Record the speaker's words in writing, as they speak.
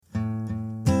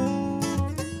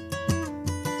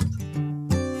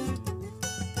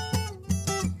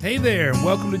Hey there, and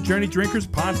welcome to Journey Drinkers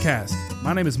Podcast.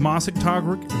 My name is Mosik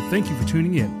Togrick, and thank you for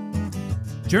tuning in.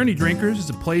 Journey Drinkers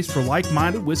is a place for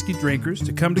like-minded whiskey drinkers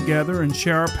to come together and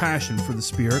share our passion for the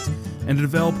spirit and to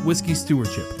develop whiskey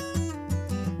stewardship.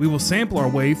 We will sample our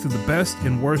way through the best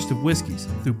and worst of whiskeys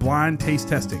through blind taste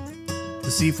testing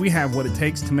to see if we have what it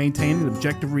takes to maintain an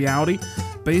objective reality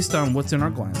based on what's in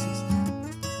our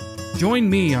glasses. Join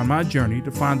me on my journey to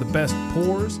find the best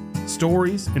pours,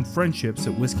 stories, and friendships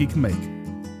that whiskey can make.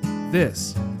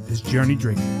 This is Journey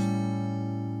Drinkers.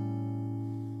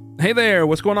 Hey there,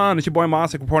 what's going on? It's your boy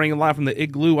Mosik reporting live from the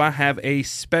Igloo. I have a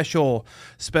special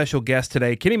guest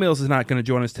today. Kenny Mills is not going to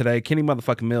join us today. Kenny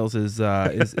motherfucking Mills is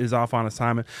off on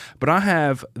assignment. But I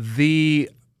have the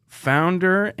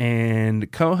founder and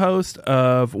co-host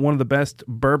of one of the best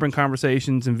bourbon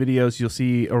conversations and videos you'll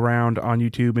see around on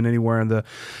YouTube and anywhere in the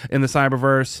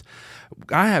cyberverse.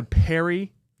 I have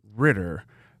Perry Ritter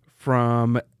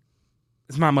from...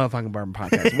 It's my motherfucking bourbon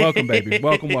podcast. Welcome, baby.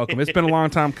 Welcome. It's been a long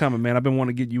time coming, man. I've been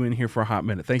wanting to get you in here for a hot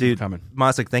minute. Thank you for coming.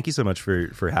 Mosik, thank you so much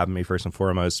for having me first and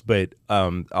foremost, but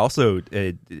also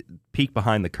peek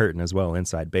behind the curtain as well,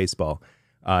 inside baseball.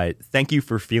 Thank you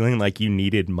for feeling like you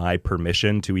needed my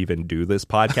permission to even do this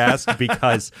podcast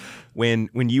because when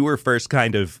you were first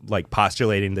kind of like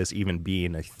postulating this even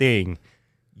being a thing,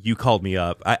 you called me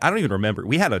up. I don't even remember.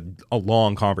 We had a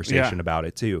long conversation about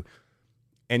it too.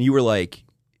 And you were like,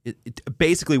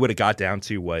 basically what it got down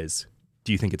to was,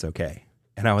 do you think it's okay?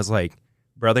 And I was like,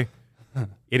 brother,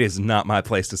 it is not my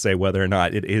place to say whether or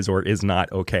not it is or is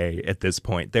not okay at this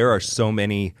point. There are so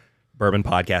many bourbon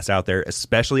podcasts out there,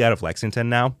 especially out of Lexington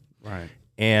now. Right.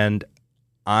 And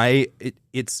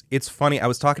it's funny. I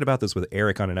was talking about this with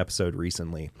Eric on an episode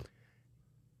recently.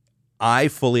 I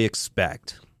fully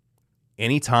expect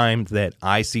anytime that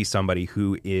I see somebody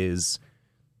who is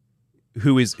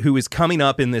coming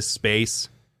up in this space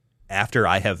after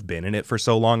I have been in it for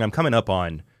so long, I'm coming up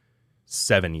on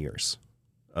 7 years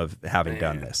of having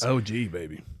done this. OG,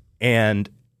 baby. And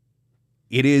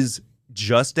it is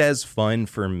just as fun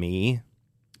for me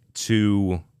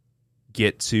to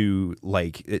get to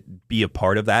be a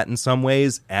part of that in some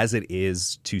ways as it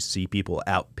is to see people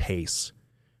outpace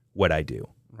what I do.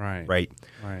 Right.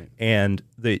 And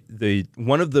the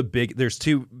one of the there's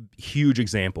two huge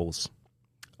examples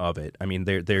of it. I mean,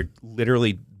 they're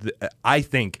literally, I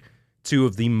think, two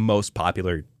of the most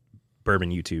popular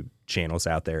bourbon YouTube channels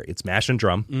out there. It's Mash and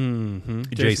Drum. Mm-hmm.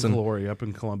 Jason Glory up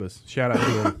in Columbus. Shout out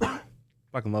to him.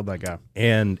 Fucking love that guy.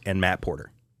 And Matt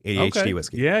Porter, ADHD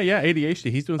Whiskey. Yeah,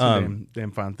 ADHD. He's doing some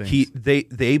damn fun things.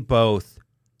 They both,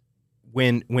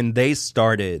 when they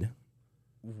started,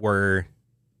 were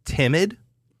timid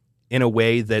in a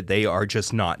way that they are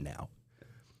just not now.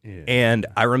 Yeah. And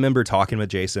I remember talking with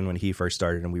Jason when he first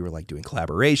started, and we were like doing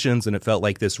collaborations, and it felt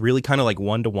like this really kind of like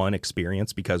one-to-one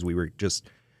experience because we were just,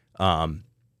 I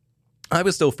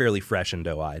was still fairly fresh and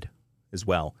doe-eyed as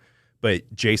well. But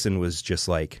Jason was just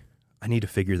like, I need to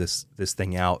figure this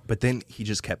thing out. But then he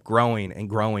just kept growing and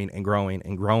growing and growing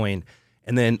and growing.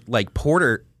 And then like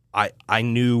Porter, I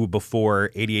knew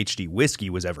before ADHD Whiskey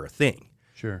was ever a thing.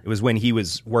 Sure. It was when he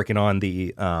was working on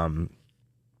the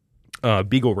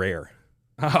Beagle Rare.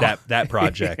 That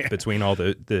project between all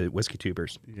the whiskey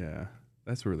tubers. Yeah,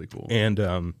 that's really cool. And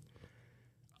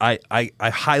I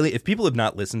highly, if people have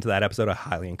not listened to that episode, I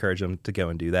highly encourage them to go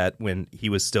and do that when he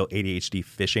was still ADHD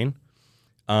fishing.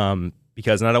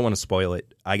 Because, and I don't want to spoil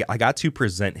it, I got to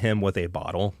present him with a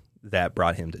bottle that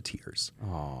brought him to tears.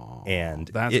 Oh, and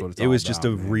that's what it was just a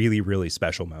really, really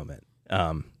special moment.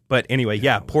 But anyway,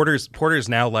 Porter's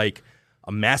now like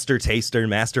a master taster,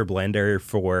 master blender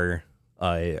for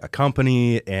a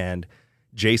company, and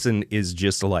Jason is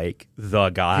just like the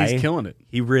guy. He's killing it.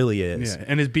 He really is. Yeah,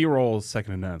 and his B-roll is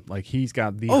second to none. Like, he's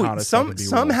got the hottest B-roll.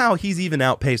 Somehow he's even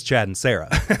outpaced Chad and Sarah.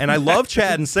 And I love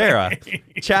Chad and Sarah.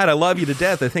 Chad, I love you to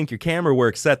death. I think your camera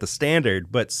work set the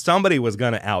standard, but somebody was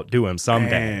going to outdo him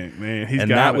someday. Man,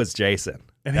 that was Jason.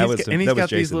 And he's got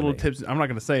these little tips. I'm not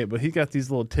going to say it, but he's got these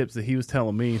little tips that he was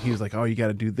telling me. And he was like, "Oh, you got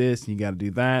to do this and you got to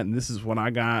do that, and this is what I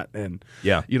got, and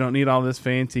you don't need all this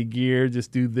fancy gear.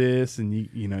 Just do this, and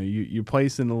you're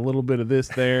placing a little bit of this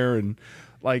there, and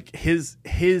like his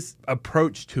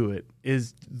approach to it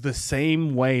is the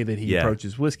same way that he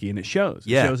approaches whiskey, and it shows.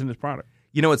 It shows in his product.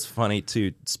 You know, it's funny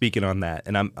too. Speaking on that,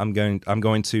 and I'm going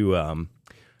to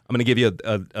give you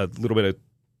a little bit of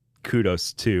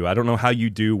kudos too. I don't know how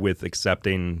you do with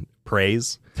accepting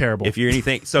praise. Terrible. If you're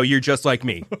anything, so you're just like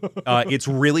me. It's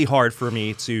really hard for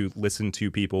me to listen to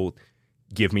people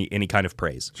give me any kind of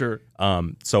praise. Sure.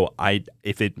 So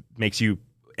if it makes you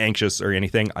anxious or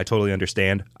anything, I totally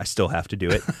understand. I still have to do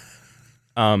it.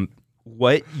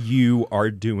 what you are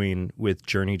doing with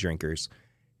Journey Drinkers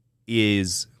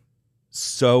is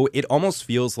so, it almost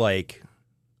feels like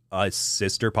a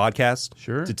sister podcast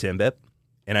to TIMBP.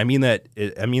 And I mean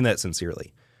that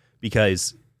sincerely,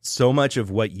 because so much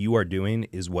of what you are doing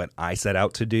is what I set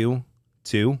out to do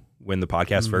too when the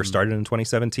podcast first started in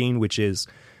 2017, which is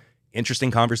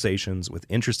interesting conversations with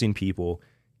interesting people,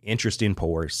 interesting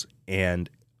pours. And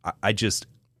I just,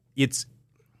 it's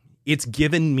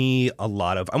given me a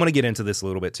lot of, I want to get into this a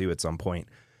little bit too at some point.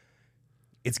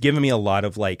 It's given me a lot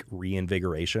of like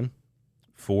reinvigoration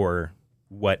for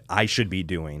what I should be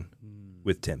doing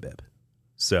with TIMBP.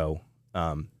 So,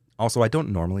 also I don't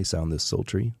normally sound this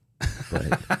sultry,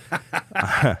 but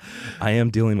I am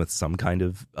dealing with some kind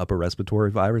of upper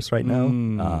respiratory virus right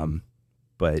now.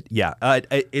 But yeah,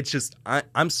 it's just,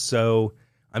 I'm so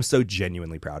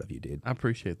genuinely proud of you, dude. I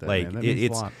appreciate that, like, man. That means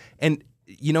a lot. And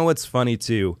you know what's funny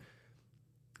too?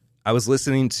 I was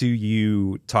listening to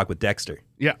you talk with Dexter.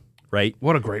 Yeah. Right?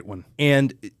 What a great one.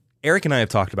 And Eric and I have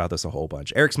talked about this a whole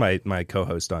bunch. Eric's my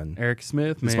co-host on Eric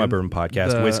Smith, This is My Bourbon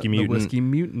Podcast, Whiskey Mutant. The Whiskey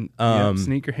Mutant.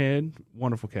 Sneakerhead.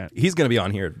 Wonderful cat. He's going to be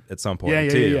on here at some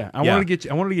point too. Yeah. I wanted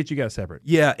to get you guys separate.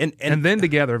 Yeah, and then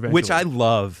together eventually. Which I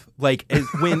love. Like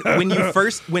when you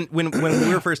first when we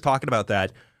were first talking about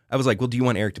that, I was like, "Well, do you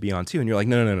want Eric to be on too?" And you're like,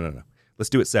 "No. Let's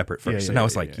do it separate first." And I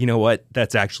was like, "You know what?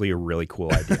 That's actually a really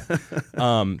cool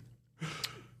idea."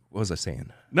 What was I saying?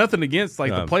 Nothing against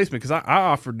like the placement, because I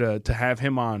offered to have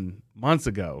him on months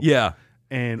ago. Yeah.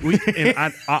 And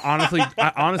I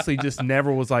honestly just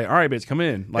never was like, all right, bitch, come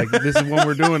in. Like, this is when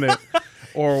we're doing it.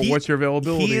 Or what's your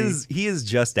availability? He is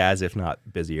just as, if not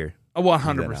busier.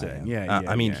 100%. Yeah.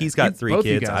 I mean, he's got 3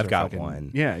 kids. I've got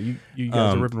one. Yeah, you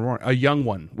guys are ripping and roaring. A young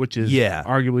one, which is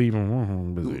arguably even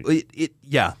more busy.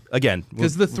 Again.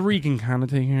 Because the 3 can kind of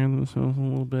take care of themselves a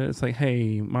little bit. It's like,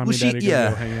 hey, mommy and daddy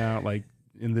gonna go hang out like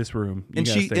in this room. And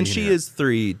she is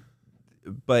 3,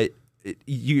 but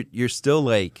you're still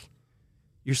like,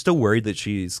 you're still worried that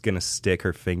she's going to stick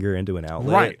her finger into an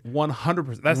outlet. Right,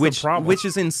 100%. That's the problem. Which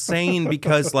is insane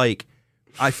because, like,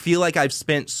 I feel like I've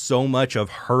spent so much of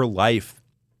her life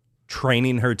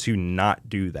training her to not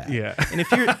do that. Yeah. And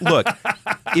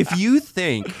if you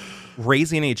think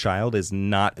raising a child is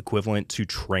not equivalent to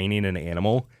training an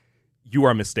animal, you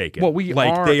are mistaken. Well, we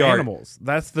are animals.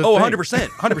 That's the thing.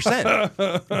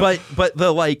 100%.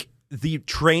 But the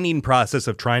training process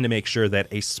of trying to make sure that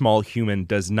a small human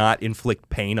does not inflict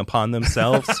pain upon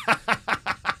themselves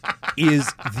is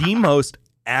the most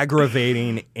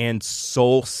aggravating and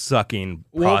soul-sucking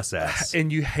process.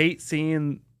 And you hate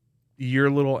seeing your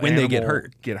little when animal they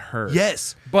get hurt.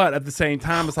 Yes. But at the same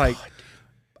time, it's like,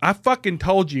 I fucking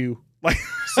told you. Like,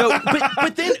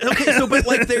 but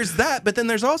there's that. But then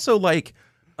there's also like,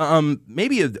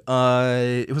 maybe it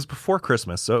was before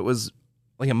Christmas, so it was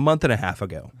like a month and a half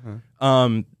ago.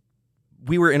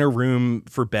 We were in a room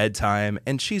for bedtime,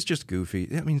 and she's just goofy.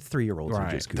 I mean, 3-year-olds are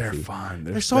just goofy. They're fun.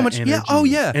 There's so much. Energy, yeah. Oh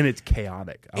yeah. And it's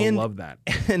chaotic. I love that.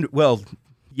 And well,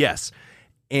 yes.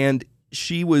 And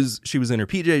she was in her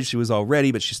PJs. She was all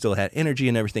ready, but she still had energy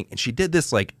and everything. And she did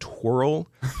this like twirl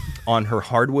on her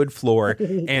hardwood floor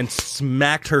and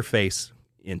smacked her face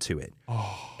into it.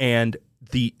 Oh. And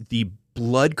the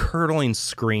blood curdling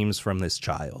screams from this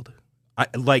child.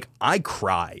 I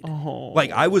cried. Oh, like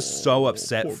I was so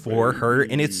upset for her.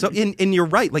 And it's so, and you're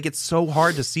right. Like it's so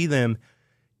hard to see them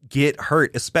get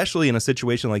hurt, especially in a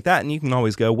situation like that. And you can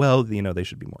always go, well, they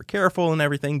should be more careful and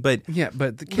everything. But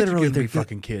but the kids are going to be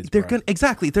fucking kids. They're going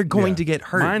They're going to get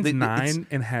hurt. Mine's 9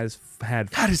 and has had.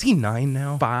 God, is he 9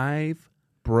 now? 5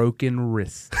 broken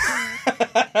wrists.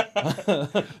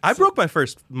 I broke my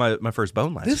first bone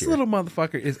last year. This little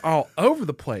motherfucker is all over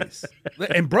the place.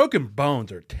 And broken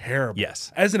bones are terrible.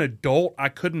 Yes. As an adult, I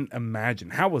couldn't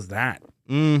imagine. How was that?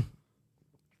 It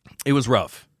was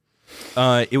rough.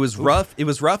 It was rough. It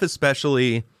was rough,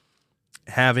 especially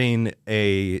having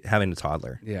a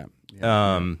toddler. Yeah.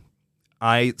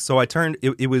 I turned.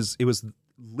 It was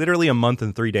literally a month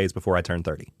and 3 days before I turned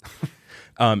 30.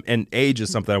 And age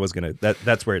is something I was gonna.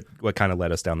 That's what kind of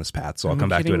led us down this path. So I'll come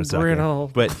back to it in a second. Brittle.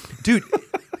 But dude,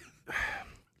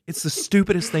 it's the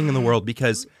stupidest thing in the world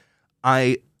because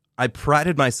I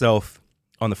prided myself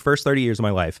on the first 30 years of my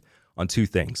life on 2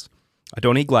 things: I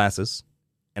don't eat glasses,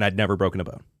 and I'd never broken a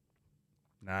bone.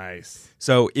 Nice.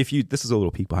 So this is a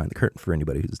little peek behind the curtain for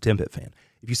anybody who's a TIMBP fan.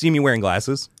 If you see me wearing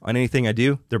glasses on anything I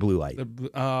do, they're blue light.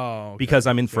 Okay. Because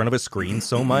I'm in front of a screen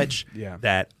so much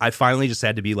that I finally just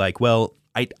had to be like, well,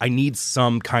 I need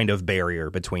some kind of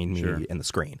barrier between me and the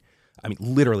screen. I mean,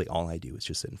 literally all I do is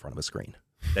just sit in front of a screen.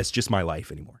 That's just my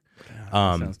life anymore.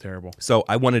 That sounds terrible. So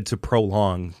I wanted to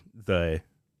prolong the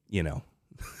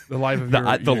The life of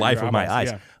the life of my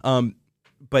eyes. Yeah.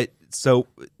 But so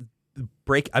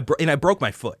I broke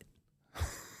my foot.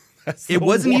 It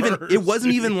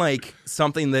wasn't even like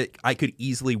something that I could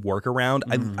easily work around.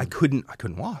 I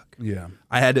couldn't walk. Yeah.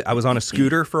 I was on a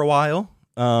scooter for a while.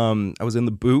 I was in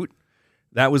the boot.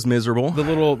 That was miserable. The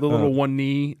little one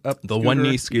knee up. The scooter? one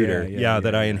knee scooter.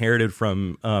 That I yeah. inherited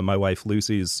from my wife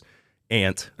Lucy's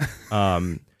aunt,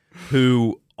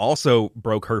 who also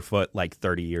broke her foot like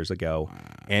 30 years ago,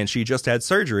 and she just had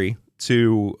surgery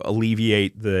to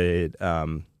alleviate the.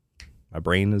 My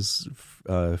brain is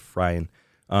frying.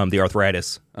 The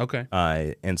arthritis. Okay.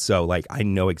 And so, like, I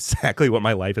know exactly what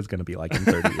my life is going to be like in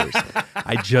 30 years.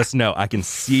 I just know. I can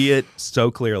see it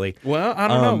so clearly. Well, I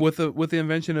don't know. With the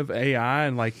invention of AI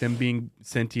and, like, them being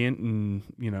sentient and,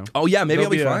 you know. Oh, yeah, maybe I'll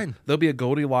be fine. There'll be a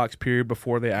Goldilocks period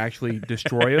before they actually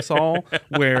destroy us all,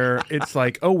 where it's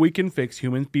like, oh, we can fix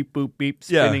humans, beep, boop, beep,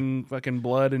 spinning fucking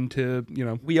blood into, you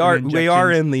know. We are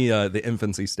in the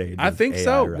infancy stage. I think AI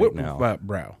so. right now. But,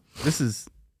 bro, this is.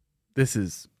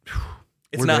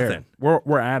 It's nothing.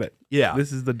 We're at it. Yeah.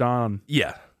 This is the dawn.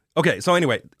 Yeah. Okay. So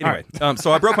anyway, Right.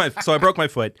 so I broke my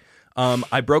foot.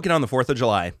 I broke it on the 4th of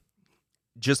July.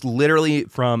 Just literally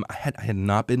from I had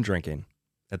not been drinking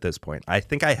at this point. I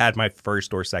think I had my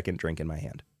first or second drink in my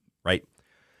hand, right?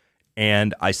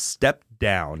 And I stepped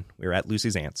down. We were at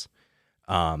Lucy's aunt's.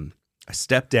 I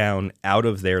stepped down out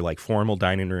of their like formal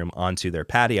dining room onto their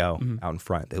patio out in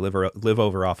front. They live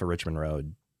over off of Richmond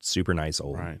Road. Super nice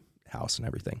old house and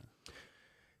everything.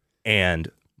 And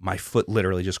my foot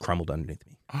literally just crumbled underneath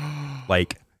me.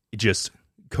 Like, it just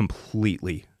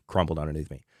completely crumbled underneath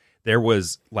me. There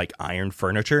was, like, iron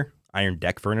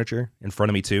deck furniture in front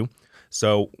of me, too.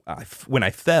 So, when I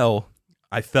fell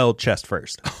chest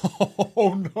first.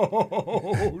 Oh,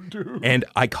 no, dude. And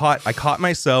I caught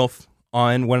myself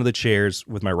on one of the chairs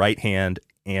with my right hand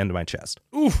and my chest.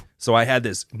 Oof. So, I had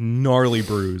this gnarly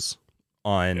bruise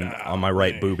on my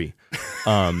right boobie.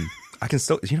 I can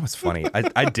still, you know what's funny?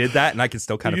 I did that and I can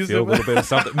still kind of feel a little bit of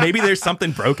something. Maybe there's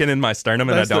somthing broken in my sternum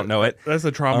and I don't know it. That's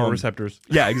the trauma receptors.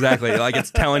 Yeah, exactly. Like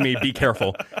it's telling me, be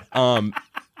careful.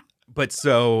 But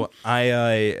so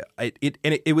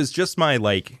it was just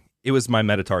it was my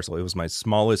metatarsal. It was my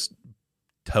smallest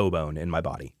toe bone in my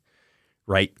body.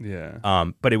 Right?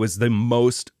 Yeah. But it was the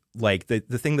most, like, the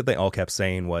thing that they all kept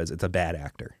saying was it's a bad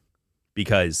actor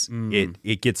because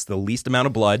it gets the least amount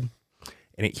of blood.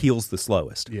 And it heals the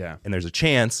slowest. Yeah. And there's a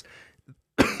chance,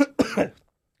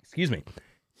 excuse me,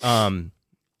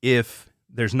 if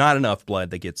there's not enough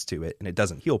blood that gets to it and it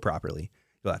doesn't heal properly,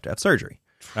 you'll have to have surgery.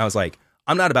 And I was like,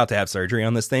 I'm not about to have surgery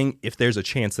on this thing if there's a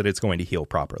chance that it's going to heal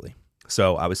properly.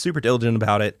 So I was super diligent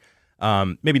about it.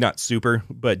 Maybe not super,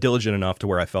 but diligent enough to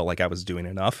where I felt like I was doing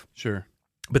enough. Sure.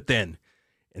 But then,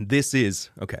 and this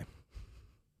is, okay,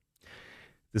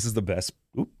 this is the best.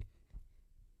 This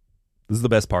is the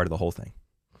best part of the whole thing.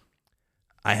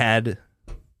 I had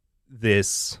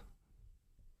this.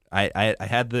 I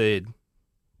had the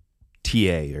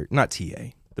TA or not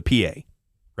TA, the PA,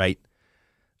 right?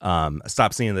 I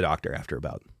stopped seeing the doctor after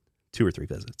about 2 or 3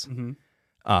 visits.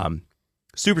 Mm-hmm.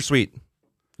 Super sweet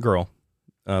girl,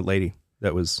 lady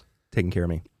that was taking care of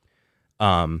me.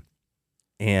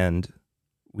 And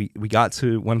we got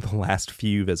to one of the last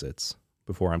few visits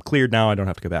before I'm cleared now. I don't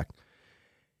have to go back.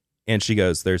 And she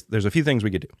goes, there's a few things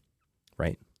we could do,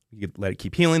 right? We could let it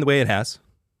keep healing the way it has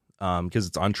because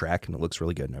it's on track and it looks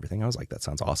really good and everything. I was like, that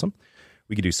sounds awesome.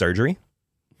 We could do surgery.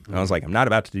 And I was like, I'm not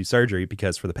about to do surgery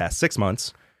because for the past 6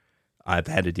 months, I've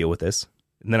had to deal with this.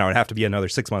 And then I would have to be another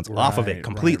 6 months off of it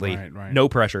completely. Right. No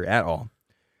pressure at all.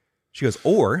 She goes,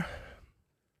 or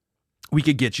we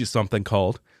could get you something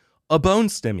called a bone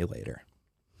stimulator.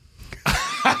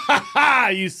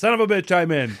 You son of a bitch,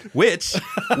 I'm in. Which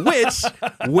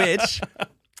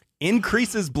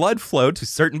increases blood flow to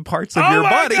certain parts of your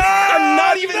body. God! I'm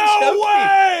not even joking.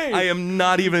 Way! I am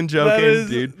not even joking, that is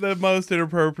dude. The most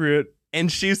inappropriate.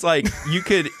 And she's like, you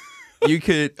could,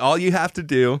 all you have to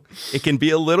do, it can be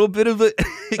a little bit of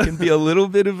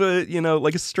a, you know,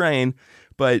 like a strain,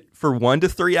 but for 1 to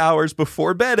 3 hours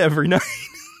before bed every night,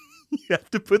 you have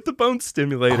to put the bone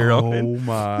stimulator on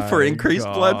for increased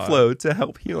blood flow to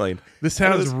help healing. This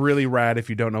sounds really rad if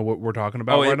you don't know what we're talking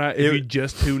about right now. If you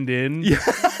just tuned in,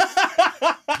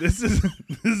 this is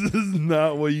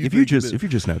not what you. If you're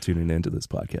just now tuning into this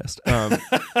podcast,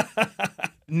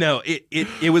 no,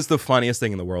 it was the funniest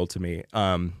thing in the world to me.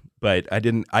 But I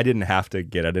didn't have to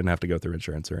go through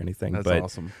insurance or anything. That's but,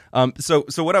 awesome.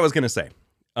 So what I was gonna say,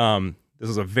 this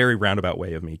is a very roundabout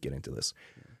way of me getting to this.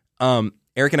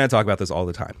 Eric and I talk about this all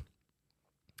the time.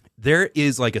 There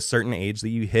is like a certain age that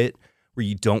you hit where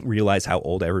you don't realize how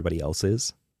old everybody else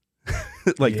is.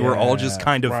 Like we're all just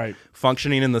kind of right.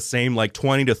 functioning in the same like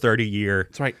 20 to 30 year.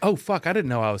 That's right. Oh fuck! I didn't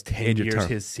know I was 10 Age of years term.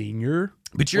 his senior.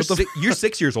 But you're you're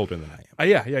 6 years older than I am.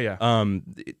 Yeah.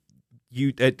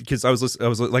 You because I was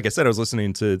like I said, I was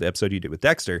listening to the episode you did with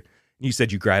Dexter. You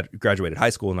said you graduated high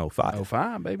school in 05.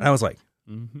 05, baby. And I was like,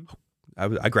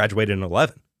 I graduated in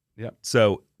 11. Yep.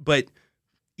 So, but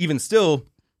even still,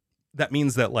 that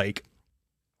means that like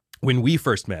when we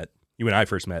first met, you and I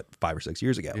first met 5 or 6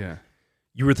 years ago. Yeah.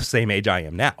 You were the same age I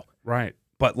am now. Right.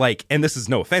 But like, and this is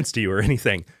no offense to you or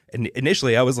anything. And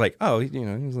initially I was like, oh, you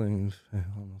know, he's like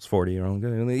almost 40 year old.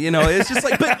 You know, it's just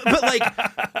like, but like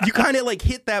you kind of like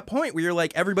hit that point where you're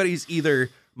like, everybody's either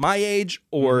my age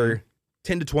or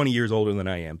 10 to 20 years older than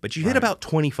I am. But you hit about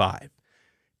 25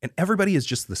 and everybody is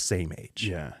just the same age.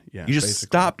 Yeah. You just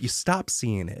stop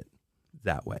seeing it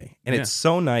that way. And it's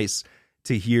so nice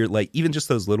to hear like even just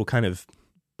those little kind of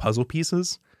puzzle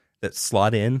pieces that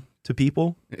slot in to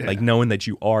people, like knowing that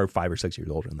you are 5 or 6 years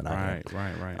older than I am.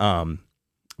 Right.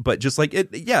 But just like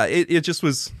it just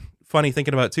was funny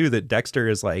thinking about too that Dexter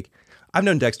is like, I've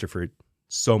known Dexter for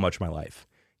so much of my life.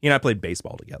 He and I played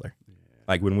baseball together,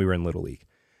 like when we were in Little League.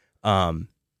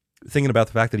 Thinking about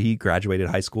the fact that he graduated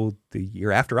high school the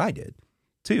year after I did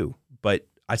too. But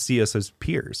I see us as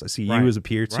peers. I see you as a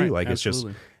peer too. Like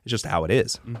Absolutely. it's just how it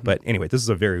is. But anyway, this is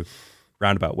a very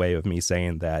roundabout way of me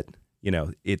saying that, you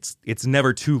know, it's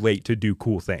never too late to do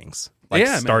cool things. Like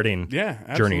starting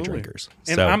Journey Drinkers.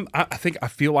 And so, I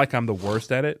feel like I'm the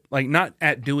worst at it. Like not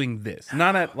at doing this,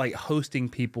 not at like hosting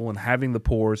people and having the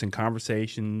pours and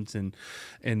conversations and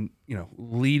you know,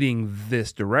 leading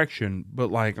this direction,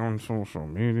 but like on social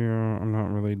media, I'm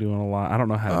not really doing a lot. I don't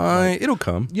know how to it'll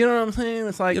come. You know what I'm saying?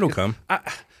 It's like it'll come.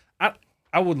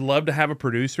 I would love to have a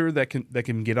producer that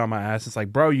can get on my ass. It's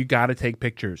like, bro, you got to take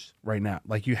pictures right now.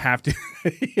 Like you have to,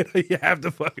 you have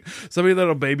to fucking somebody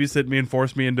that'll babysit me and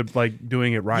force me into like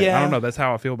doing it right. Yeah. I don't know. That's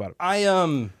how I feel about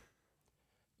it.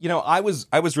 You know, I was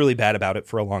really bad about it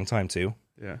for a long time too.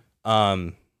 Yeah.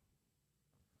 Because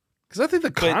I think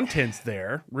the content's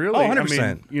there, really. 100%.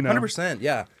 I mean, you know, 100%.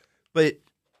 Yeah. But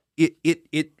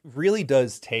it really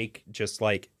does take just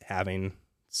like having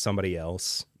somebody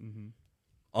else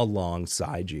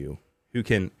alongside you who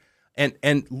can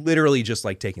and literally just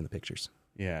like taking the pictures.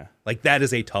 Yeah. Like that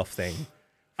is a tough thing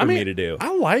for me to do.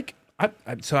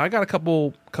 So I got a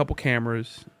couple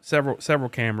cameras, several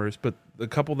cameras, but the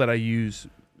couple that I use,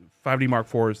 5D Mark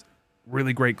IVs,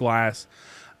 really great glass.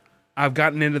 I've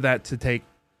gotten into that to take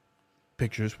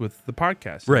pictures with the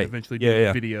podcast. Right. And eventually do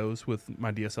videos with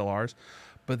my DSLRs.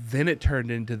 But then it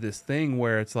turned into this thing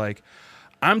where it's like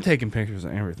I'm taking pictures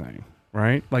of everything.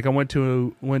 Right, like I went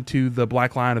to the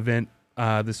Black Lion event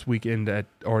this weekend this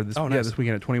weekend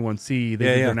at 21C. They did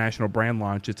their national brand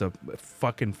launch. It's a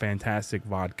fucking fantastic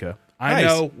vodka. I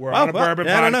know we're on a bourbon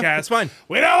podcast. It's fine.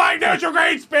 We don't like neutral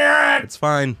grain spirit. It's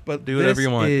fine, but do whatever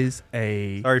you want.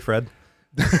 Sorry, Fred.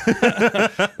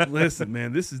 Listen,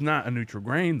 man, this is not a neutral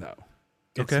grain though.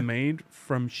 It's made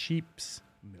from sheep's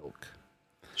milk.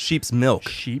 Sheep's milk.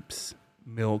 Sheep's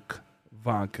milk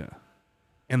vodka.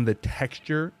 And the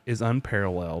texture is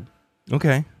unparalleled.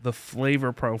 Okay. The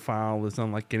flavor profile is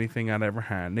unlike anything I'd ever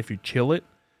had. And if you chill it,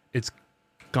 it's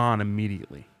gone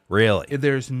immediately. Really?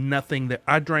 There's nothing that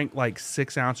I drank like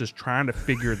 6 ounces trying to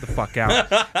figure it the fuck out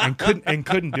and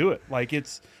couldn't do it. Like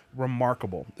it's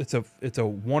remarkable. It's a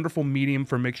wonderful medium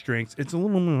for mixed drinks. It's a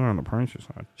little more on the pricier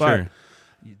side.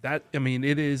 But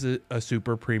it is a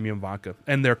super premium vodka.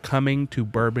 And they're coming to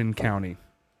Bourbon County.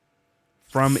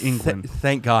 From England.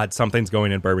 Thank God something's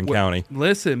going in Bourbon County.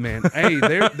 Listen, man. Hey,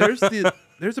 there's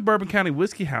a Bourbon County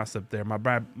whiskey house up there. My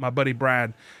buddy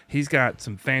Brad, he's got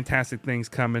some fantastic things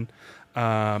coming.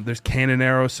 There's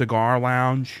Canonero Cigar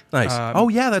Lounge. Nice.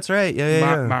 That's right.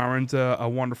 Yeah. Myron's a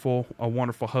wonderful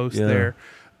host there.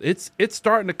 It's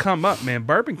starting to come up, man.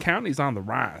 Bourbon County's on the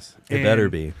rise. It better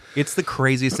be. It's the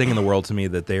craziest thing in the world to me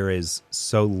that there is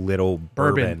so little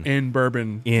bourbon in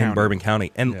Bourbon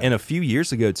County. And a few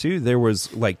years ago too, there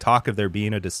was like talk of there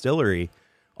being a distillery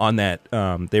on that.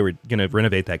 They were going to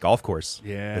renovate that golf course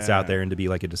that's out there and to be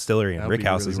like a distillery and rick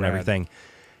houses and everything.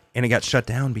 And it got shut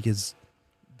down because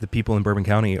the people in Bourbon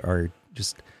County are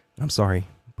just. I'm sorry,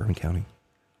 Bourbon County.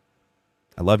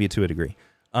 I love you to a degree.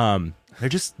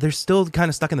 They're still kind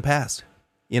of stuck in the past,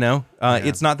 you know?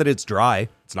 It's not that it's dry.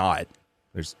 It's not.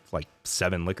 There's like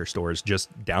 7 liquor stores just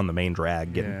down the main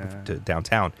drag getting to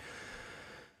downtown.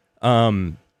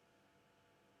 But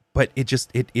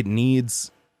it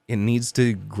needs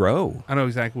to grow. I know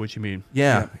exactly what you mean.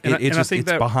 Yeah.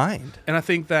 It's behind. And I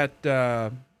think that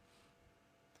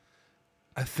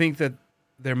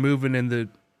they're moving in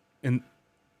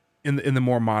the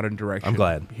more modern direction. I'm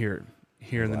glad. Here.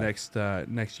 here in the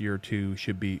next year or two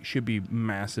should be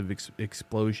massive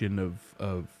explosion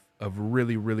of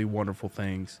really, really wonderful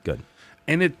things. Good.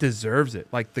 And it deserves it.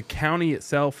 Like, the county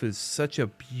itself is such a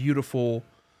beautiful,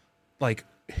 like,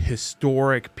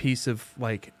 historic piece of,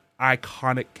 like,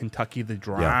 iconic Kentucky. The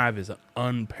drive is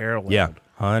unparalleled. Yeah,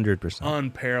 100%.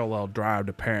 Unparalleled drive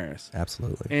to Paris.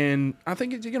 Absolutely. And I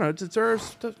think it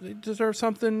deserves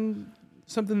something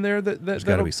there There's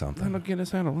got to be something. That'll get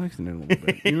us out of Lexington a little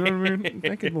bit. You know what I mean?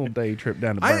 Take a little day trip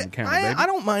down to Bourbon County, baby. I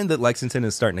don't mind that Lexington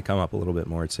is starting to come up a little bit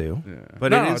more too. Yeah.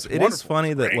 But No, it is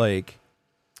funny that, like,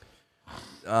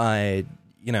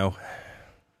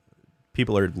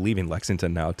 people are leaving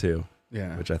Lexington now too.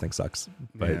 Yeah. Which I think sucks.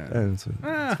 But Yeah. it's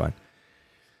fine.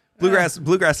 Bluegrass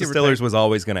Distillers was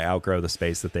always going to outgrow the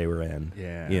space that they were in.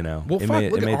 Yeah. You know. Well,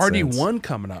 look at RD1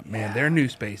 coming up, man. Their new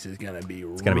space is going to be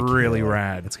really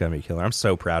rad. It's going to be killer. I'm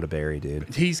so proud of Barry,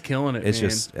 dude. He's killing it, It's man.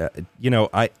 just,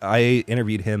 I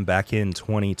interviewed him back in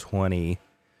 2020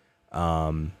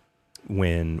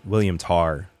 when William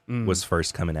Tarr was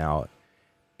first coming out.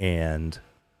 And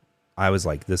I was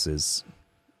like, this is,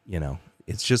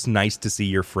 it's just nice to see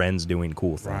your friends doing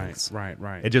cool things. Right.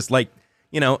 It just, like,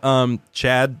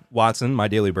 Chad Watson, My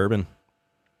Daily Bourbon,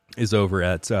 is over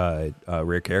at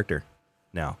Rare Character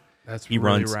now. That's he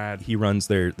really runs, rad. He runs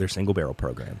their single barrel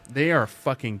program. They are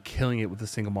fucking killing it with the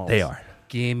single malts. They are.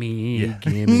 Gimme.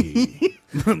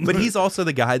 But he's also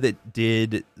the guy that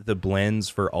did the blends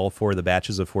for all 4 of the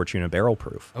batches of Fortuna Barrel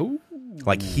Proof. Oh.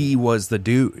 Like, he was the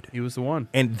dude. He was the one.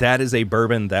 And that is a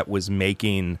bourbon that was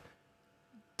making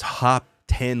top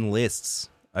 10 lists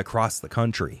across the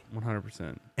country.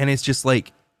 100%. And it's just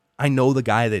like, I know the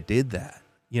guy that did that,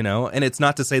 And it's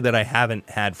not to say that I haven't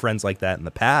had friends like that in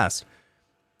the past.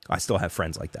 I still have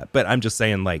friends like that. But I'm just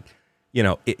saying, like,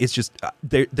 it's just,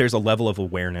 there's a level of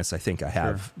awareness I think I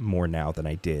have more now than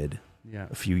I did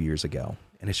a few years ago.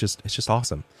 And it's just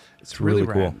awesome. It's really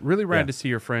cool. rad. Really rad to see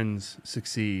your friends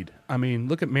succeed. I mean,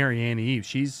 look at Marianne Eve.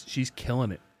 She's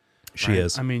killing it. She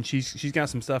is. I mean, she's got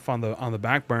some stuff on the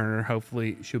back burner.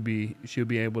 Hopefully, she'll be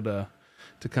able to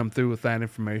come through with that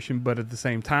information. But at the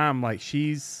same time, like,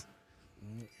 she's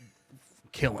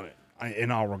killing it in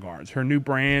all regards. Her new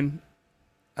brand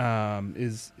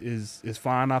is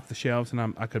flying off the shelves,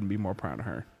 and I couldn't be more proud of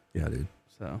her. Yeah, dude.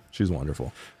 So she's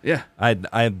wonderful. Yeah,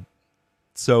 I'm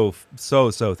so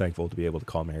thankful to be able to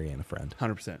call Marianne a friend.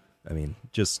 100%. I mean,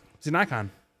 just she's an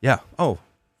icon. Yeah. Oh,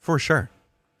 for sure.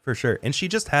 For sure. And she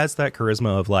just has that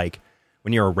charisma of, like,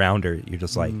 when you're around her, you're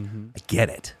just like, I get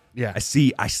it. Yeah. I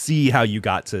see how you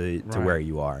got to where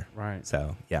you are. Right.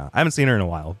 So, yeah. I haven't seen her in a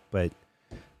while, but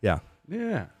yeah.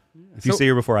 Yeah. If you see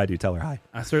her before I do, tell her hi.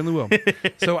 I certainly will.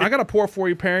 So I got a pour for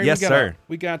you, Perry. Yes, sir.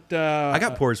 We got. I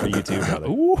got pours for you too, brother.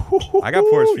 Ooh, I got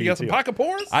pours for you got too. some pocket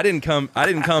pours? I didn't come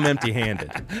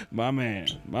empty-handed. My man.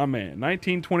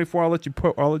 1924. I'll let you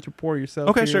pour yourself.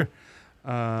 Okay, here. sure.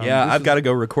 I've got to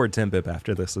go record TIMBP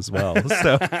after this as well.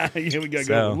 So yeah, we gotta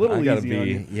go a little easy on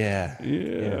you.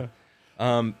 Yeah.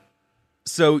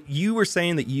 So you were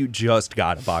saying that you just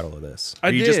got a bottle of this.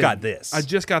 I just got this. I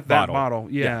just got that bottle.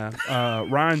 Yeah.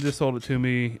 Ryan just sold it to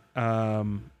me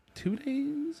 2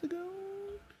 days ago,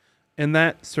 and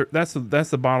that's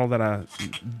the bottle that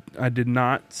I did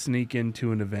not sneak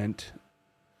into an event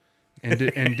and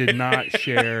did not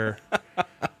share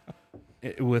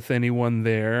it with anyone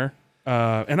there.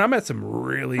 And I met some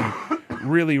really,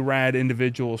 really rad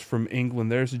individuals from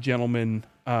England. There's a gentleman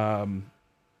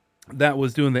that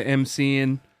was doing the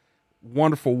MCing.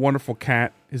 Wonderful, wonderful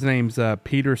cat. His name's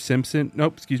Peter Simpson.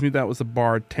 Nope, excuse me. That was the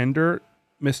bartender,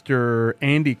 Mr.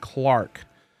 Andy Clark.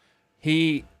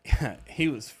 He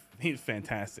was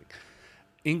fantastic.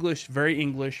 English,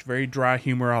 very dry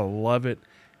humor. I love it.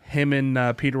 Him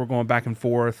and Peter were going back and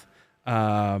forth.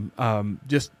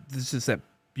 Just this is that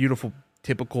beautiful,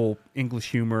 typical English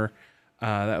humor.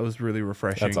 That was really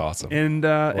refreshing. That's awesome. And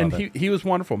he was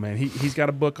wonderful, man. He's got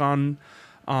a book on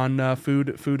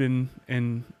food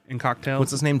and cocktails.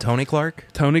 What's his name? Tony Clark?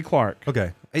 Tony Clark.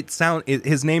 Okay.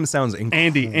 His name sounds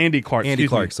Andy Clark. Andy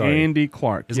Clark, sorry. Andy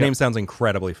Clark. His name sounds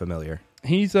incredibly familiar.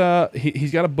 He's got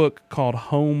a book called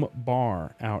Home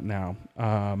Bar out now.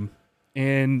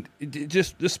 And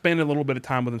just spending a little bit of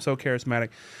time with him. So charismatic.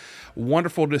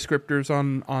 Wonderful descriptors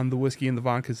on the whiskey and the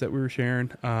vodkas that we were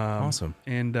sharing. Awesome.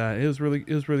 And it was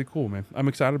really cool, man. I'm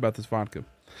excited about this vodka.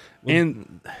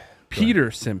 And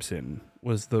Peter Simpson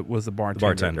was the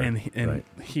bartender. And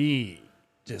he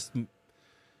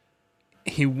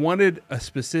wanted a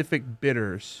specific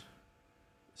bitters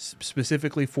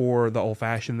specifically for the old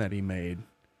fashioned that he made,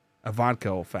 a vodka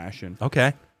old fashioned.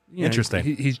 Okay. Interesting.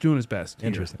 He's doing his best.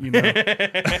 Interesting.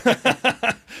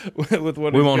 With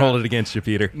what We won't hold it against you,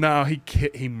 Peter. No,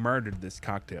 he murdered this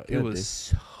cocktail. It was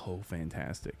so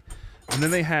fantastic. And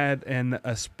then they had an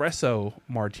espresso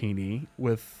martini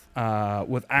with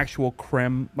actual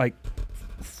creme, like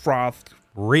frothed.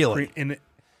 Really? And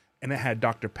it had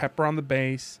Dr. Pepper on the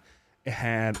base. It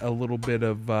had a little bit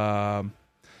of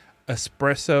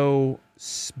espresso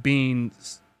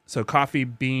beans, so coffee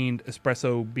bean,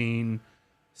 espresso bean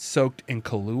soaked in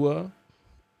Kahlua.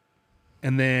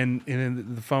 And then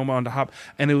the foam on the hop.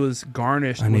 And it was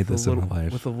garnished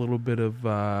with a little bit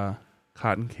of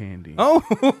cotton candy. Oh,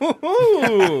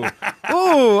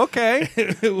 okay.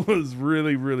 It was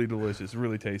really, really delicious,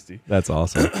 really tasty. That's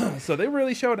awesome. So they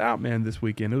really showed out, man, this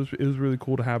weekend. It was really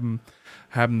cool to have them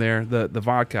there. The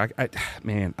vodka,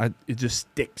 it just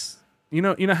sticks. You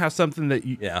know how something that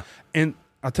you And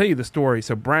I'll tell you the story.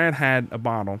 So Brad had a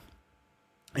bottle,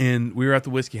 and we were at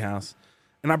the whiskey house.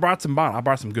 And I brought some bottles. I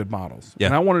brought some good bottles. Yeah.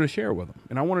 And I wanted to share it with him.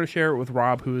 And I wanted to share it with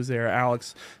Rob, who was there,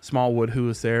 Alex Smallwood, who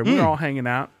was there. We were all hanging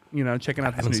out, checking out this new space.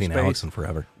 I haven't seen Alex in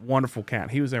forever. Wonderful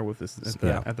cat. He was there with us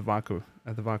at the vodka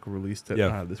release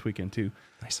this weekend too.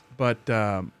 Nice. But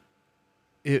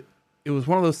it was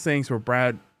one of those things where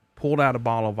Brad pulled out a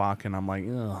bottle of vodka, and I'm like,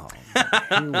 oh,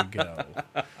 here we go.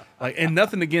 And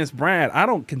nothing against Brad. I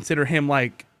don't consider him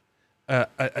like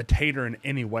a tater in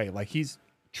any way. Like, he's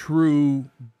true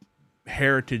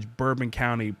heritage Bourbon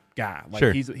County guy. Like,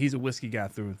 sure. He's a whiskey guy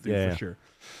through and through for sure.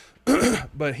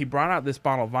 But he brought out this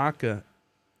bottle of vodka,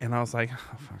 and I was like,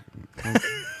 oh,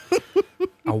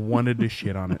 I wanted to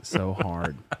shit on it so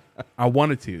hard. I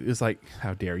wanted to. It's like,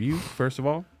 how dare you, first of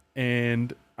all?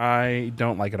 And I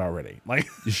don't like it already. Like,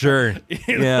 sure.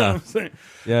 You know what I'm saying?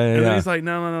 Yeah. And then he's like,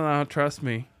 no, trust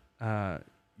me.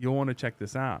 You'll want to check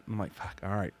this out. I'm like, fuck,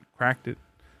 all right. Cracked it.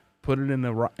 Put it in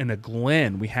a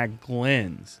Glen. We had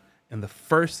Glens. And the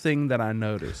first thing that I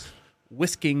noticed,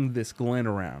 whisking this Glen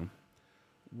around,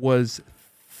 was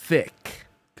thick.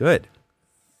 Good.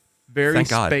 Very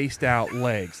spaced out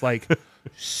legs. Like,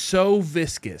 so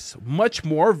viscous. Much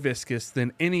more viscous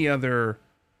than any other,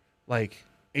 like,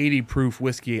 80 proof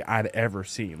whiskey I'd ever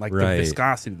seen. Like, the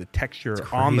viscosity, the texture,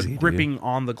 crazy, on the gripping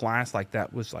on the glass like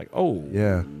that was like, oh,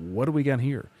 yeah, what do we got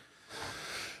here?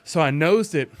 So I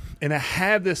nosed it, and it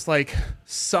had this like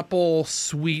supple,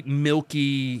 sweet,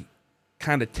 milky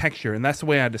kind of texture, and that's the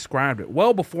way I described it.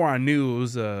 Well, before I knew it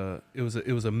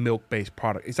was a milk based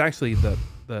product. It's actually the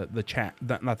chaff,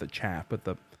 not the chaff,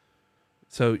 but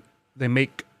so they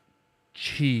make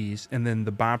cheese, and then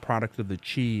the byproduct of the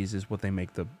cheese is what they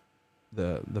make the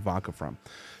vodka from.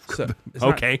 So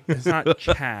it's not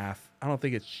chaff. I don't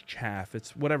think it's chaff.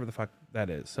 It's whatever the fuck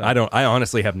that is. So I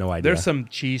honestly have no idea. There's some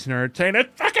cheese nerd saying it's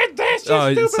fucking this.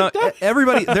 Stupid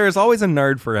everybody, there's always a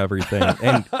nerd for everything,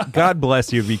 and God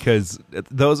bless you, because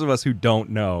those of us who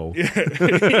don't know,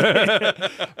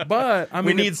 but I mean,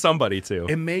 we need somebody to.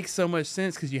 It makes so much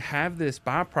sense because you have this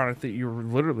byproduct that you're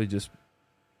literally just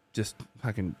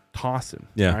fucking tossing,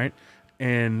 right?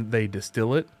 And they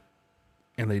distill it.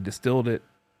 And they distilled it,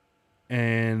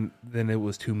 and then it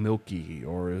was too milky,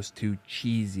 or it was too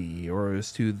cheesy, or it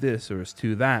was too this, or it was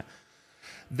too that.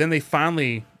 Then they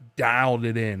finally dialed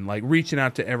it in, like reaching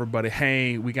out to everybody.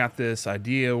 Hey, we got this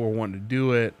idea. We're wanting to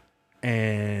do it.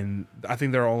 And I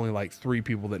think there are only like 3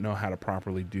 people that know how to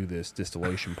properly do this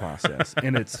distillation process.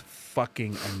 And it's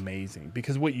fucking amazing,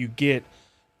 because what you get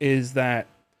is that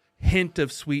hint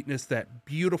of sweetness, that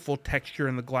beautiful texture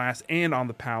in the glass and on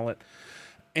the palate.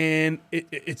 And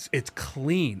it's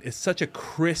clean. It's such a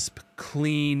crisp,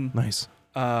 clean. Nice.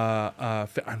 I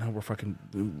know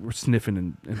we're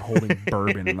sniffing and holding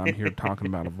bourbon, and I'm here talking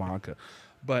about a vodka,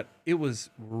 but it was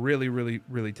really, really,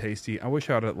 really tasty. I wish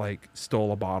I'd have like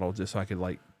stole a bottle just so I could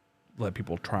like let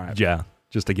people try it. Yeah,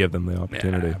 just to give them the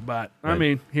opportunity. Yeah, but I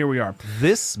mean, here we are.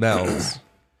 This smells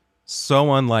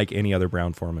so unlike any other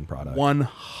Brown-Forman product.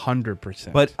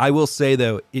 100%. But I will say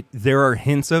though, there are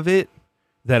hints of it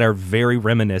that are very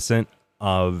reminiscent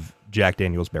of Jack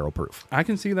Daniel's Barrel Proof. I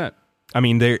can see that. I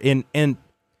mean, they're in, and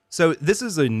so this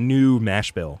is a new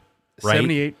mash bill, right?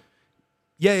 78.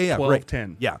 Yeah. 12, right.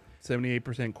 10. Yeah.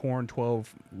 78% corn,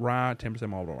 12 rye, 10%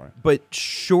 malt rye. But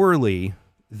surely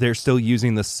they're still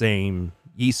using the same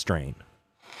yeast strain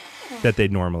that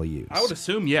they'd normally use. I would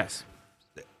assume yes.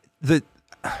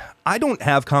 I don't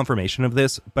have confirmation of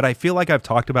this, but I feel like I've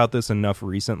talked about this enough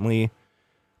recently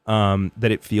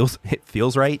that it feels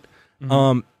right.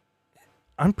 Mm-hmm.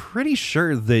 I'm pretty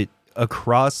sure that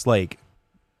across like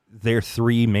their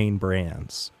 3 main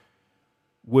brands,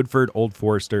 Woodford, Old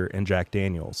Forester, and Jack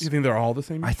Daniel's. You think they're all the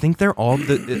same? I think they're all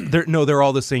they're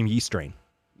all the same yeast strain.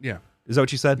 Yeah. Is that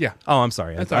what you said? Yeah. Oh, I'm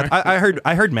sorry. That's all right.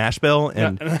 I heard mash bill,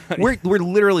 and we're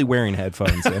literally wearing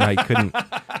headphones, and I couldn't.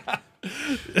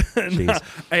 No.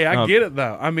 Hey, I get it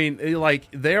though. I mean, like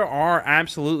there are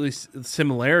absolutely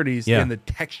similarities in the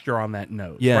texture on that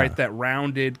nose, right? That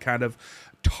rounded kind of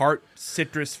tart,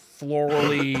 citrus,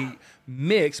 florally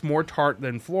mix, more tart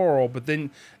than floral, but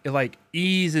then it like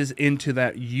eases into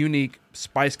that unique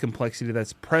spice complexity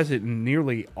that's present in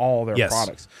nearly all their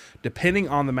products, depending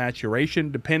on the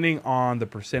maturation, depending on the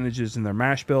percentages in their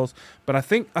mash bills. But I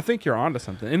think you're onto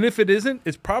something. And if it isn't,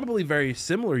 it's probably very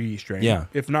similar yeast strain,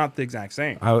 if not the exact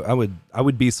same. I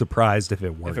would be surprised if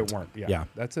it weren't. If it weren't, yeah.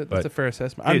 That's a fair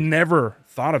assessment. Dude, I've never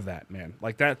thought of that, man.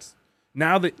 Like that's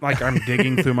now that like I'm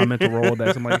digging through my mental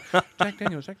Rolodex, I'm like Jack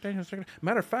Daniels.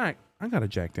 Matter of fact, I got a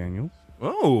Jack Daniels.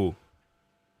 Oh,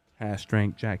 hash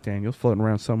strength Jack Daniels floating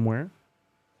around somewhere.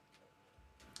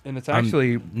 And it's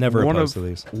actually never one opposed to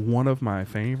these. One of my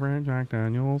favorite Jack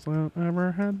Daniels that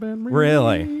ever had been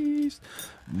released.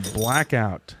 Really?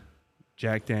 Blackout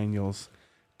Jack Daniels,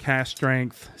 cast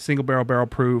strength, single barrel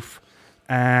proof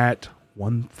at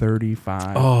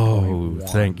 135. Oh,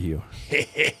 thank you.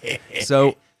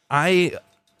 So I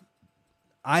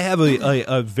have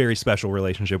a very special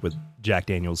relationship with Jack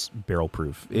Daniels barrel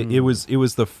proof. It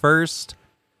was the first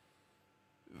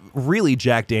really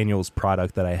Jack Daniels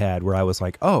product that I had where I was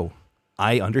like, oh,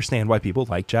 I understand why people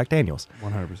like Jack Daniels.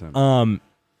 100%.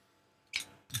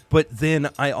 But then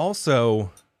I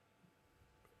also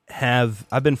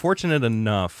I've been fortunate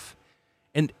enough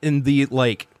and in the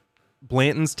like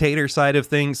Blanton's tater side of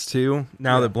things too.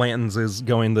 Now that Blanton's is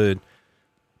going the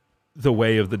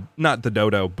way of not the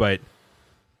dodo, but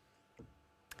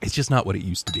it's just not what it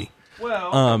used to be.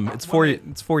 Well, it's 4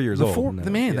 years old.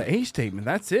 The age statement,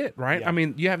 that's it, right? Yeah. I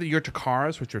mean, you have your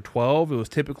Takaras, which are 12. It was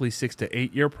typically 6 to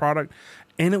 8 year product,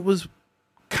 and it was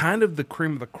kind of the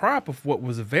cream of the crop of what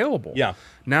was available. Yeah.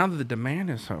 Now that the demand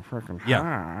is so freaking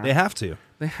high, they have to.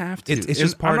 It's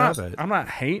just part of it. I'm not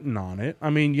hating on it.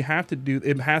 I mean, you have to do.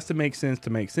 It has to make sense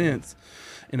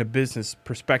in a business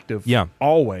perspective. Yeah.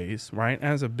 Always, right?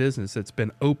 As a business that's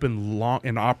been open long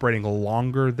and operating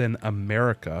longer than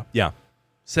America. Yeah.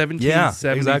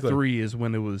 1773 is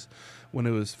when it was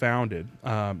founded.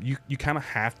 You kind of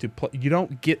have to play. You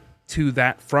don't get to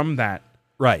that from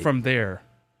there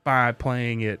by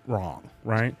playing it wrong,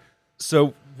 right?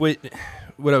 So what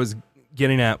I was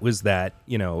getting at was that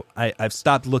I've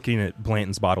stopped looking at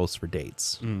Blanton's bottles for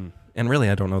dates, and really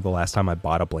I don't know the last time I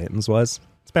bought a Blanton's was.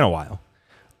 It's been a while.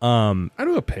 I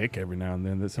do a pick every now and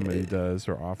then that somebody does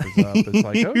or offers up. It's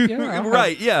like, oh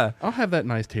yeah, I'll have that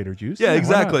nice tater juice. Yeah,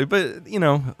 exactly. But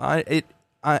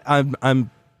I'm.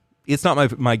 It's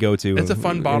not my go-to. It's a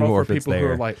fun bottle for people who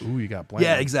are like, ooh, you got Blanton's.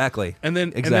 Yeah, exactly. And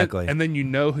then and then you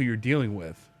know who you're dealing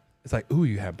with. It's like, ooh,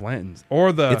 you have Blanton's.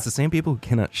 It's the same people who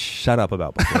cannot shut up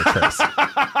about Buffalo Trace.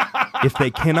 If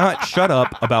they cannot shut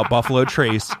up about Buffalo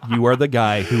Trace, you are the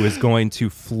guy who is going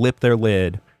to flip their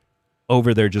lid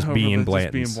over there just being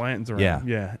Blanton's. Around.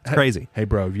 Yeah. It's crazy. Hey,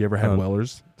 bro, have you ever had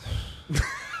Weller's? You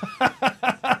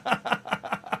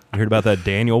heard about that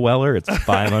Daniel Weller? It's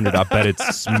 500. I bet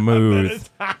it's smooth.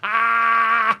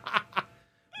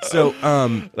 So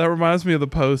that reminds me of the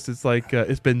post. It's like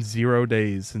it's been 0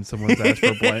 days since someone's asked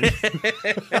for Blanton's.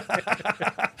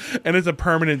 And it's a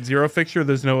permanent zero fixture.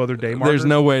 There's no other day marker. There's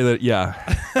no way that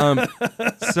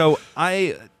so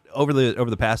I over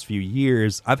the past few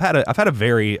years, I've had a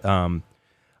very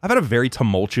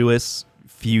tumultuous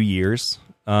few years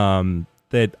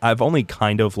that I've only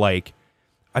kind of like,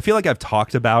 I feel like I've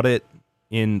talked about it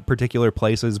in particular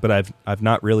places, but I've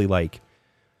not really like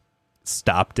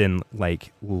stopped and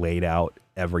like laid out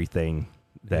everything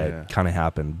that kind of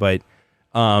happened. But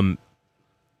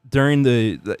during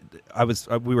we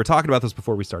were talking about this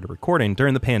before we started recording.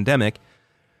 During the pandemic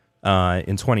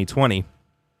in 2020,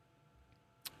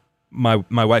 my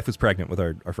wife was pregnant with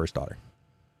our first daughter,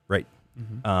 right?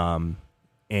 Mm-hmm.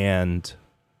 And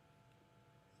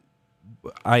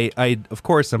I of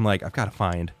course I'm like, I've got to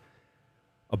find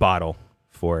a bottle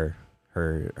for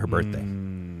her birthday.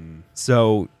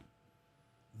 So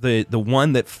the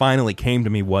one that finally came to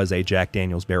me was a Jack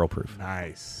Daniels barrel proof.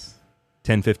 Nice.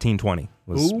 10/15/20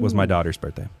 was my daughter's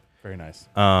birthday. Very nice.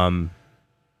 A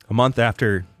month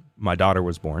after my daughter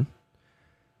was born,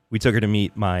 we took her to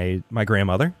meet my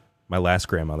grandmother, my last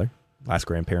grandparent.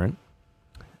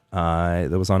 That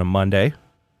was on a Monday,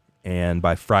 and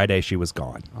by Friday she was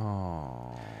gone.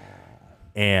 Aww.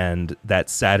 And that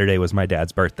Saturday was my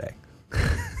dad's birthday.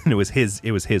 And it was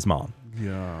his mom.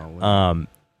 Yeah.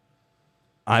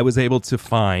 I was able to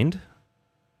find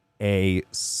a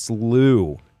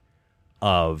slew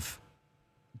of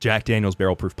Jack Daniels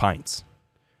barrel proof pints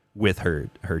with her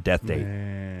death date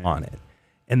on it.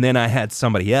 And then I had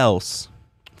somebody else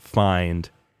find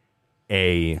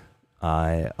a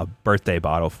birthday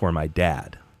bottle for my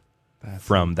dad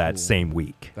from that same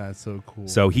week. That's so cool.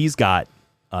 So he's got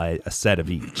a set of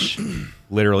each,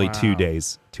 literally 2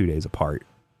 days apart,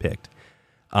 picked.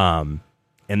 And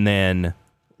then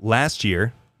last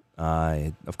year,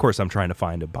 of course, I'm trying to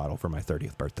find a bottle for my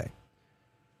 30th birthday.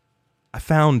 I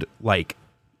found like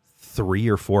 3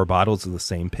 or 4 bottles of the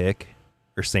same pick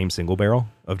or same single barrel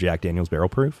of Jack Daniel's Barrel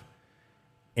Proof.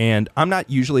 And I'm not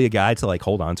usually a guy to like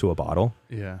hold on to a bottle.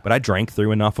 Yeah. But I drank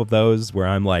through enough of those where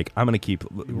I'm like, I'm going to keep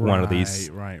one of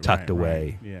these tucked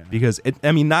away. Right. Yeah. Because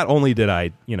not only did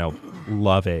I,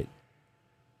 love it,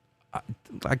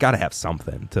 I got to have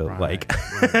something to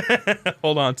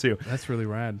hold on to. That's really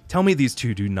rad. Tell me these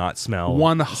two do not smell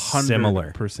 100%.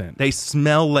 similar. They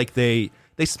smell like they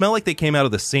smell like they came out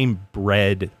of the same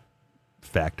bread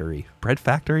factory.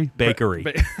 Bakery.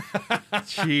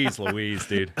 Jeez Louise,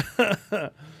 dude.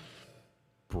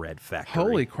 Bread factory.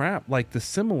 Holy crap. Like the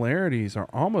similarities are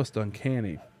almost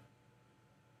uncanny.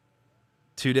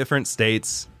 2 different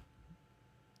states,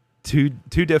 two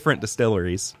different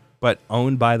distilleries, but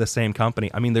owned by the same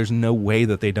company. I mean, there's no way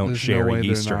that they don't share a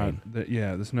yeast strain.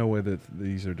 There's no way that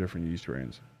these are different yeast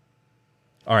strains.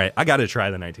 All right, I got to try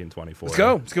the 1924. Let's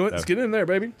go. Let's get in there,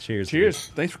 baby. Cheers.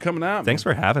 Thanks for coming out. Thanks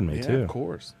for having me, too. Of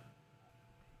course.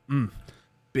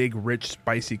 Big, rich,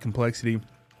 spicy complexity.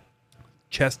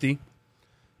 Chesty.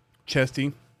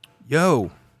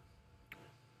 Yo.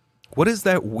 What is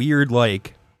that weird,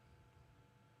 like...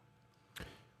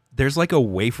 There's like a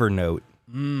wafer note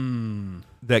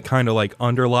that kind of like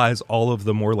underlies all of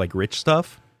the more like rich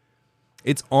stuff.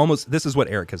 It's almost, this is what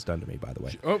Eric has done to me, by the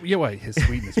way. Oh, yeah, wait, his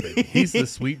sweetness, baby. He's the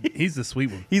sweet one. He's the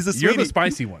sweet. You're the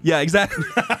spicy one. Yeah, exactly.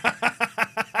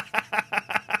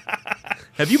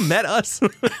 Have you met us?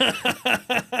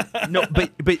 No,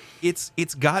 but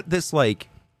it's got this like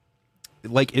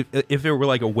if it were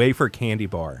like a wafer candy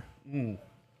bar,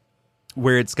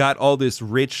 where it's got all this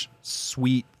rich,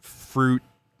 sweet fruit,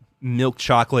 milk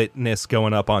chocolateness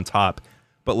going up on top,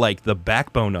 but like the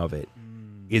backbone of it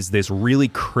is this really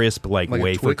crisp like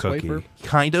wafer cookie. Wafer?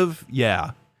 Kind of,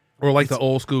 yeah. Or like the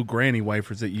old school granny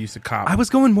wafers that you used to cop. I was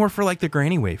going more for like the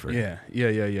granny wafer. Yeah.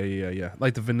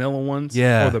 Like the vanilla ones,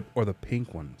 yeah, or the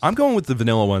pink ones. I'm going with the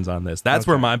vanilla ones on this. That's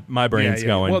where my brain's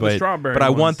going. Well, but the strawberry but I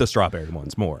ones, want the strawberry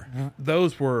ones more.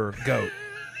 Those were goat.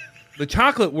 The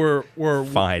chocolate were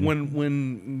fine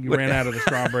when you ran out of the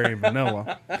strawberry and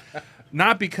vanilla.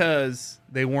 Not because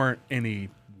they weren't any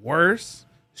worse.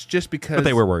 It's just because but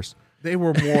they were worse. They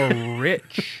were more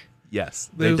rich.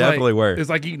 Yes, they definitely were. It's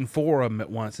like eating 4 of them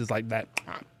at once. It's like that.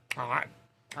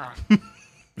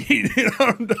 You know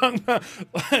what I'm talking about?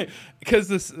 Like, because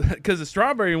the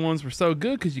strawberry ones were so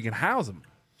good because you can house them.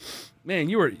 Man,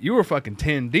 you were fucking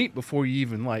 10 deep before you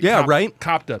even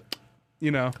copped up.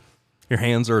 Your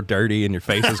hands are dirty and your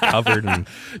face is covered in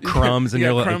crumbs, and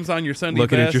you're like crumbs on your Sunday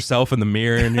looking best. At yourself in the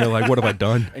mirror, and you're like, "What have I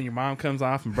done?" And your mom comes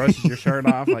off and brushes your shirt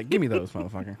off, like, "Give me those,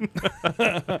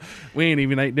 motherfucker." We ain't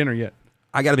even ate dinner yet.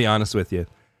 I got to be honest with you.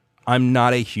 I'm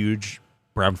not a huge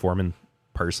Brown-Forman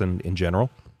person in general.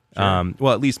 Sure.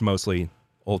 Well, at least mostly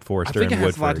Old Forester and Woodford. I think it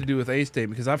has a lot to do with A-State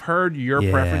because I've heard your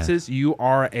preferences. You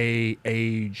are a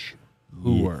age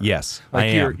hooer. Yes, like I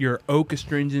am. Your oak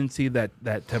astringency, that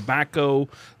tobacco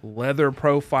leather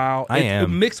profile. I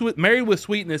am married with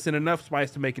sweetness and enough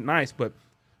spice to make it nice. But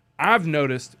I've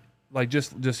noticed, like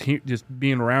just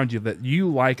being around you, that you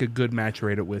like a good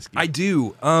maturated whiskey. I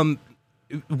do.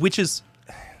 Which is,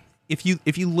 if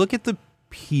you look at the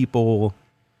people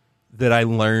that I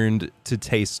learned to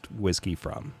taste whiskey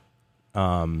from,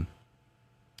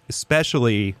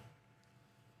 especially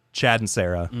Chad and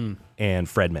Sarah and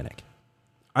Fred Minnick.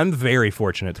 I'm very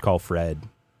fortunate to call Fred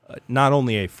not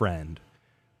only a friend,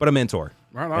 but a mentor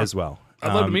as well.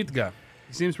 I'd love to meet the guy.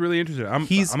 He seems really interested. I'm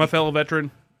a fellow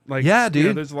veteran. Like, yeah,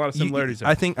 dude. There's a lot of similarities there.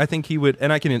 I think he would,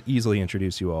 and I can easily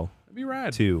introduce you all. That'd be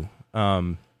rad. Too.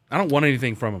 I don't want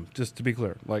anything from him, just to be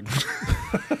clear. Like,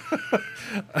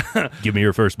 give me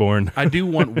your firstborn. I do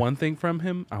want one thing from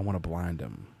him. I want to blind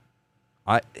him.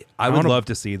 I would love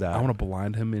to see that. I want to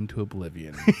blind him into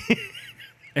oblivion.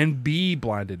 And be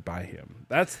blinded by him.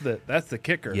 That's the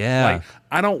kicker. Yeah. Like,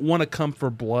 I don't want to come for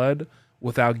blood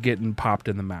without getting popped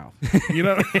in the mouth. You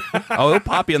know? Oh, he'll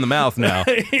pop you in the mouth now.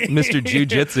 Mr.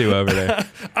 Jiu-Jitsu over there.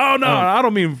 Oh, no. I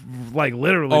don't mean like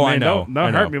literally. Oh, man. I know.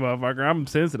 Don't hurt me, motherfucker. I'm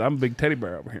sensitive. I'm a big teddy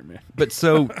bear over here, man. But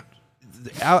so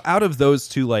out of those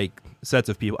two like sets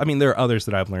of people, I mean, there are others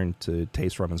that I've learned to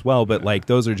taste from as well, but like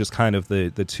those are just kind of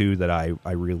the two that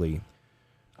I really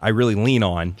lean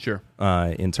on. Sure.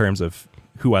 In terms of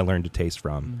who I learned to taste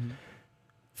from. Mm-hmm.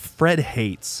 Fred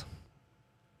hates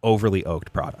overly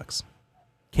oaked products.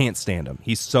 Can't stand them.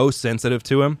 He's so sensitive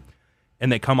to them,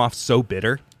 and they come off so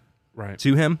bitter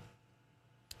to him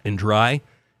and dry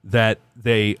that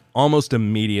they almost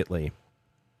immediately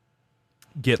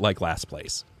get like last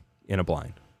place in a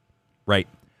blind, right?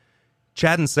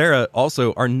 Chad and Sarah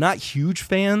also are not huge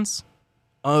fans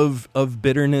of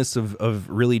bitterness of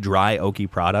really dry oaky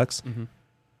products. Mm-hmm.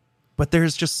 But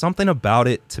there's just something about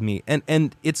it to me.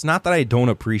 And it's not that I don't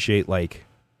appreciate like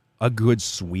a good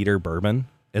sweeter bourbon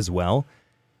as well.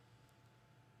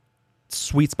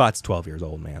 Sweet spot's 12 years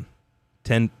old, man.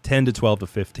 10 to 12 to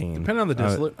 15. Depending on the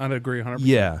distillate, I'd agree 100%.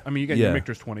 Yeah. I mean, you got your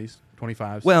Michter's 20s,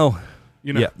 25s. Well,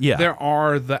 you know, there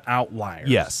are the outliers.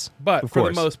 Yes. But for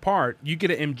the most part, you get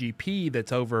an MGP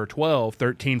that's over 12,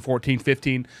 13, 14,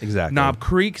 15. Exactly. Knob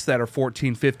Creeks that are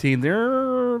 14, 15.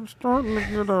 They're starting to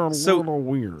get a little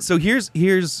weird. So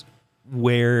here's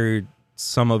where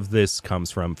some of this comes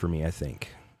from for me, I think.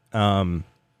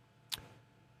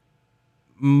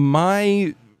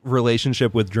 My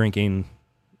relationship with drinking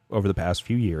over the past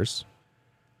few years,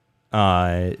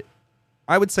 I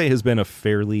would say has been a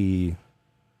fairly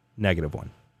negative one.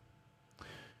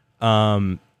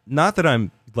 Not that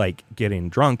I'm like getting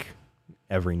drunk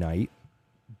every night,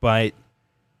 but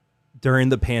during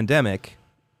the pandemic,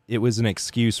 it was an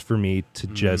excuse for me to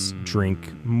just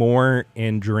drink more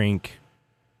and drink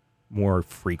more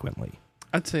frequently.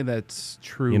 I'd say that's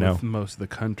true with most of the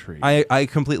country. I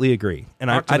completely agree. And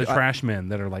Talk to the trash men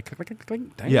that are like,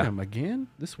 damn, again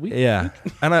this week. Yeah.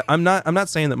 And I'm not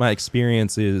saying that my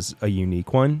experience is a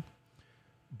unique one,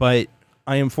 but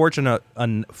I am fortunate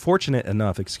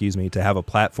enough, to have a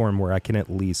platform where I can at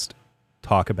least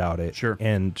talk about it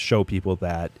and show people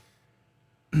that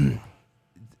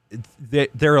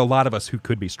there are a lot of us who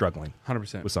could be struggling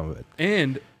 100% with some of it.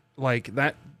 And like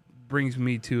that brings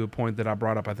me to a point that I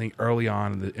brought up, I think, early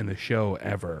on in the show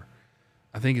ever.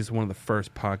 I think it's one of the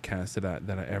first podcasts that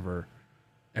I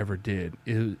ever did.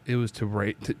 It was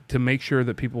to make sure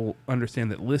that people understand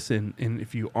that, listen, and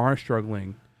if you are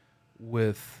struggling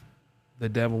with the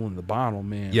devil in the bottle,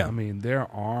 man, I mean, there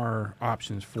are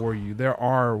options for you. There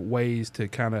are ways to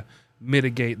kind of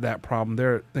mitigate that problem.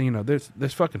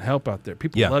 There's fucking help out there.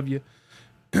 People love you.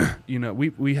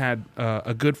 We had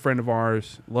a good friend of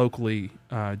ours locally,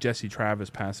 Jesse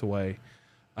Travis, pass away.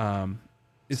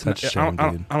 It's such a shame,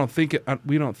 dude. I don't think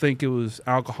we don't think it was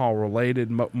alcohol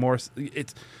related.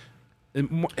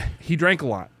 He drank a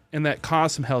lot, and that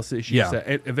caused some health issues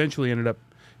that eventually ended up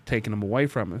taking him away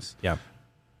from us. Yeah.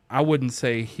 I wouldn't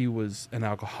say he was an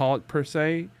alcoholic per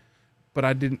se, but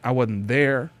I wasn't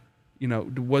there.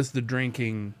 Was the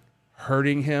drinking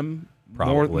hurting him?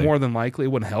 Probably. More than likely, it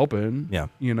wouldn't help him. Yeah.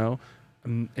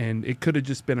 And it could have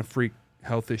just been a freak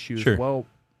health issue as well.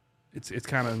 It's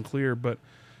kind of unclear, but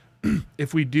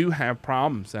if we do have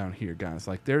problems down here, guys,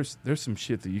 like there's some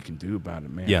shit that you can do about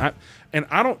it, man. Yeah.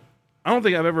 I don't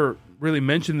think I've ever really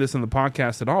mentioned this in the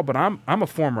podcast at all, but I'm a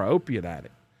former opiate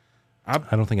addict. I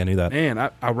don't think I knew that.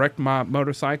 Man, I wrecked my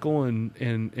motorcycle in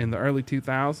the early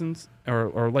 2000s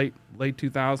or late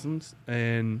 2000s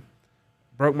and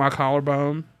broke my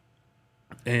collarbone.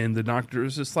 And the doctor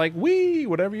was just like,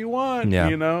 whatever you want,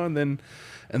 and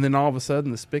then all of a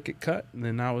sudden the spigot cut, and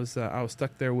then I was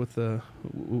stuck there with a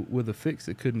fix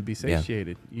that couldn't be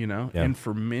satiated, And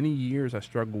for many years I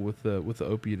struggled with the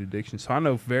opiate addiction, so I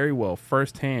know very well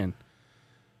firsthand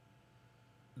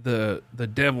the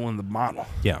devil in the bottle,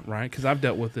 right? Because I've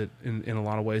dealt with it in a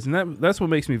lot of ways, and that's what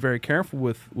makes me very careful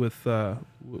with the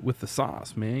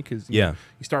sauce, man. Because you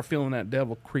start feeling that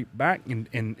devil creep back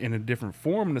in a different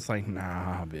form, and it's like,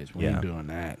 nah, bitch, we ain't doing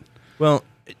that. Well,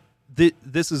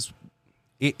 this is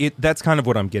it. That's kind of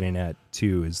what I'm getting at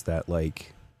too. Is that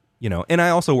like, and I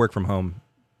also work from home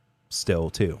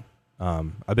still too.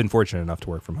 I've been fortunate enough to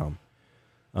work from home,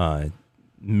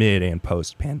 mid and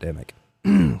post pandemic.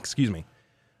 Excuse me.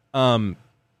 Kind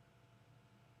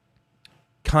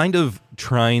of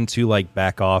trying to like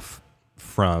back off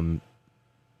from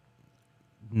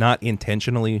not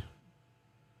intentionally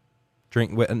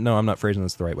drink. No, I'm not phrasing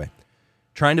this the right way.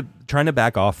 Trying to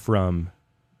back off from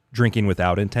drinking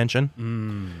without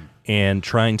intention and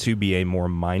trying to be a more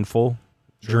mindful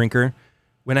drinker.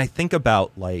 When I think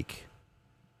about like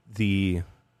the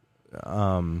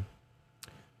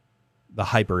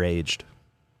hyper aged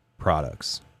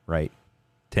products, right?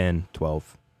 10,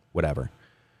 12, whatever.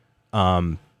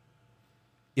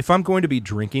 If I'm going to be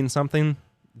drinking something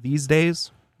these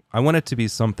days, I want it to be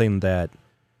something that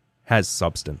has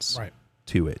substance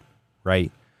to it,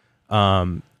 right?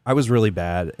 I was really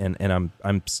bad, and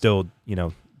I'm still,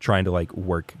 trying to like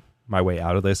work my way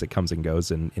out of this. It comes and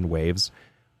goes in waves.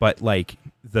 but like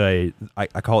I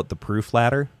call it the proof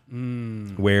ladder,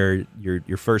 where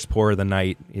your first pour of the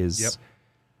night is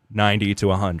 90 to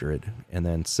 100, and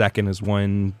then second is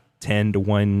 110 to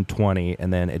 120,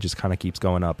 and then it just kind of keeps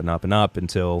going up and up and up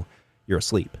until you're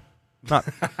asleep. Not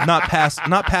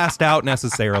passed out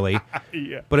necessarily,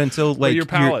 but until like your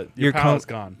palate's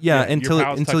gone. Yeah,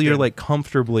 until you're like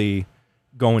comfortably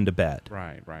going to bed.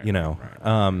 Right. You know,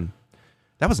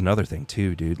 that was another thing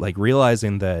too, dude. Like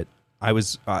realizing that I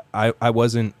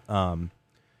wasn't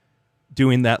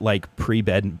doing that like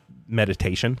pre-bed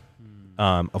meditation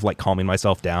of like calming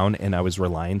myself down, and I was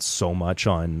relying so much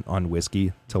on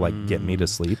whiskey to like get me to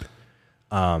sleep.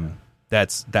 That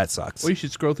sucks. Well, you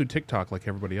should scroll through TikTok like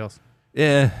everybody else.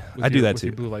 Yeah, I do that with too.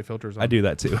 Your blue light filters on. I do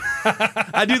that too.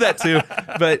 I do that too.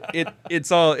 But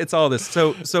it's all this.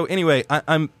 So anyway,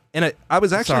 I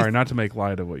was actually sorry not to make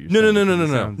light of what you're saying.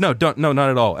 No, not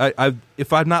at all. I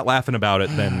if I'm not laughing about it,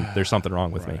 then there's something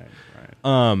wrong with me.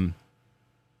 Right.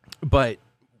 But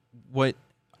what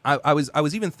I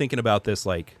was even thinking about this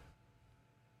like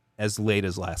as late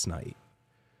as last night,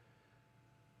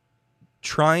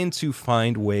 trying to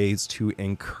find ways to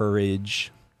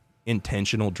encourage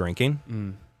intentional drinking,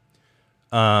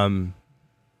 and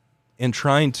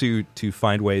trying to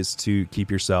find ways to keep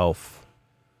yourself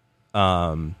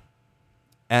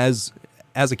as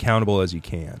accountable as you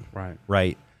can.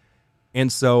 Right.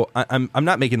 And so I'm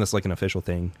not making this like an official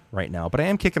thing right now, but I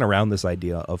am kicking around this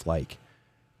idea of like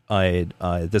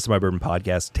This Is My Bourbon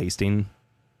Podcast tasting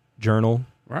journal,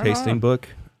 tasting book,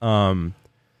 and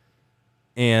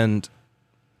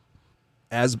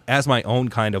as my own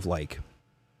kind of like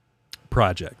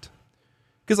project,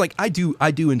 because like I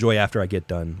do enjoy after I get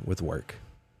done with work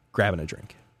grabbing a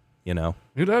drink, you know.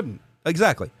 Who doesn't?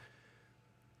 Exactly.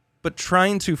 But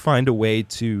trying to find a way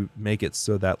to make it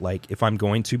so that like if I'm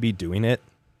going to be doing it,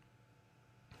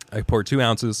 I pour 2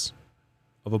 ounces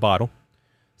of a bottle,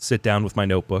 sit down with my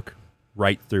notebook,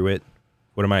 write through it,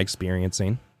 what am I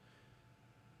experiencing,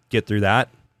 get through that,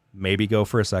 maybe go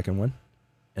for a second one,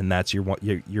 and that's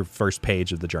your first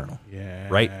page of the journal. Yeah.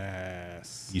 Right?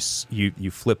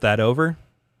 You flip that over,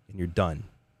 and you're done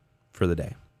for the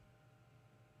day.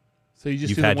 So you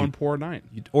just do one pour a night?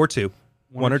 Or two.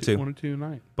 One or two a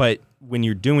night. But when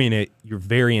you're doing it, you're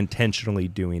very intentionally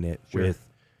doing it with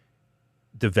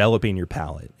developing your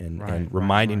palate and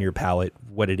reminding your palate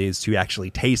what it is to actually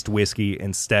taste whiskey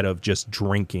instead of just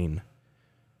drinking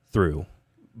through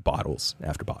bottles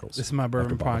after bottles. This is My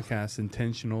Bourbon Podcast,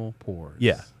 intentional pours.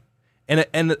 Yeah.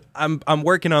 And I'm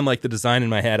working on like the design in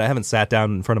my head. I haven't sat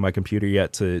down in front of my computer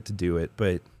yet to do it,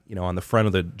 but you know, on the front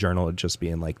of the journal, it just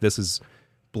being like, this is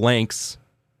blank's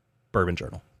bourbon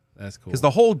journal. That's cool. Because the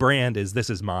whole brand is this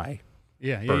is my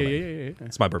bourbon. Yeah.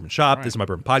 It's my bourbon shop. Right. This is my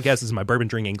bourbon podcast. This is my bourbon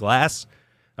drinking glass.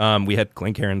 We had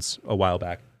Glencairns a while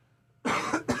back.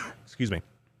 Excuse me.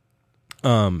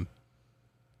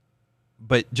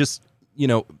 But just, you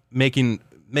know, making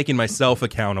myself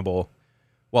accountable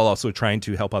while also trying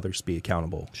to help others be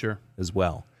accountable as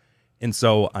well. And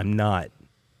so I'm not,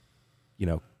 you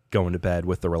know, going to bed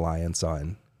with the reliance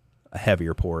on a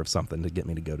heavier pour of something to get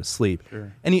me to go to sleep.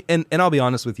 Sure. And I'll be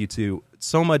honest with you too,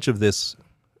 so much of this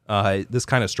this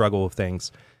kind of struggle of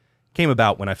things came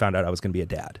about when I found out I was going to be a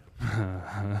dad.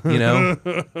 You know,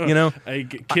 hey,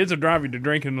 kids are driving to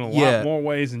drinking in a lot more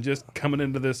ways than just coming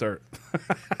into this earth.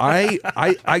 I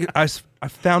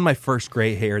found my first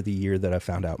gray hair the year that I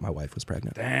found out my wife was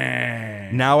pregnant.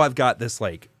 Dang. Now I've got this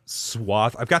like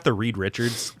swath. I've got the Reed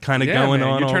Richards kind of going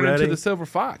on. You're turning already. into the silver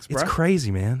fox, bro. It's crazy,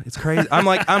 man. It's crazy.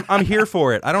 I'm here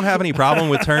for it. I don't have any problem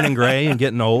with turning gray and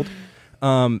getting old.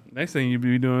 Next thing you'd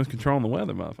be doing is controlling the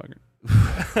weather, motherfucker.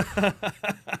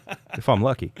 If I'm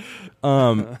lucky.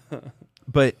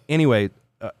 But anyway,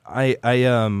 I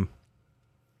don't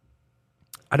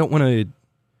want to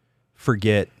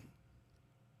forget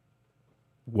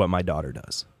what my daughter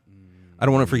does. I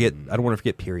don't want to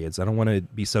forget periods. I don't want to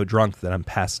be so drunk that I'm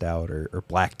passed out or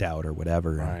blacked out or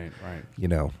whatever. Right. You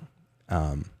know,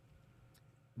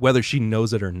 whether she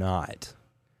knows it or not,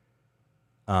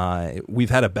 we've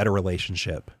had a better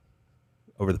relationship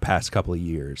over the past couple of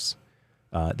years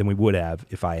than we would have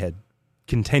if I had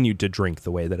continued to drink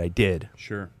the way that I did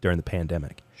during the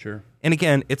pandemic. Sure. And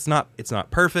again, it's not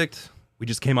perfect. We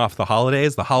just came off the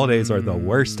holidays. The holidays are the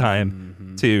worst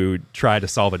time to try to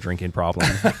solve a drinking problem.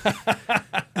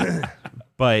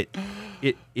 But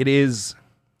it is.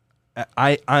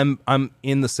 I'm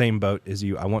in the same boat as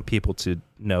you. I want people to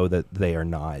know that they're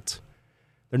not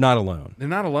alone. They're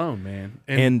not alone, man.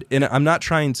 And I'm not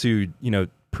trying to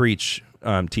preach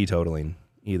teetotaling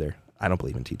either. I don't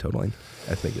believe in teetotaling.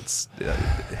 I think it's.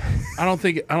 I don't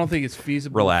think it's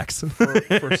feasible. Relax.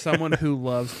 for someone who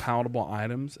loves palatable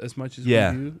items as much as we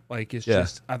do. Like it's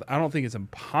just. I don't think it's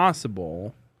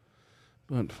impossible.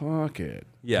 But fuck it.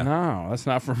 Yeah. No, that's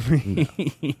not for me.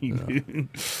 Dude.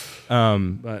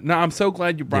 But no, I'm so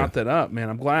glad you brought that up, man.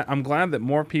 I'm glad that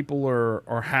more people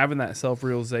are having that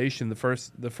self-realization. The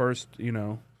first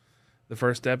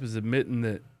step is admitting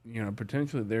that,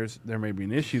 potentially there may be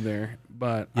an issue there,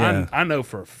 but I know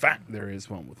for a fact there is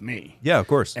one with me. Yeah, of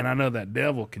course. And I know that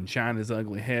devil can shine his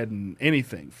ugly head in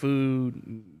anything,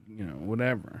 food,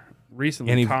 whatever.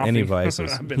 Recently, coffee. Any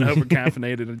vices. I've been over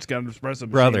caffeinated. I just got an espresso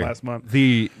machine last month.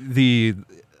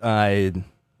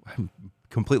 I'm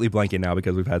completely blanking now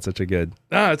because we've had such a good.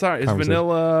 No, it's all right. It's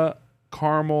vanilla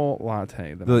caramel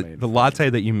latte that I made. The latte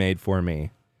that you made for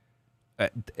me,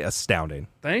 astounding.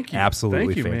 Thank you.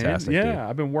 Absolutely fantastic. Man. Yeah, dude.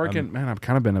 I've been working. I've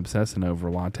kind of been obsessing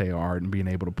over latte art and being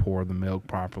able to pour the milk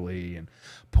properly and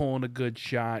pulling a good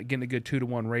shot, getting a good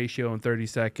 2-to-1 ratio in 30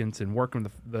 seconds, and working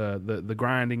the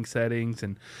grinding settings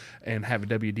and have a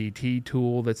WDT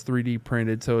tool that's 3D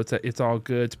printed, so it's all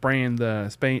good. Spraying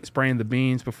the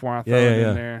beans before I throw it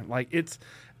in there. Like it's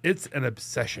an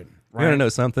obsession. Right? You want to know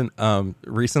something?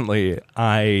 Recently,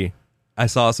 I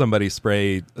saw somebody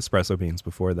spray espresso beans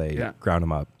before they ground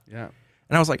them up. Yeah.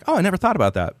 And I was like, oh, I never thought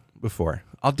about that before.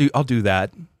 I'll do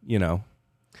that,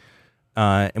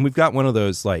 and we've got one of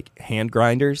those like hand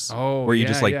grinders where you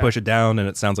just push it down and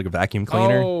it sounds like a vacuum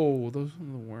cleaner. Oh, those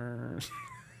are the worst.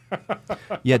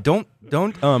 Yeah, don't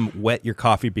wet your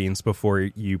coffee beans before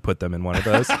you put them in one of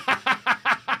those.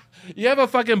 You have a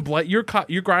fucking blade. You're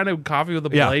grinding coffee with a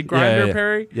blade grinder,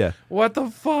 Perry? Yeah. What the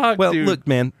fuck, well, dude? Look,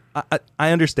 man,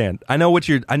 I understand. I know what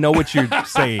you're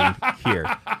saying here,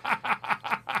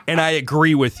 and I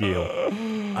agree with you.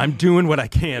 I'm doing what I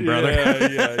can, brother.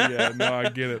 Yeah. No, I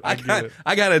get it.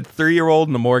 I got a 3-year-old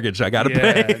and a mortgage I got to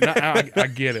pay. No, I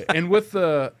get it. And with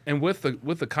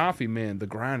the coffee, man, the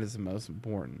grind is the most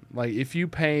important. Like if you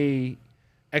pay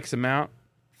X amount,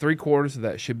 3/4 of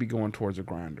that should be going towards a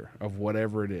grinder of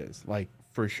whatever it is, like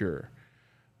for sure.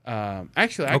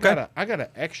 Actually, I got an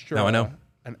extra. No, I know.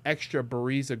 An extra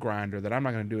Bariza grinder that I'm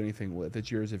not going to do anything with. It's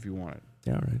yours if you want it.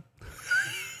 Yeah, all right.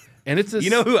 And it's you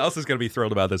know who else is going to be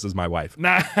thrilled about this is my wife.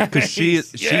 Nice. Because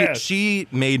she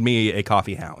made me a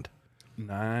coffee hound.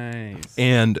 Nice.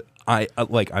 And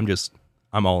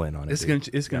I'm all in on it. It's gonna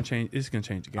change. It's gonna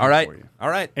change the game for you. All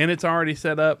right. And it's already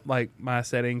set up like my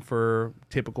setting for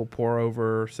typical pour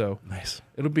over. So nice.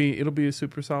 It'll be a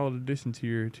super solid addition to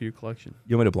your collection.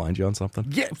 You want me to blind you on something?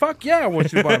 Yeah, fuck yeah, I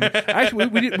want you to blind me. Actually,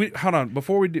 we hold on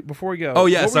before we go. Oh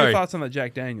yeah, what sorry. were your thoughts on the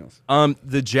Jack Daniels?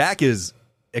 The Jack is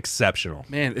exceptional.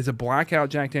 Man, it's a blackout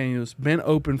Jack Daniels. Been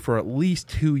open for at least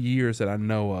 2 years that I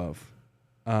know of.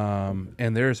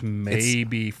 And there's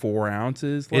maybe 4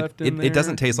 ounces left in there. It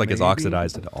doesn't taste like it's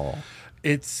oxidized at all.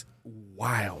 It's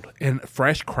wild. And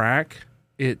fresh crack,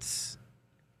 it's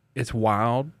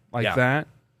wild like that.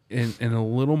 And a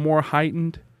little more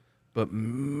heightened. But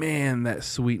man, that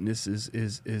sweetness is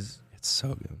it's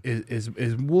so good. Is a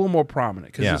little more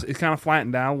prominent because it's kind of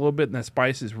flattened down a little bit, and that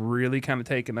spice is really kind of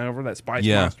taken over. That spice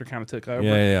monster kind of took over.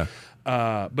 Yeah.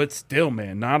 But still,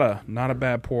 man, not a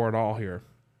bad pour at all here.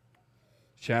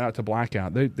 Shout out to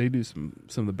Blackout. They do some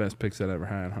of the best picks I've ever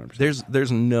had. 100%.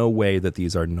 There's no way that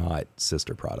these are not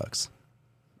sister products.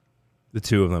 The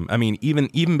two of them. I mean,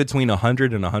 even between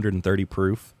 100 and 130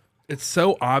 proof. It's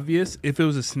so obvious. If it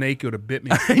was a snake, it would have bit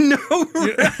me. I know.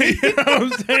 You know what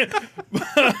I'm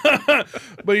saying?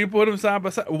 But you put them side by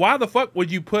side. Why the fuck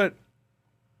would you put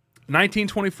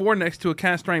 1924 next to a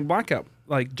cast strength Blackout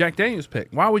like Jack Daniels pick?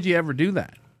 Why would you ever do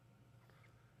that?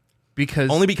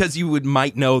 Only because you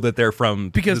might know that they're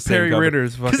from Perry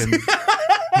Ritter's fucking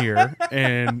here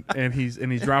and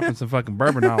he's dropping some fucking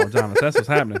bourbon knowledge on us. That's what's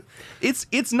happening.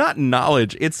 It's not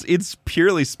knowledge. It's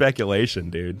purely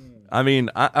speculation, dude. I mean,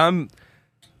 I'm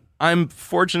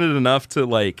fortunate enough to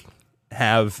like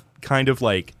have kind of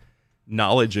like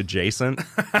knowledge adjacent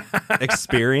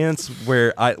experience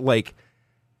where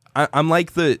I'm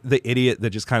like the idiot that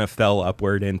just kind of fell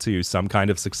upward into some kind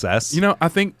of success. You know, I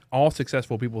think all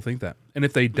successful people think that. And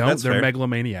if they don't, they're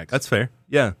megalomaniacs. That's fair.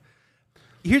 Yeah.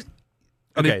 If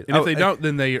they don't,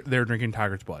 then they're drinking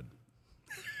tiger's blood.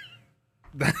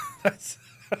 That's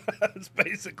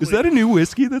basically. Is that a new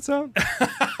whiskey that's out?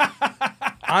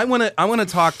 I want to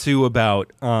talk to you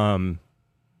about the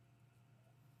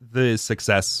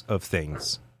success of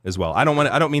things as well. I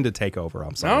don't mean to take over.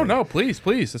 I'm sorry. No, please.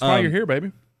 That's why you're here,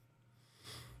 baby.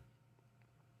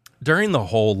 During the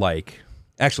whole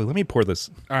actually, let me pour this.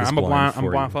 All right, I'm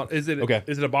blindfolded. Is it okay?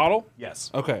 Is it a bottle?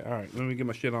 Yes. Okay. All right. Let me get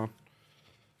my shit on.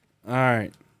 All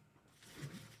right.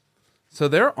 So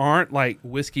there aren't like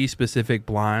whiskey specific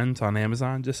blinds on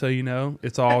Amazon, just so you know.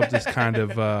 It's all just kind of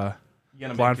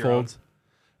blindfolds.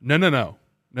 No.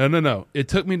 It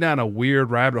took me down a weird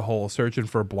rabbit hole searching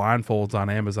for blindfolds on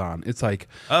Amazon. It's like,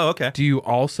 oh, okay. Do you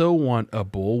also want a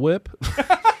bullwhip?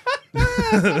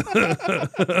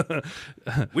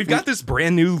 We've got this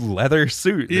brand new leather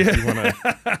suit. If you wanna...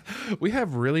 We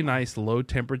have really nice low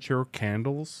temperature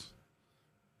candles.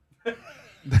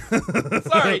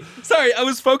 Sorry. I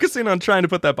was focusing on trying to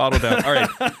put that bottle down. All right,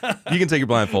 you can take your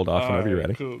blindfold off whenever you're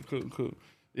ready. Cool.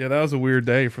 Yeah, that was a weird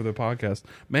day for the podcast.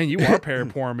 Man, you are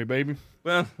pouring me, baby.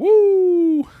 Well,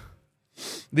 woo!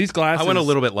 These glasses. I went a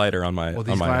little bit lighter on my. Well,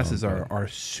 these glasses are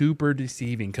super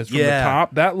deceiving because from Yeah. the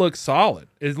top that looks solid.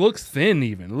 It looks thin,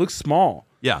 even it looks small.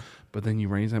 Yeah, but then you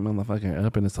raise that motherfucker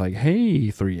up, and it's like,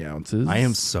 hey, 3 ounces. I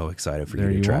am so excited for There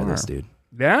you to you try are. this, dude.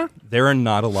 Yeah. There are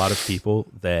not a lot of people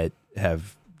that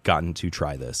have gotten to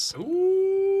try this.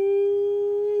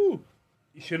 Ooh.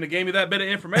 You shouldn't have gave me that bit of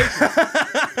information.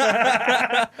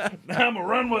 Now I'm gonna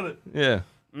run with it. Yeah.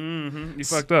 Mm-hmm. You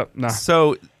fucked up. Nah.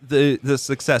 So the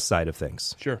success side of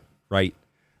things. Sure. Right.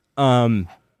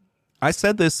 I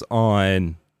said this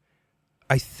on,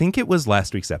 I think it was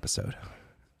last week's episode.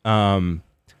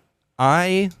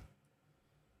 I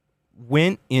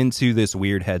went into this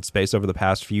weird headspace over the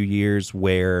past few years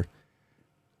where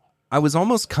I was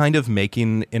almost kind of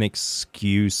making an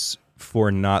excuse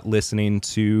for not listening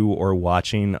to or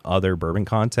watching other bourbon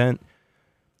content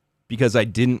because I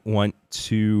didn't want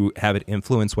to have it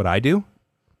influence what I do.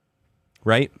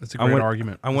 Right? That's a great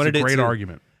argument. I wanted a great to,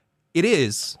 argument. It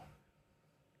is.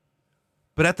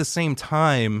 But at the same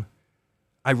time,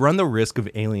 I run the risk of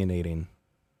alienating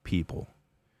people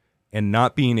and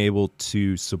not being able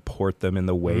to support them in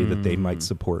the way that they might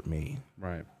support me.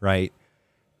 Right. Right.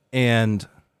 And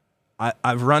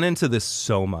I've run into this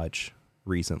so much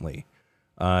recently.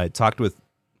 I talked with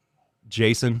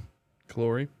Jason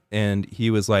Clory, and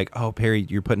he was like, "Oh, Perry,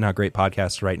 you're putting out great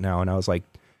podcasts right now." And I was like,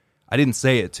 I didn't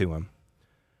say it to him,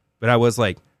 but I was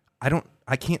like,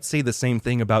 I can't say the same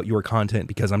thing about your content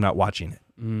because I'm not watching it.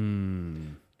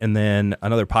 And then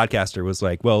another podcaster was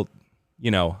like, well,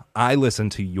 I listen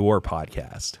to your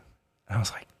podcast. And I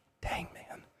was like, dang,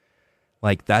 man.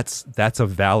 Like, that's a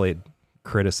valid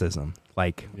criticism.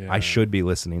 Like, Yeah. I should be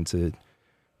listening to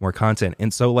more content.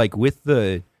 And so, like, with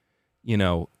the,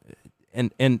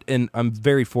 and I'm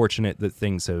very fortunate that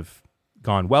things have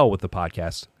gone well with the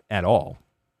podcast at all.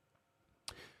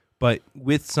 But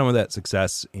with some of that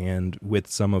success and with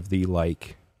some of the,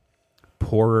 like,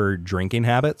 poorer drinking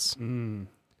habits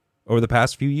over the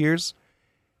past few years,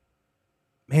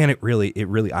 man, it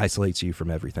really isolates you from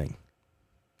everything.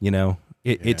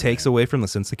 It takes away from the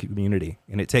sense of community,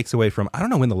 and it takes away from, I don't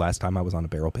know when the last time I was on a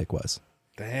barrel pick was.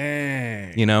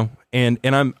 Dang. And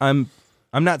I'm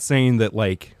not saying that,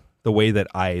 like, the way that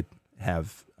I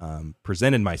have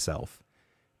presented myself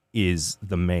is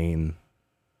the main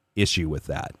issue with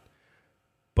that.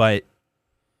 But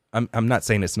I'm not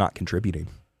saying it's not contributing.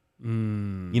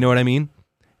 You know what I mean?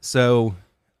 So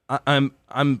I'm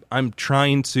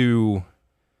trying to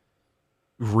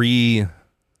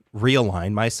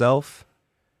realign myself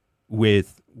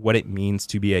with what it means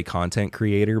to be a content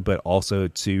creator, but also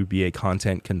to be a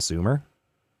content consumer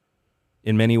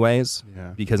in many ways.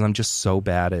 Yeah. Because I'm just so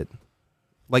bad at,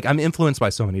 like, I'm influenced by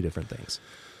so many different things.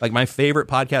 Like, my favorite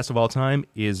podcast of all time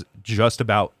is just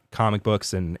about comic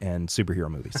books and superhero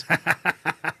movies.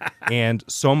 And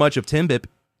so much of TIMBP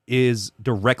is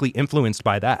directly influenced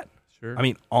by that. Sure. I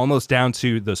mean, almost down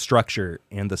to the structure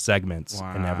and the segments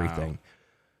and everything.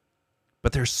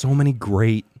 But there's so many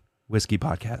great whiskey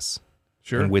podcasts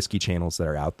and whiskey channels that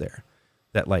are out there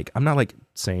that, like, I'm not, like,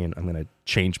 saying I'm going to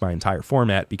change my entire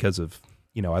format because of,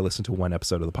 I listened to one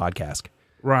episode of the podcast.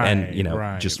 Right. And,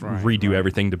 redo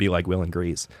everything to be like Will and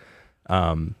Grease.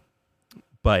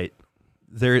 But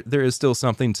there is still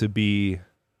something to be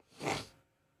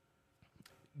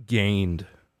gained,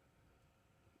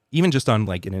 even just on,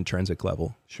 like, an intrinsic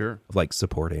level. Sure. Of, like,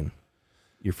 supporting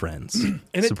your friends.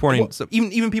 And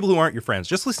even people who aren't your friends,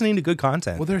 just listening to good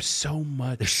content. Well, there's so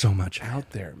much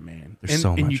out there, man.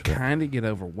 And you kind of get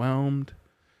overwhelmed.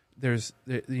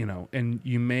 And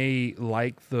you may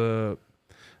like the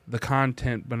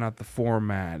content but not the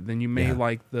format. Then you may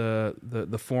like the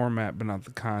format but not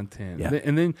the content. Yeah.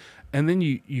 And then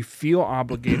you feel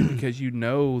obligated because you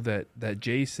know that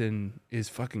Jason is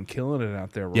fucking killing it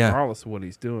out there regardless of what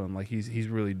he's doing. Like, he's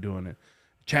really doing it.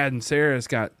 Chad and Sarah's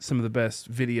got some of the best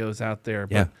videos out there,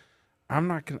 but I'm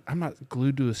not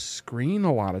glued to a screen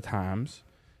a lot of times.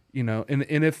 And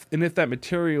if that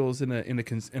material is in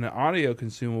an audio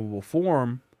consumable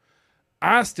form,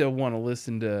 I still want to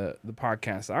listen to the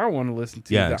podcasts I want to listen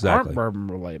to that aren't bourbon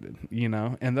related, you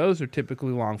know, and those are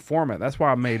typically long format. That's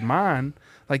why I made mine.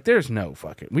 Like, there's no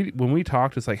fucking. When we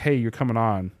talked, it's like, hey, you're coming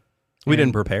on. We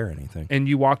didn't prepare anything. And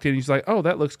you walked in, and he's like, oh,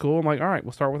 that looks cool. I'm like, all right,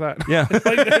 we'll start with that. Yeah.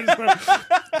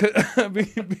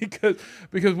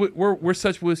 because we're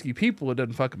such whiskey people, it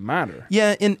doesn't fucking matter.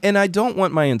 Yeah, and I don't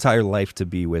want my entire life to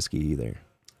be whiskey either.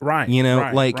 Right. You know,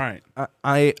 right.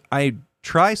 I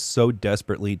try so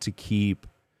desperately to keep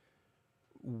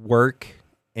work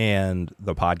and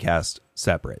the podcast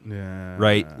separate. Yeah.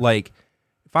 Right? Like,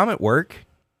 if I'm at work,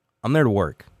 I'm there to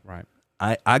work. Right.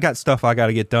 I got stuff I got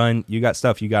to get done. You got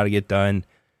stuff you got to get done.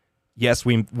 Yes,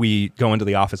 we go into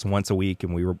the office once a week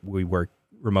and we work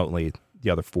remotely the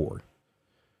other 4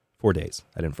 days.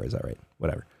 I didn't phrase that right.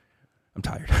 Whatever. I'm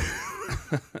tired.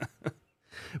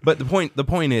 But the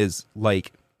point is,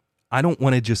 like, I don't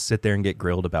want to just sit there and get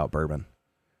grilled about bourbon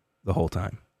the whole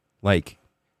time. Like,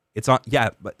 it's on,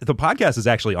 but the podcast is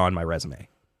actually on my resume.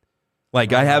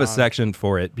 Like, I have a section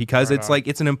for it because it's like,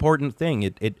 it's an important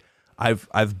thing.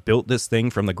 I've built this thing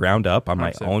from the ground up. I'm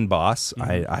my own boss.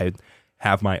 Mm-hmm. I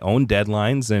have my own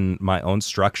deadlines and my own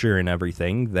structure and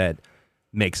everything that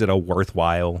makes it a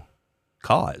worthwhile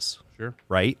cause. Sure.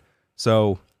 Right?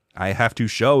 So I have to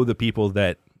show the people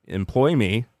that employ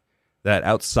me that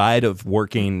outside of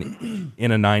working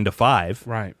in a 9 to 5,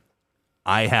 right,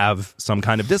 I have some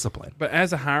kind of discipline. But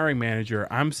as a hiring manager,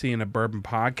 I'm seeing a bourbon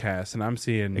podcast, and I'm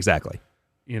seeing maybe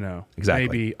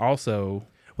also.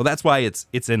 Well, that's why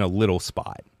it's in a little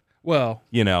spot. Well,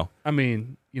 I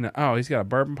mean, oh, he's got a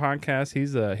bourbon podcast.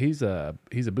 He's a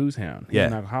booze hound. He's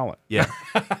an alcoholic. Yeah.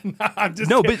 No, I'm just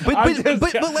no, but like, I think I'm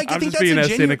that's just being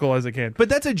as cynical as I can. But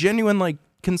that's a genuine like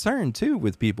concern too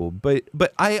with people. But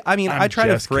I mean, I try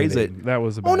to phrase it. That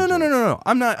was a no. joke.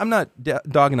 I'm not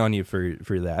dogging on you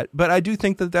for that. But I do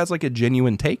think that that's like a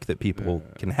genuine take that people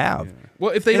can have. Yeah.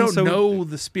 Well, if they don't know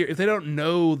the spirit, if they don't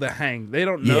know the hang, they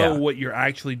don't know what you're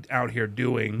actually out here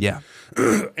doing. Yeah.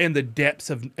 And the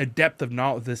depth of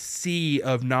knowledge, the sea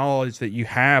of knowledge that you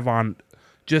have on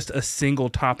just a single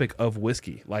topic of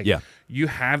whiskey. Like, you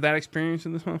have that experience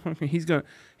in this motherfucker.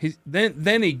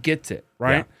 Then he gets it,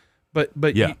 right? Yeah. But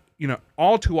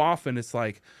all too often it's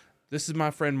like, this is my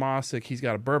friend Mossick. He's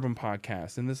got a bourbon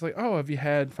podcast, and it's like, oh, have you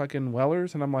had fucking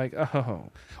Weller's? And I'm like,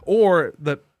 oh, or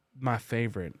my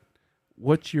favorite.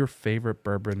 What's your favorite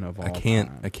bourbon of all time?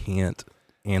 I can't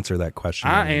answer that question.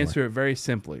 I answer it very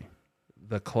simply.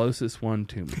 The closest one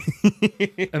to me.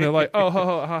 And they're like,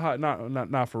 oh,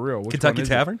 not for real. Which Kentucky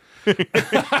Tavern?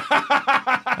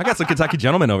 I got some Kentucky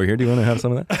Gentlemen over here. Do you want to have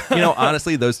some of that?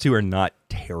 Honestly, those two are not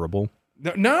terrible.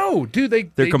 No, dude, they're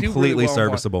completely do really well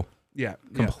serviceable. Yeah.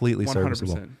 Completely 100%.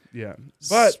 serviceable. Yeah.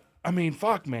 But, I mean,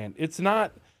 fuck, man. It's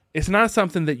not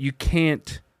something that you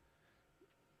can't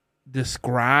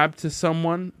describe to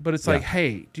someone, but it's like,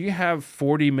 hey, do you have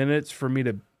 40 minutes for me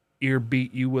to ear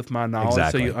beat you with my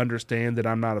knowledge so you understand that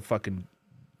I'm not a fucking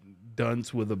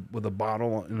dunce with a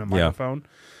bottle and a microphone?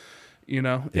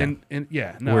 And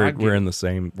we're in the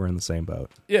same boat.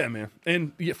 Yeah, man.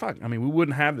 And fuck, I mean, we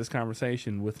wouldn't have this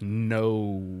conversation with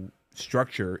no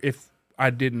structure if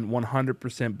I didn't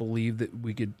 100% believe that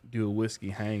we could do a whiskey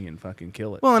hang and fucking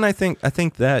kill it. Well, and I think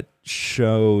that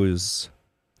shows.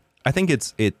 I think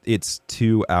it's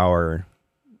to our.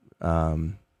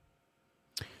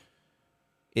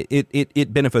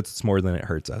 It benefits us more than it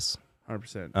hurts us.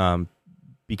 100%.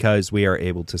 Because we are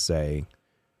able to say,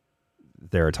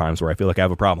 there are times where I feel like I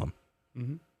have a problem.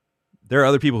 Mm-hmm. There are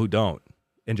other people who don't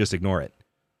and just ignore it,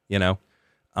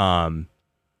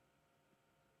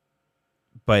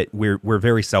 but we're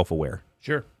very self-aware.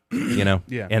 Sure. Yeah.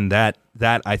 And that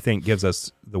I think gives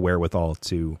us the wherewithal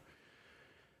to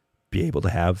be able to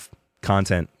have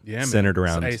content centered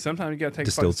around. Hey, sometimes you got to take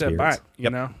a fucking step back. You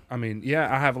know, I mean,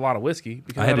 I have a lot of whiskey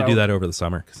because I had to do that over the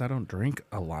summer because I don't drink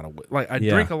a lot of I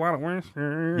drink a lot of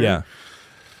whiskey. Yeah,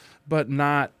 but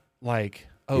not like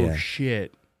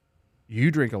shit. You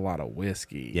drink a lot of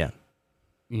whiskey. Yeah,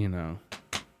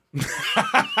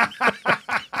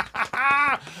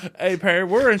 Hey, Perry,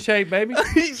 we're in shape, baby.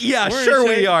 Yeah, sure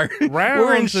we are.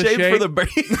 We're in shape for the break.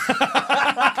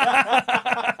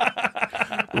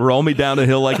 Roll me down a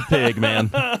hill like a pig, man.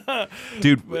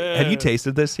 Dude, have you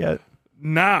tasted this yet?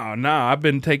 No. I've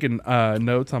been taking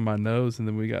notes on my nose, and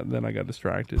then I got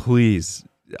distracted. Please,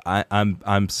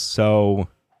 I'm so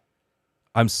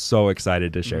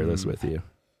excited to share this with you.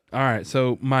 All right,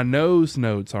 so my nose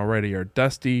notes already are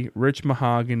dusty, rich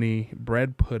mahogany,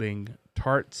 bread pudding,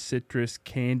 tart citrus,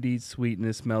 candied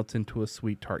sweetness melts into a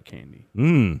sweet tart candy.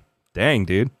 Dang,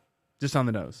 dude. Just on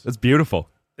the nose. That's beautiful.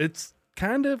 It's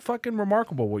kind of fucking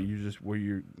remarkable what you're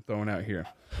throwing out here.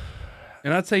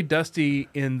 And I'd say dusty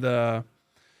in the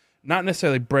not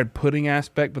necessarily bread pudding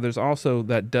aspect, but there's also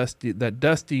that dusty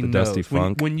nose. Dusty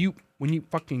funk. When you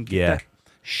fucking get that.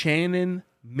 Shannon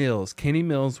Mills, Kenny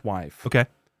Mills' wife. Okay.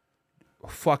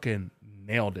 Fucking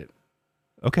nailed it.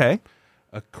 Okay.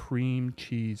 A cream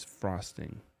cheese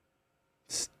frosting.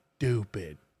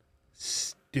 Stupid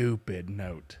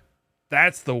note.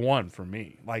 That's the one for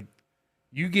me. Like,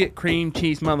 you get cream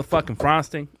cheese motherfucking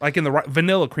frosting, like in the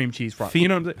vanilla cream cheese frosting. You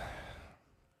know what I'm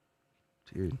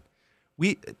saying?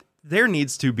 Dude, there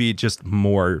needs to be just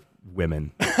more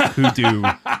women who do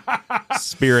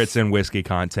spirits and whiskey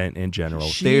content in general.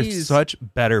 They have such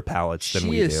better palates than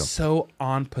we do. She is so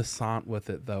en passant with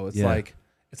it, though. It's like,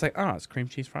 oh, it's cream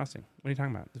cheese frosting. What are you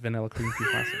talking about? It's vanilla cream cheese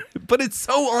frosting. But it's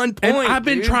so on point. And I've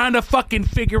been trying to fucking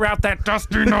figure out that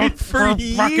dusty note for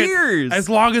years. As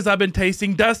long as I've been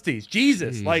tasting Dusties.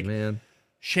 Jesus. Jeez, man.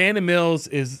 Shannon Mills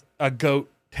is a goat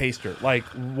taster. Like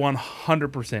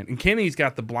 100%. And Kenny's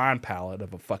got the blind palate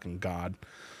of a fucking god.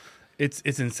 It's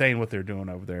insane what they're doing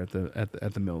over there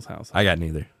at the Mills house. I got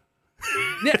neither.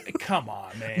 Yeah, come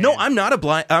on, man. No, I'm not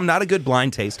a good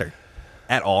blind taster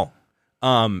at all.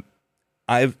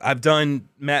 I've done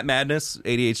Matt Madness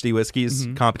ADHD Whiskeys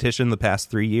competition the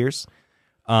past 3 years.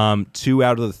 2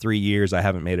 out of the 3 years I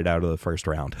haven't made it out of the first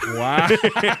round. Wow.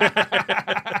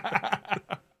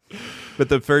 But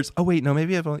the first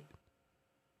maybe I've only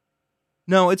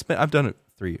I've done it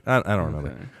 3. I don't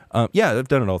remember. Yeah, I've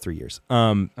done it all 3 years.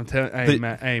 I'm telling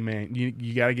man,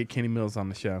 you got to get Kenny Mills on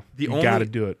the show. You got to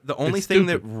do it. The only thing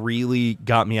that really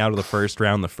got me out of the first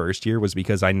round the first year was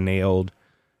because I nailed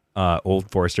Old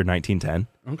Forester 1910.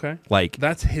 Okay. Like,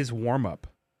 that's his warm up.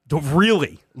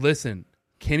 Really? Listen,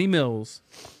 Kenny Mills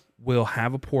will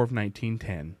have a pour of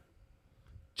 1910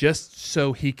 just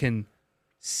so he can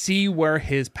see where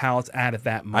his palate's at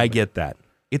that moment. I get that.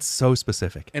 It's so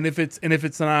specific. And if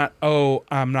it's not,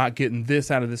 I'm not getting this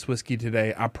out of this whiskey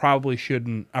today, I probably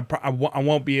shouldn't. I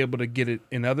won't be able to get it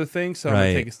in other things, so I'm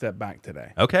going to take a step back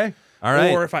today. Okay. All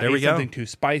right. Or if I eat something too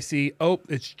spicy,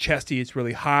 it's chesty, it's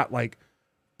really hot, like,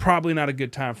 probably not a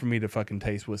good time for me to fucking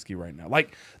taste whiskey right now.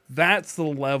 Like, that's the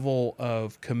level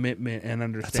of commitment and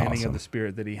understanding of the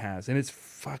spirit that he has. And it's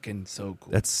fucking so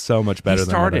cool. That's so much better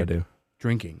than what I do.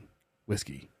 Drinking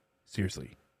whiskey,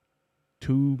 seriously,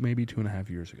 2.5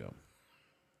 years ago,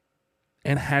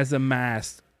 and has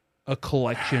amassed a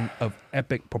collection of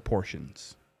epic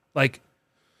proportions. Like,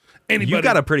 anybody, you've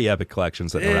got a pretty epic collection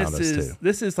sitting around us too.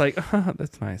 This is like,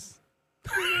 that's nice.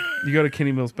 You go to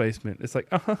Kenny Mills' basement. It's like,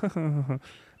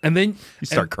 and then you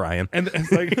start crying. And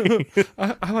it's like,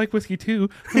 I like whiskey too.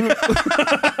 Do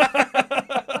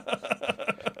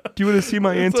you want to see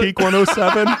my antique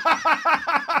 107?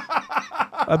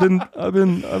 I've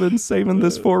been saving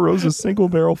this Four Roses single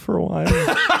barrel for a while.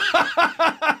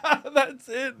 That's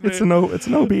it, man. It's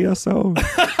an OBSO.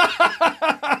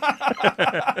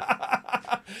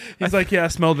 He's like, yeah, I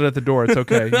smelled it at the door. It's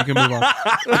okay. You can move on.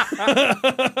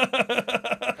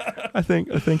 I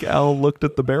think Al looked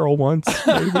at the barrel once,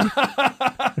 maybe.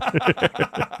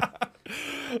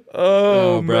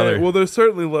 Oh, brother. Man. Well, there's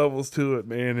certainly levels to it,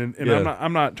 man. And Yeah.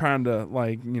 I'm not trying to,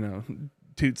 like,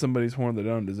 toot somebody's horn that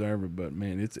don't deserve it, but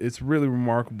man, it's really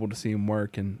remarkable to see him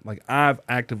work. And like, I've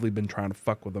actively been trying to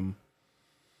fuck with him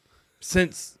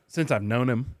since I've known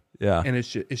him. Yeah. And it's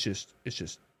just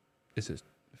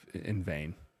in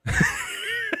vain.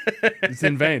 It's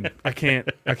in vain. I can't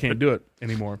do it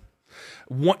anymore.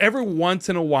 Every once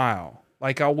in a while,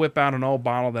 like, I'll whip out an old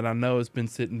bottle that I know has been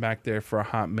sitting back there for a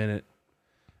hot minute.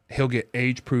 He'll get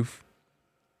age proof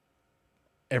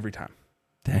every time.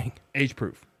 Dang. Age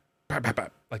proof.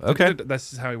 Like, okay.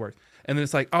 That's just how he works. And then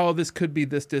it's like, oh, this could be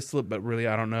this distillate, but really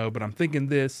I don't know. But I'm thinking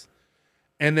this.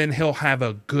 And then he'll have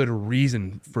a good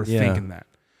reason for thinking that.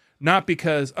 Not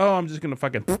because, I'm just going to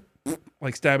fucking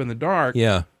like stab in the dark.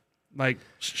 Yeah. Like,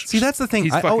 see, that's the thing.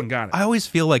 He's fucking got it. I always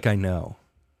feel like I know.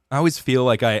 I always feel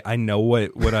like I know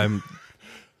what I'm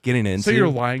getting into. So you're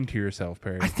lying to yourself,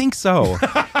 Perry. I think so.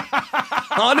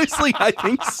 Honestly, I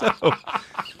think so.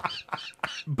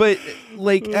 But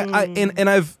like,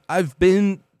 I've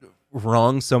been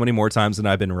wrong so many more times than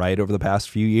I've been right over the past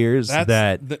few years.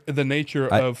 That's the nature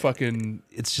of fucking.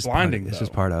 It's just blinding. It's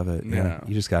just part of it. Yeah,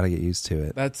 you just got to get used to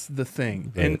it. That's the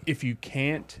thing. But, and if you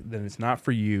can't, then it's not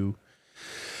for you.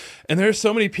 And there's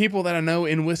so many people that I know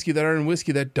in whiskey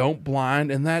that don't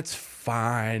blind, and that's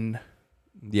fine.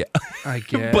 Yeah, I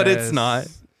guess. But it's not.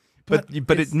 But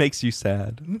it makes you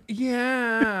sad.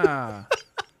 Yeah.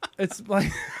 It's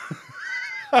like,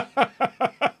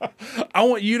 I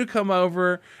want you to come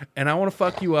over and I want to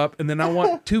fuck you up, and then I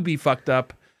want to be fucked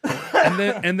up,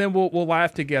 and then we'll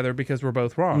laugh together because we're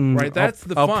both wrong, right? That's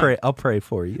the fun. I'll pray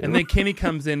for you. And then Kenny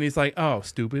comes in and he's like, "Oh,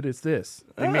 stupid, it's this."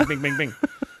 Bing, bing, bing, bing, bing.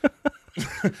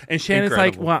 And Shannon's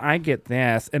like, "Well, I get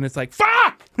this," and it's like,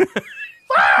 "Fuck!" You're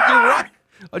right.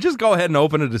 I'll just go ahead and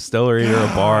open a distillery or a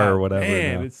bar or whatever.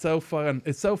 Man, it's so fun.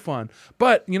 It's so fun.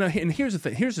 But and here's the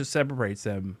thing. Here's what separates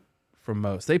them from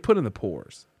most. They put in the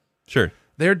pours. Sure.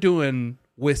 They're doing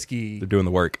whiskey. They're doing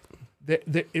the work.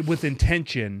 With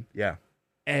intention. Yeah.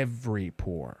 Every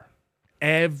pour.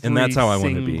 Every and that's how I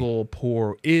want to be. Single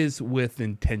pour is with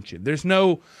intention. There's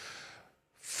no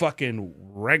fucking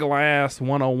regular ass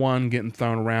 101 getting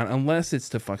thrown around unless it's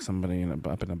to fuck somebody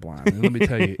up in a blind. And let me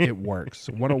tell you, it works.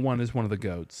 101 is one of the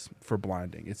goats for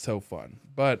blinding. It's so fun.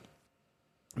 But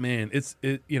man,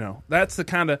 that's the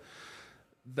kind of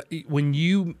when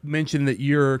you mentioned that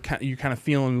you're kind of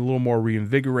feeling a little more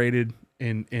reinvigorated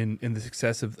in the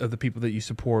success of the people that you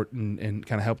support and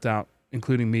kind of helped out,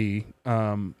 including me.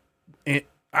 And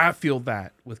I feel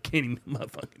that with Kenny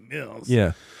motherfucking Mills.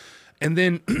 Yeah. And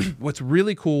then what's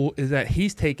really cool is that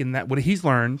he's taken what he's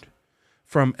learned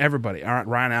from everybody. All right,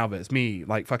 Ryan Alves, me,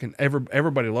 like fucking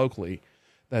everybody locally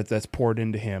that's poured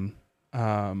into him.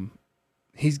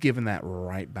 He's given that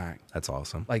right back. That's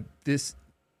awesome. Like this,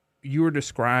 you were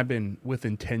describing with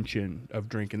intention of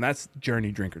drinking. That's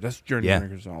Journey Drinkers. That's Journey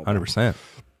Drinkers all about. 100%.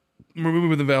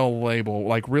 Removing the veil label,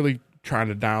 like really trying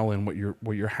to dial in what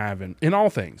you're having in all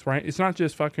things, right? It's not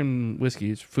just fucking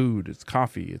whiskey, it's food, it's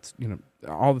coffee, it's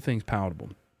all the things palatable.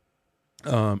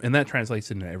 And that translates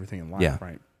into everything in life,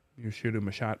 right? You shoot a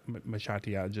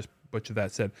machati, I just butchered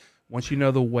that, said, once you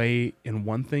know the way in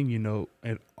one thing, you know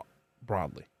it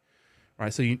broadly.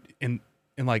 Right? So you and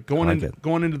like going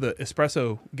into the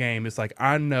espresso game, it's like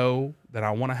I know that I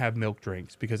want to have milk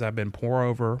drinks because I've been pour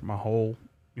over my whole,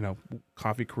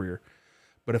 coffee career.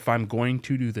 But if I'm going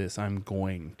to do this, I'm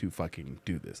going to fucking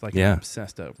do this. Like I'm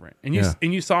obsessed over it. And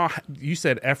you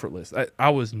said effortless. I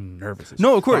was nervous.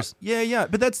 No, of course. Yeah.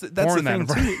 But that's the thing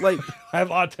too. Like I had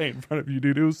latte in front of you,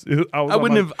 dude. I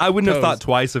wouldn't have thought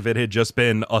twice if it had just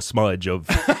been a smudge of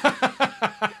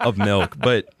milk.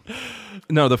 But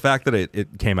no, the fact that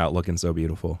it came out looking so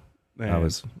beautiful, I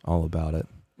was all about it.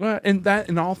 Well, and that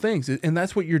in all things, and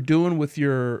that's what you're doing with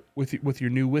your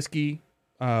new whiskey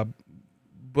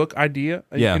book idea.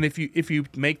 Yeah. And if you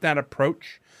make that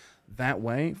approach that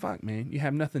way, fuck man, you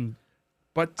have nothing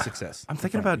but success. I'm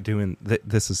thinking about doing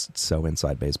this is so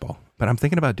inside baseball, but I'm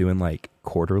thinking about doing like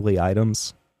quarterly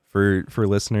items for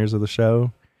listeners of the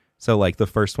show. So like the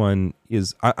first one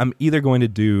is I'm either going to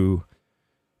do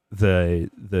the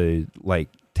like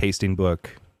tasting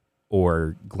book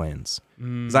or Glenn's.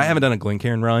 Because I haven't done a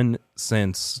Glencairn run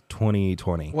since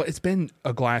 2020. Well, it's been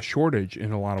a glass shortage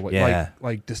in a lot of ways. Yeah.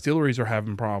 Like distilleries are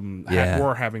having problems.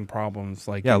 We're having problems.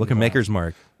 Like look at Maker's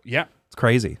Mark. Yeah. It's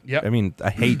crazy. Yep. I mean, I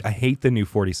hate the new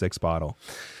 46 bottle.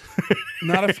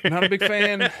 Not a big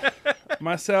fan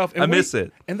myself. And I miss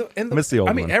it. I miss the old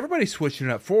one. I mean, everybody's switching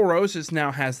it up. Four Roses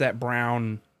now has that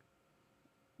brown.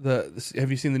 Have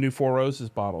you seen the new Four Roses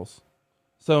bottles?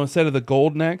 So instead of the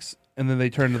gold necks, and then they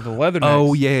turn to the leather necks.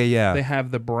 Oh, yeah. They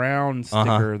have the brown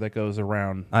sticker that goes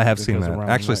around. I have seen that. I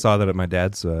actually saw that at my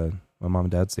mom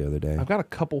and dad's the other day. I've got a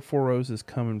couple Four Roses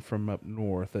coming from up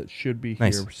north that should be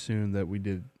here soon that we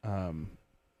did. I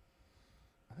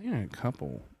think I had a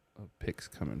couple of picks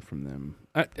coming from them.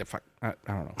 I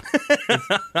don't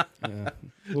know.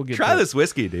 We'll get Try this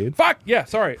whiskey, dude. Fuck! Yeah,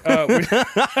 sorry.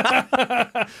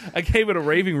 I gave it a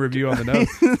raving review on the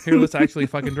nose. Here, let's actually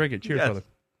fucking drink it. Cheers, brother.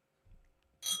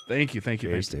 Thank you.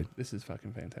 Cheers, dude. This is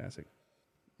fucking fantastic.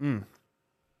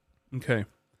 Okay.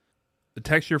 The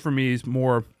texture for me is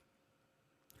more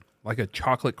like a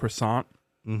chocolate croissant.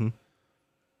 Mm-hmm.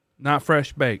 Not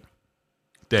fresh baked.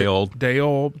 Day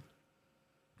old.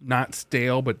 Not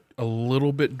stale, but a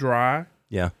little bit dry.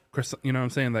 Yeah. You know what I'm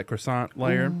saying? That croissant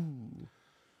layer. Ooh.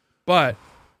 But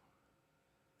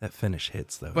that finish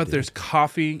hits, though. But there's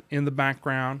coffee in the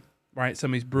background, right?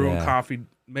 Somebody's brewing coffee,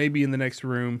 maybe in the next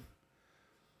room.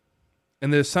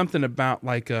 And there's something about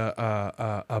like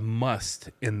a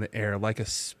must in the air, like a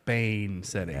Spain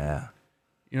setting. Yeah.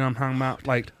 You know what I'm talking about?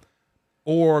 Like,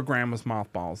 or grandma's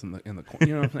mothballs in the corner.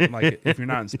 You know what I'm saying? Like, if you're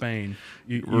not in Spain,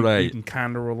 you can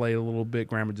kind of relate a little bit.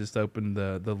 Grandma just opened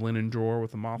the linen drawer with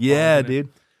the mothballs. Yeah, dude.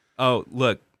 Oh,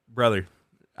 look, brother,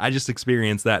 I just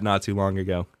experienced that not too long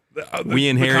ago. The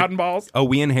cotton balls? Oh,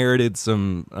 we inherited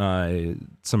some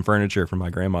furniture from my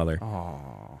grandmother.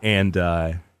 Oh. And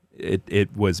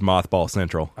it was mothball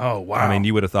central. Oh, wow. I mean,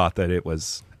 you would have thought that it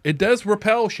was. It does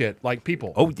repel shit like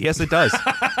people. Oh, yes, it does.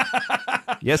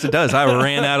 Yes, it does. I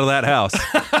ran out of that house.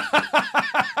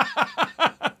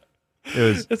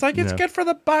 It's like it's good for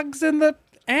the bugs and the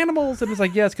animals. And it's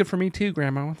like, yeah, it's good for me too,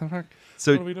 Grandma. What the fuck?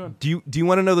 So what are we doing? do you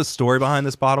want to know the story behind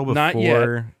this bottle before? Not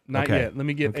yet. Not Okay. yet. Let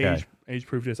me get Okay. age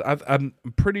proof this. I'm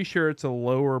pretty sure it's a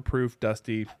lower proof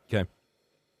Dusty. Okay.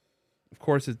 Of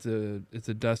course, it's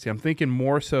a Dusty. I'm thinking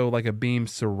more so like a Beam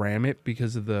ceramic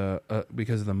because of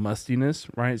the mustiness,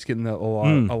 right? It's getting a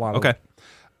lot okay.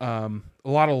 of a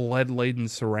lot of lead laden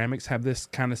ceramics have this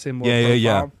kind of similar profile.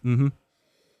 Yeah. Mm-hmm.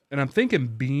 And I'm thinking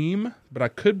Beam, but I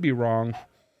could be wrong.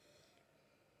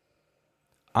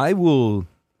 I will.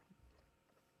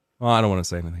 Well, I don't want to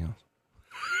say anything else.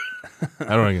 I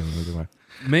don't want to get anything away.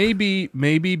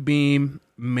 Maybe Beam,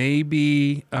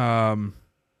 maybe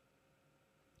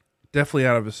definitely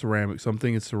out of a ceramic. So I'm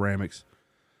thinking ceramics.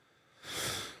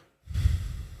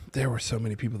 There were so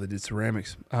many people that did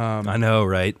ceramics. I know,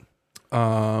 right?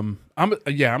 I'm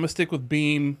gonna stick with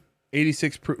Beam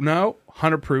 86 proof. No,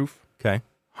 100 proof. Okay.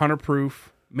 100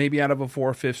 proof. Maybe out of a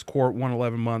 4/5 quart,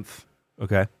 111 month.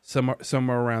 Okay.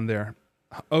 Somewhere around there.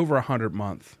 Over 100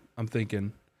 month, I'm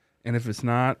thinking. And if it's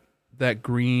not that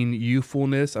green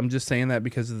youthfulness, I'm just saying that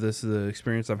because of the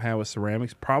experience I've had with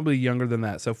ceramics, probably younger than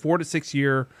that. So 4 to 6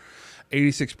 year,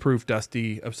 86 proof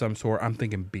Dusty of some sort. I'm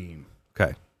thinking Beam.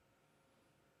 Okay.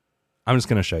 I'm just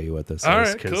gonna show you what this is. All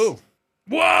right, cool.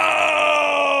 Whoa!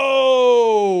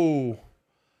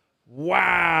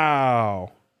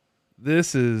 Wow.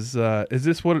 This is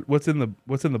this what's in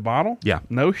the bottle? Yeah.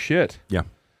 No shit. Yeah.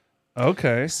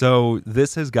 Okay. So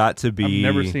this has got to be.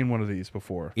 I've never seen one of these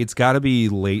before. It's got to be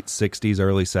late 60s,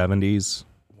 early 70s.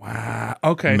 Wow.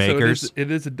 Okay. Makers. So it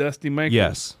is a Dusty maker.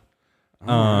 Yes.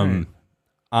 Right.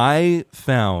 I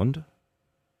found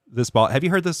this bottle. Have you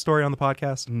heard this story on the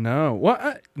podcast? No.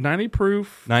 What? 90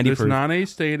 proof. 90 It's proof. non-age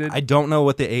stated. I don't know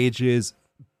what the age is.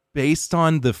 Based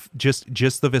on the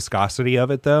just the viscosity of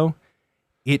it, though,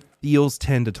 it feels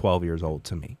 10 to 12 years old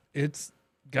to me. It's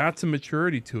got some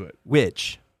maturity to it.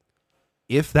 Which,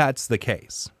 if that's the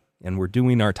case, and we're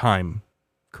doing our time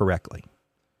correctly,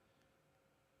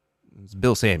 it's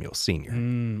Bill Samuels Sr.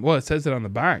 Well, it says it on the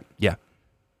back. Yeah.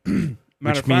 Matter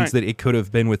Which of means fact, that it could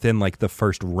have been within like the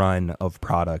first run of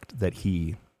product that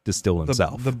he distilled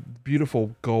himself. The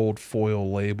beautiful gold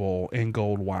foil label and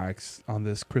gold wax on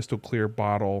this crystal clear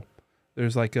bottle.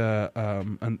 There's like a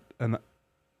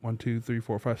 1, 2, 3,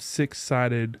 4, 5,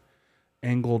 6-sided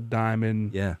angled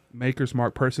diamond. Yeah. Maker's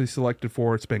mark personally selected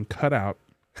for. It's been cut out,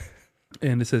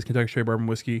 and it says Kentucky Straight Bourbon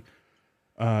Whiskey,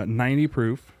 90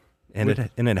 proof. And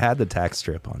it had the tax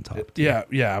strip on top. Too.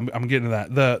 Yeah. I'm getting to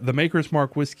that. The Maker's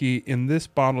Mark whiskey in this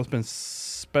bottle has been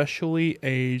specially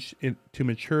aged to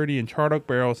maturity in charred oak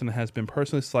barrels and has been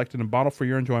personally selected and bottled for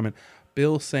your enjoyment.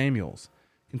 Bill Samuels,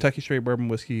 Kentucky Straight Bourbon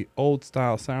Whiskey, old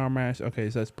style sour mash. Okay,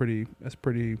 so that's pretty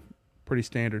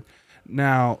standard.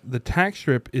 Now the tax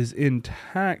strip is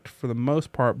intact for the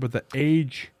most part, but the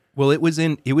age. Well, it was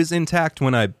intact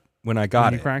when I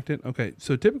got you it. cracked it. Okay,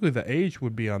 so typically the age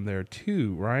would be on there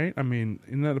too, right? I mean,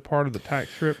 isn't that a part of the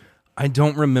tax strip? I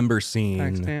don't remember seeing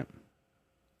Tax stamp.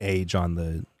 age on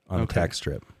the tax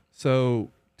strip. So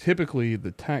typically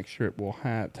the tax stamp will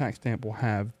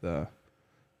have the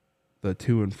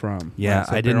to and from. Yeah, right?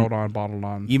 So I didn't barreled on, bottled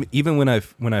on. Even when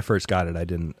I first got it, I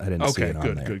didn't see it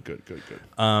on there. Good.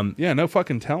 Yeah, no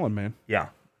fucking telling, man. Yeah.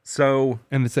 So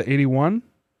And it's at 81,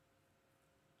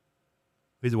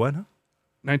 is it what?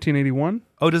 1981.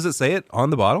 Oh, does it say it on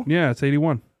the bottle? Yeah, it's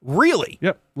 81. Really?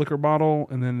 Yep, liquor bottle,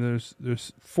 and then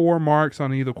there's 4 marks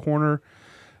on either corner.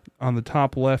 On the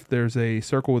top left, there's a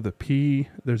circle with a P.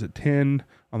 There's a 10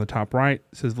 on the top right.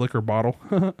 It says liquor bottle.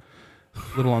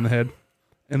 Little on the head.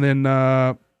 And then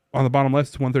on the bottom left,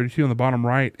 it's 132. On the bottom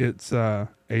right, it's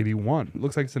 81. It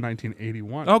looks like it's a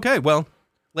 1981. Okay, well,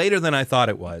 later than I thought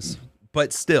it was,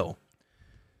 but still.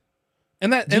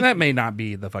 And that may not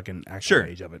be the fucking actual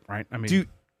age of it, right? I mean,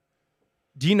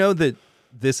 do you know that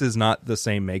this is not the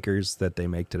same makers that they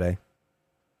make today?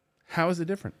 How is it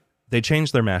different? They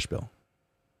changed their mash bill.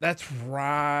 That's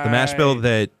right. The mash bill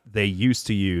that they used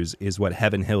to use is what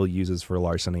Heaven Hill uses for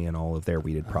Larceny and all of their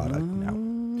weeded product now.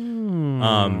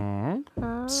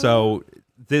 So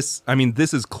this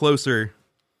is closer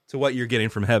to what you're getting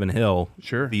from Heaven Hill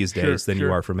these days than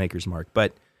you are from Maker's Mark.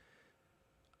 But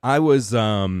I was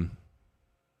over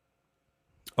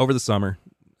the summer,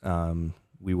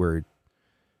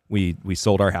 we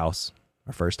sold our house,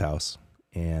 our first house,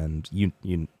 and you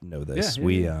know this.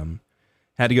 We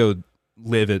had to go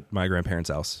live at my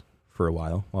grandparents' house for a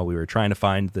while we were trying to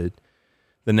find the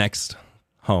next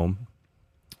home.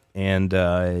 And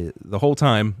the whole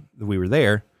time that we were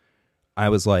there, I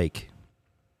was like,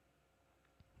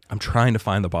 I'm trying to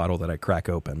find the bottle that I crack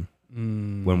open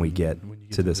when we get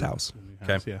to this house.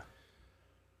 Okay. Yeah.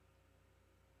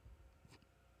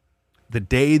 the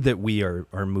day that we are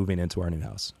moving into our new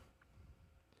house,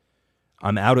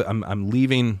 I'm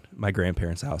leaving my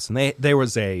grandparents' house, and there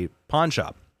was a pawn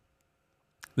shop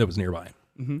that was nearby,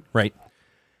 right?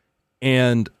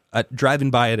 And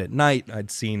driving by it at night,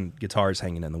 I'd seen guitars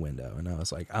hanging in the window, and I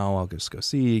was like, "Oh, I'll just go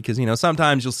see," because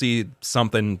sometimes you'll see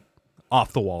something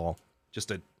off the wall,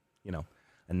 just a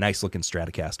nice looking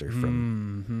Stratocaster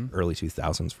from early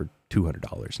 2000s for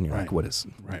 $200, and you're like, "What is?"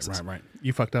 Right.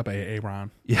 You fucked up,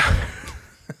 Ron. Yeah.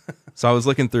 So I was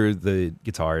looking through the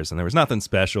guitars, and there was nothing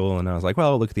special, and I was like,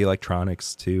 "Well, I'll look at the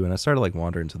electronics too," and I started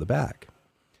wandering to the back.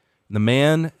 The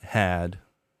man had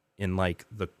in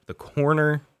the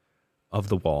corner of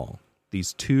the wall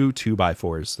these 2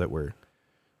 2x4s that were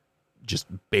just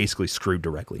basically screwed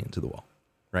directly into the wall,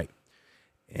 right?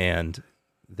 And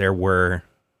there were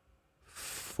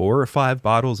 4 or 5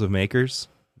 bottles of Makers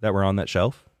that were on that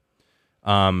shelf.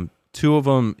 2 of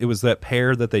them, it was that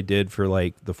pair that they did for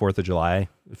the 4th of July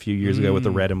a few years ago with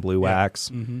the red and blue wax.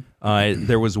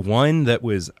 There was one that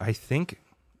was, I think,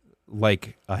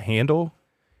 a handle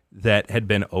that had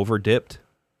been over dipped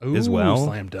as well,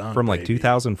 slam dunk, from baby.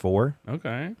 2004.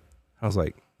 Okay. I was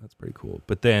like, that's pretty cool.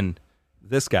 But then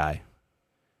this guy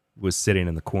was sitting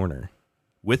in the corner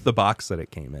with the box that it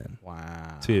came in.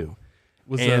 Wow. Too.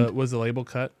 Was the label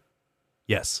cut?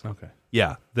 Yes. Okay.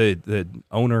 Yeah. The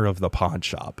owner of the pawn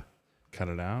shop cut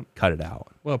it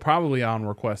out. Well, probably on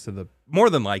request of the.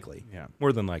 More than likely. Yeah.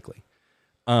 More than likely.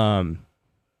 Now,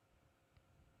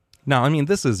 I mean,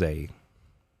 this is a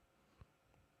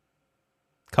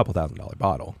couple $1,000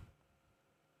 bottle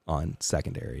on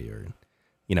secondary or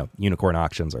unicorn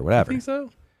auctions or whatever. I think so.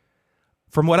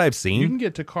 From what I've seen, you can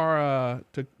get Takara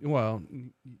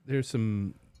there's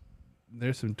some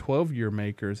 12-year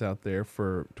Makers out there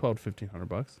for $1,200 to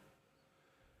 $1,500.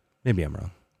 Maybe I'm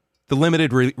wrong. The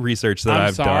limited research that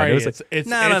I've done, it was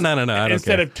no. I don't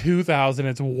instead care. Of 2,000,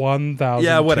 it's 1,200.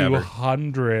 Yeah, whatever.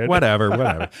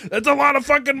 Whatever. That's a lot of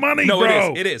fucking money, no,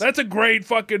 bro. It is. That's a great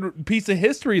fucking piece of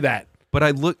history. That. But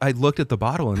I looked at the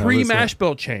bottle and pre-mash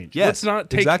bill change. Yes, let's not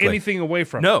take anything away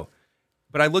from it. No.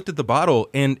 But I looked at the bottle,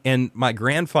 and my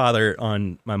grandfather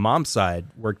on my mom's side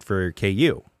worked for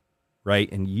KU,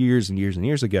 right? And years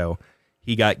ago,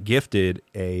 he got gifted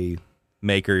a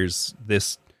Makers,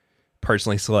 this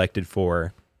personally selected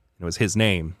for, it was his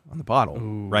name on the bottle,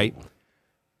 right?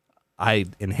 I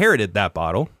inherited that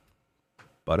bottle,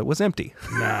 but it was empty.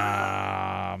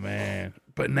 Nah, man.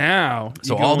 But now,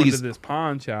 so you go into this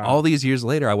pawn shop. All these years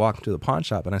later, I walk into the pawn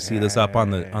shop and I see this up on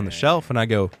the shelf, and I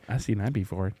go, I seen that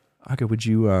before. I go, would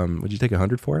you take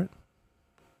 $100 for it?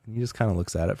 And he just kind of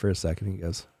looks at it for a second. And he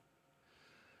goes,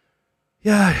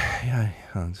 yeah,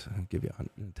 I'll give you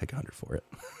take $100 for it.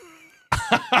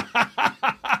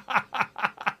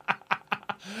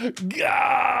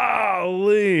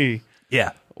 Golly.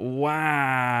 Yeah.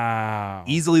 Wow.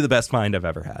 Easily the best find I've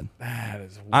ever had. That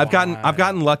is wild. I've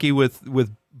gotten lucky with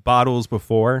bottles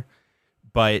before,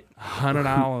 but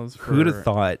 $100 who'd have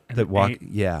thought that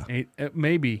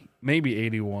maybe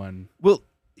 81. Well,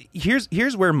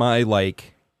 here's where my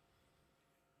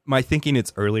thinking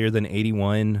it's earlier than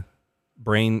 81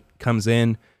 brain comes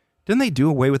in. Didn't they do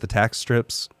away with the tax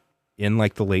strips in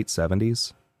the late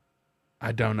 70s?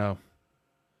 I don't know.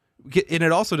 And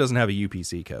it also doesn't have a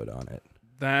UPC code on it.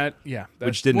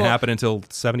 Which didn't happen until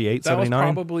 78, 79? That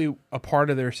was probably a part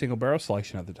of their single barrel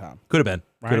selection at the time. Could have been.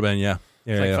 Right? Could have been, yeah.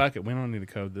 It's fuck it, we don't need to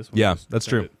code this one. Yeah, that's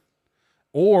true.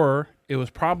 Or it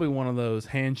was probably one of those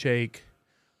handshake.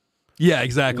 Yeah,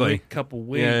 exactly. Couple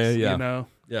weeks,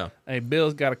 Yeah. Hey,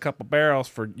 Bill's got a couple barrels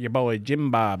for your boy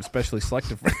Jim Bob, especially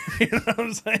selected for, you know what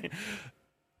I'm saying?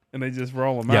 And they just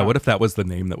roll them out. Yeah, what if that was the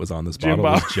name that was on this Jim bottle?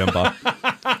 Bob. Was Jim Bob.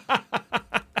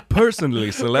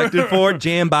 Personally selected for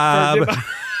Jim Bob.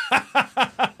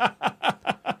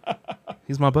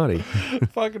 He's my buddy.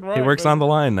 Fucking right. He works on the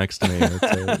line next to me. It's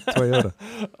a Toyota.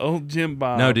 Old Jim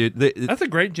Bob. No, dude. That's a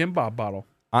great Jim Bob bottle.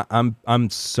 I'm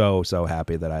so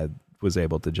happy that I was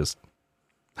able to just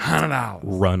 $100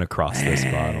 run across this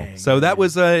bottle. So that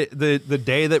was the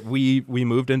day that we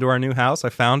moved into our new house. I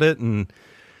found it, and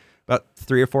about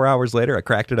 3 or 4 hours later, I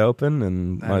cracked it open,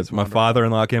 and my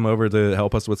father-in-law came over to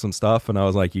help us with some stuff, and I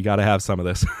was like, you got to have some of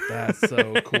this. That's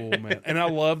so cool, man. And I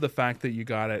love the fact that you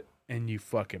got it and you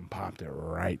fucking popped it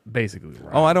basically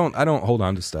right. Oh, I don't hold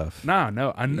on to stuff.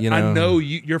 No. I know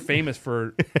you're famous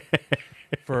for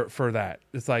that.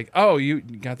 It's like, oh, you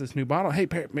got this new bottle. Hey,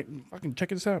 fucking check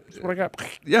this out. That's what I got.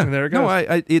 Yeah, and there it goes.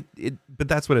 No, but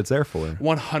that's what it's there for.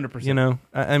 100%. You know,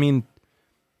 I mean,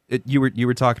 you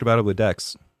were talking about it with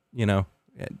Dex. You know,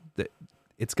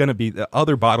 it's going to be, the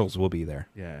other bottles will be there.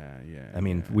 Yeah. I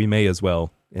mean, we may as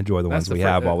well enjoy the ones we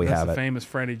have while we have it. That's the famous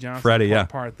Freddie Johnson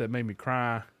part that made me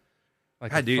cry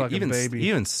like a fucking baby.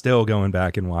 Even still going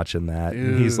back and watching that,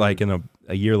 and he's like, in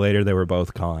a year later, they were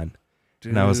both gone.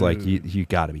 Dude. And I was like, you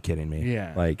got to be kidding me.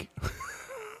 Yeah. Like,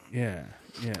 yeah.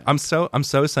 I'm so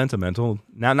sentimental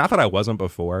now. Not that I wasn't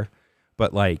before,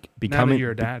 but like becoming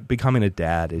a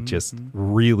dad, it just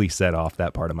really set off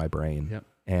that part of my brain. Yep.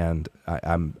 And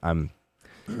I'm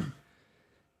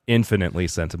infinitely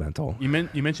sentimental. You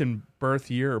mentioned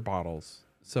birth year bottles.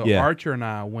 So Archer and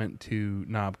I went to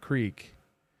Knob Creek,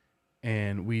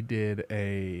 and we did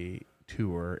a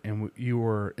tour, and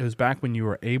it was back when you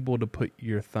were able to put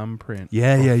your thumbprint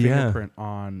fingerprint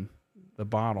on the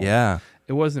bottle. Yeah.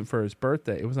 It wasn't for his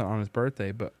birthday. It wasn't on his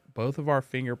birthday, but both of our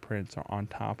fingerprints are on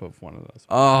top of one of those.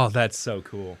 Oh, that's so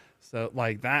cool. So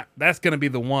like that's going to be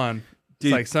the one. Dude.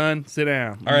 It's like, son, sit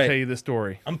down. Let me tell you this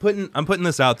story. I'm putting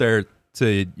this out there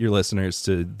to your listeners,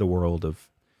 to the world of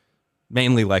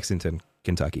mainly Lexington,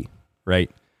 Kentucky,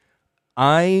 right?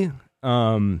 I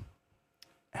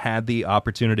had the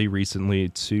opportunity recently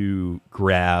to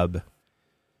grab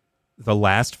the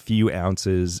last few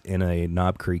ounces in a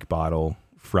Knob Creek bottle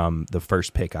from the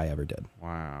first pick I ever did.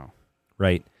 Wow.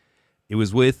 Right? It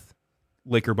was with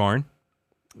Liquor Barn.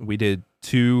 We did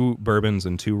 2 bourbons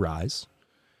and 2 ryes.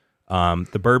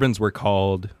 The bourbons were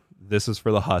called This Is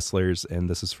for the Hustlers and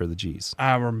This Is for the G's.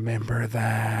 I remember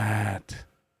that.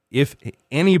 If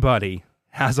anybody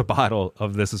has a bottle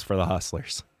of This Is for the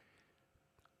Hustlers,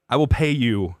 I will pay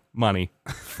you money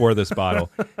for this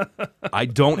bottle. I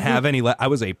don't have any I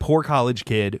was a poor college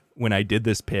kid when I did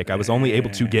this pick. I was only able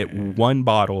to get 1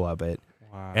 bottle of it.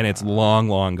 Wow. And it's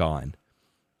long gone.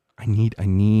 I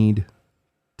need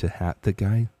to have the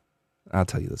guy. I'll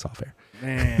tell you this off air.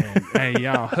 Man, hey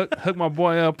y'all, hook my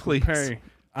boy up, please. Perry.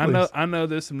 I know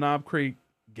there's some Knob Creek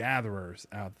gatherers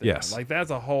out there. Yes. Like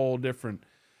that's a whole different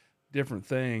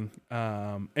thing.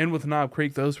 And with Knob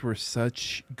Creek, those were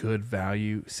such good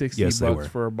value. $60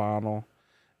 for a bottle.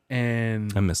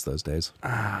 And I miss those days.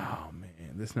 Oh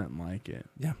man, there's nothing like it.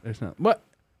 Yeah. There's nothing. But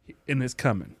and it's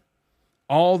coming.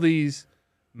 All these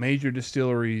major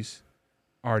distilleries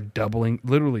are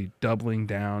literally doubling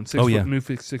down. New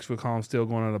 6 foot columns still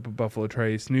going up at Buffalo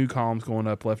Trace. New columns going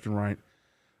up left and right.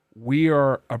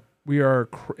 We're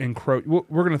going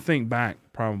to think back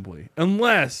probably,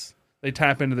 unless they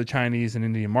tap into the Chinese and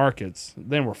Indian markets.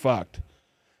 Then we're fucked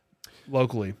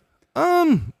locally.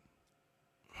 I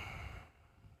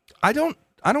don't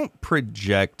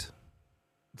project.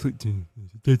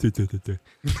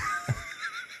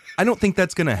 I don't think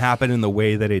that's going to happen in the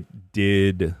way that it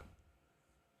did.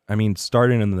 I mean,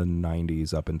 starting in the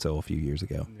 90s up until a few years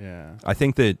ago. Yeah. I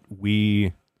think it's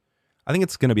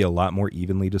going to be a lot more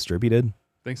evenly distributed.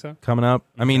 Think so? Coming up.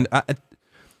 Okay. I mean, I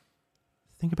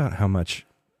think about how much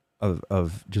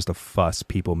of just a fuss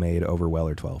people made over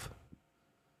Weller 12.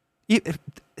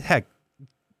 Heck,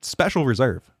 Special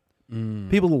Reserve.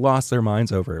 People lost their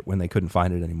minds over it when they couldn't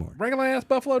find it anymore. Regular ass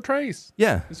Buffalo Trace.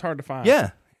 Yeah. It's hard to find.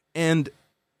 Yeah. And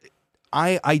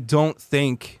I don't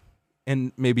think...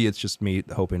 And maybe it's just me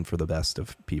hoping for the best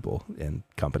of people and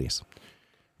companies,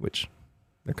 which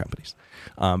they're companies.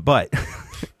 But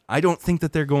I don't think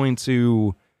that they're going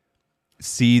to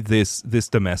see this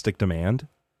domestic demand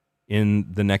in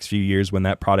the next few years when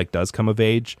that product does come of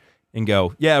age and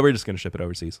go, yeah, we're just going to ship it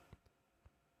overseas.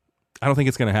 I don't think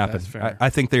it's going to happen. That's fair.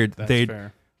 I think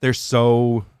they're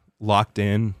so locked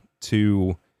in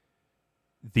to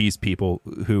these people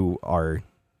who are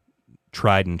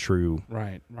tried and true,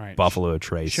 right. Buffalo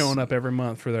Trace, showing up every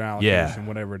month for their allocation,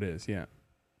 whatever it is. Yeah.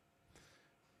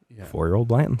 4-year-old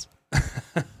Blantons.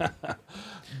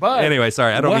 But anyway,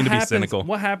 sorry, I don't mean to be cynical.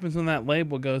 What happens when that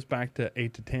label goes back to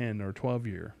 8 to 10 or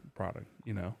 12-year product?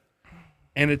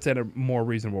 And it's at a more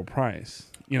reasonable price.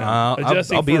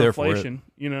 Adjusting I'll be there inflation. For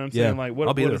it. You know what I'm saying? Like,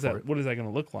 what is that going to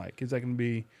look like? Is that going to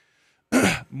be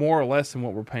more or less than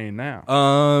what we're paying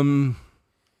now?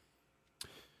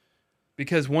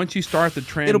 Because once you start the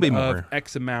trend of more.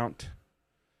 X amount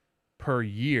per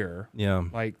year,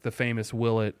 like the famous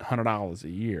Willet $100 a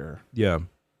year,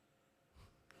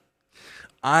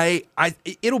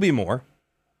 it'll be more.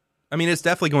 I mean, it's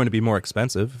definitely going to be more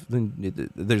expensive.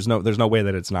 There's no way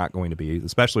that it's not going to be,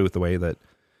 especially with the way that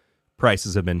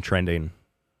prices have been trending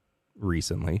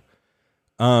recently.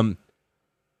 Well,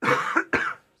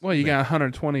 you got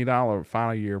 $120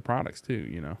 final year products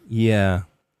too, Yeah,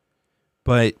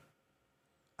 but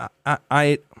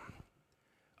I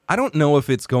don't know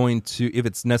if it's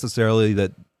necessarily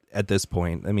that at this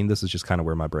point. I mean, this is just kind of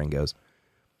where my brain goes.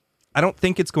 I don't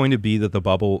think it's going to be that the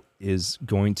bubble is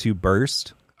going to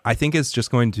burst. I think it's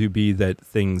just going to be that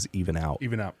things even out.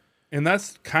 And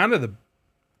that's kind of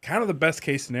the best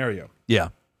case scenario. Yeah.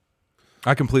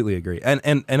 I completely agree.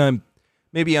 And I'm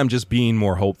just being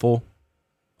more hopeful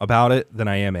about it than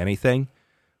I am anything.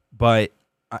 But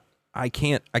I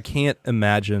can't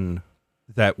imagine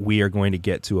that we are going to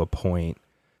get to a point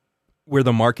where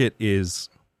the market is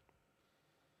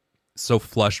so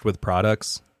flushed with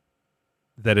products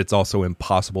that it's also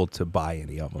impossible to buy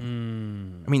any of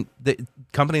them. I mean, the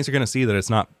companies are going to see that it's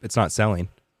not selling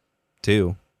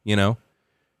too, you know?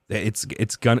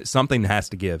 It's gonna, something has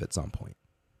to give at some point.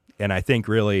 And I think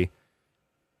really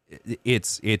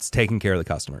it's taking care of the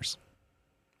customers.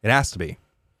 It has to be,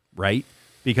 right?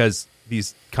 Because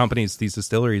these companies, these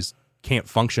distilleries can't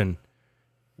function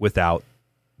without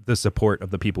the support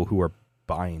of the people who are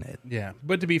buying it. Yeah,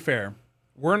 but to be fair,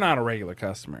 we're not a regular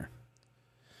customer.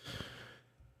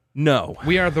 No.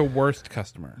 We are the worst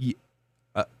customer.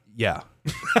 Yeah.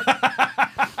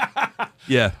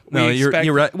 Yeah. No,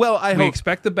 you're right. Well, we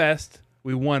expect the best.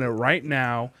 We want it right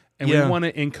now, and we want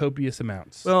it in copious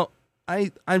amounts. Well,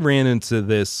 I ran into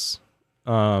this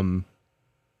the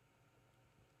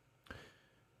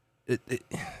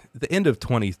end of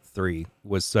 23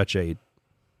 was such a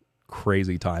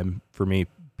crazy time for me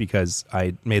because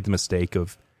I made the mistake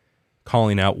of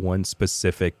calling out one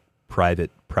specific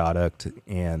private product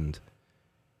and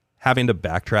having to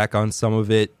backtrack on some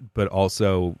of it, but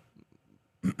also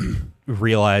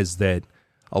realize that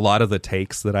a lot of the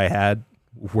takes that I had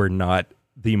were not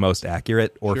the most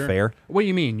accurate or fair. What do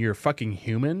you mean? You're fucking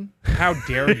human? How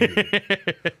dare you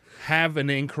have an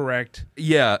incorrect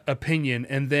opinion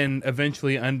and then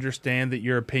eventually understand that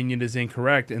your opinion is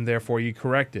incorrect and therefore you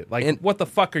correct it? Like, what the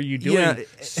fuck are you doing,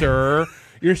 sir?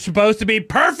 You're supposed to be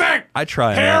perfect. I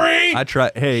try, Harry. I try.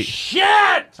 Hey, shit.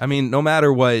 I mean, no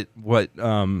matter what. Well,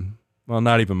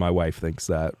 not even my wife thinks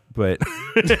that, but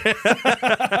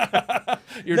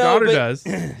your daughter does.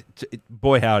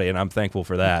 Boy, howdy, and I'm thankful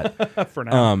for that. For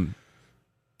now,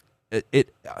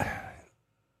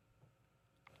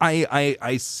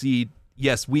 I see.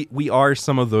 Yes, we are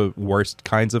some of the worst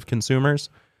kinds of consumers,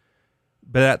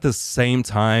 but at the same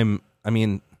time, I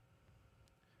mean,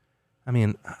 I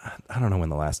don't know when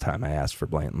the last time I asked for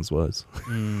Blanton's was.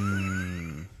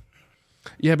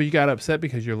 Yeah, but you got upset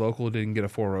because your local didn't get a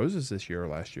Four Roses this year or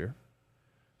last year.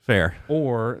 Fair.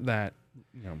 Or that,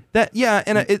 you know.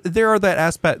 There are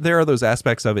those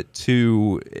aspects of it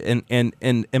too. And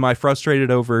am I frustrated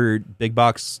over big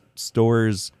box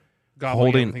stores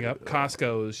holding everything up?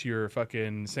 Costco's, your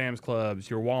fucking Sam's Clubs,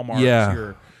 your Walmart's,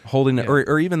 your holding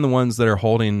or even the ones that are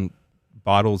holding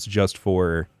bottles just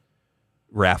for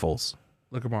raffles.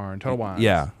 Liquor Barn, Total Wines.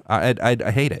 Yeah, I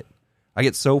hate it. I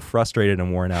get so frustrated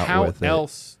and worn out with it. How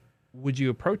else would you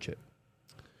approach it?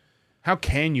 How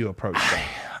can you approach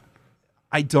that?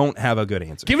 I don't have a good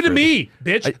answer. Give it to me,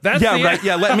 bitch. Right.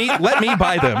 Yeah, let me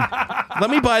buy them. Let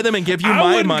me buy them and give you my money.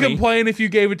 I wouldn't complain if you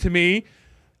gave it to me.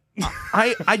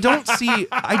 I don't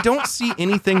see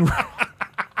anything wrong.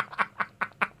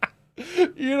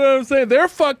 You know what I'm saying? They're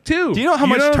fucked too. Do you know how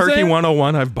much Turkey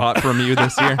 101 I've bought from you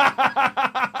this year?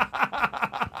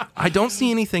 I don't see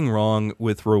anything wrong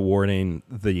with rewarding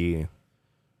the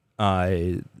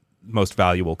most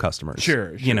valuable customers.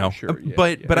 Sure.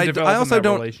 But I also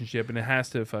don't relationship, and it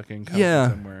has to fucking come from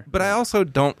somewhere. But I also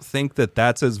don't think that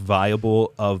that's as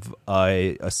viable of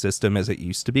a system as it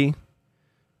used to be,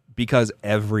 because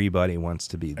everybody wants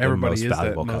to be the most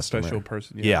valuable most customer. Special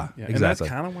person. Yeah, exactly. And that's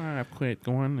kind of why I've quit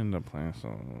going into plants.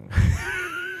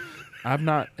 I'm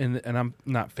not, and I'm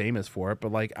not famous for it,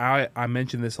 but like I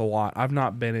mention this a lot. I've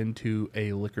not been into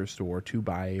a liquor store to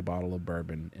buy a bottle of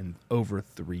bourbon in over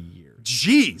 3 years.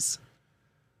 Jeez,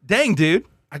 dang, dude.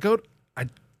 I do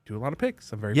a lot of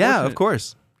picks. I'm very fortunate. Of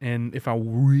course. And if I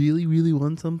really, really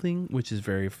want something, which is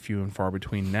very few and far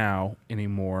between now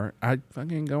anymore, I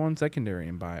fucking go on secondary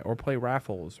and buy it, or play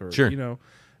raffles, or you know.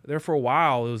 There for a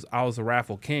while, I was a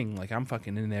raffle king. Like, I'm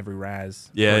fucking in every Raz.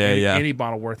 Any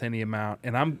bottle worth any amount,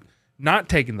 and I'm not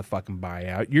taking the fucking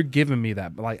buyout. You're giving me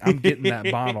that. Like, I'm getting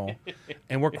that bottle,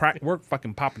 and we're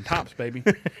fucking popping tops, baby.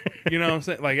 You know what I'm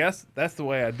saying? Like, that's the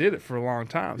way I did it for a long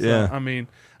time. So, I mean,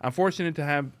 I'm fortunate to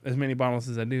have as many bottles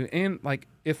as I do. And, like,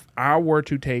 if I were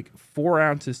to take 4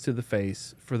 ounces to the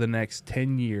face for the next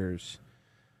 10 years,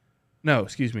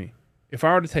 if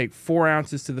I were to take 4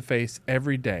 ounces to the face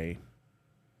every day,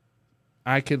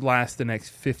 I could last the next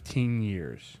 15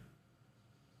 years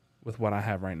with what I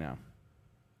have right now.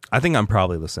 I think I'm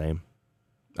probably the same.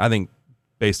 I think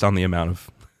based on the amount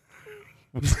of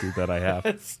whiskey that I have.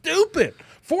 That's stupid.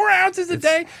 4 ounces a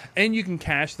day, and you can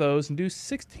cash those and do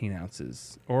 16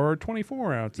 ounces or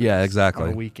 24 ounces. Yeah, exactly.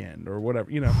 On a weekend or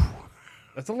whatever, you know.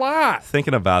 That's a lot.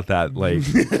 Thinking about that, like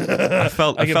I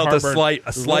felt get a heartburn.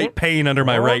 slight pain under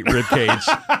my right rib cage.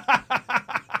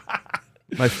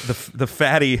 The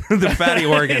fatty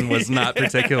organ was not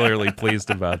particularly pleased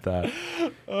about that.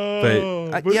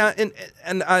 But yeah,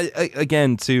 and I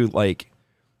again too, like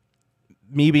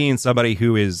me being somebody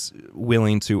who is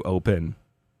willing to open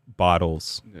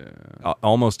bottles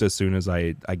almost as soon as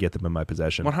I get them in my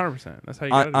possession. 100%. That's how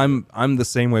you gotta do I'm the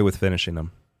same way with finishing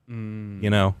them. You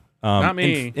know, not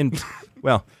me. In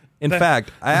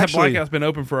fact, I that actually blackout's been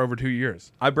open for over 2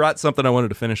 years. I brought something I wanted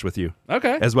to finish with you.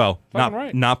 Okay. As well. Fucking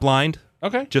right. Not blind.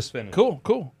 Okay. Just finish.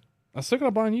 Cool. I'm still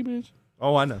gonna blind you, bitch.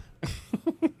 Oh, I know.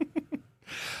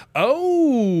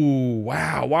 Oh,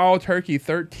 wow. Wild Turkey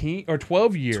 13 or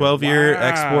 12 year. 12-year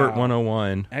export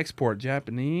 101. Export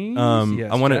Japanese.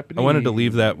 Yes, I wanted to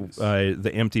leave that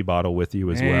the empty bottle with you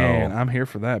as Man, well. I'm here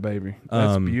for that, baby.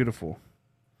 That's beautiful.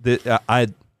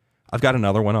 I've got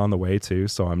another one on the way too,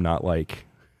 so I'm not like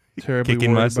Terribly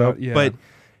kicking worried myself. about, yeah. But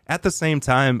at the same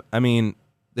time, I mean,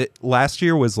 last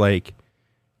year was like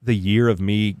the year of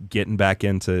me getting back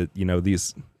into, you know,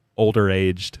 these older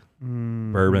aged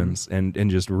bourbons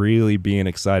and just really being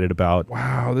excited about.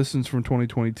 Wow, this one's from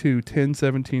 2022,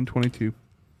 10/17/22.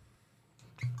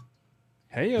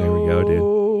 Hey, there we go,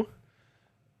 dude.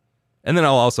 And then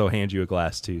I'll also hand you a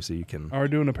glass too, so you can. Are we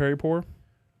doing a Perry pour?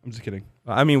 I'm just kidding.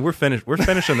 I mean, we're finished. We're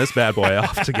finishing this bad boy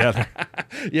off together.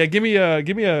 Yeah, give me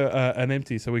an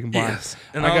empty so we can blind. Yes.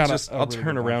 And I'll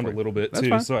turn around a little bit That's too,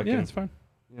 fine. so I can. It's fine.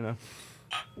 You know,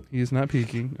 He's not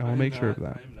peeking. I will make sure of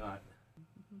that. I'm not.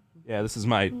 Yeah, this is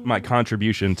my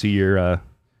contribution to your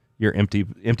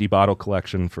empty bottle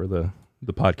collection for the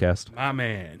podcast. My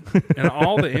man. And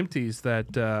all the empties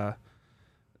that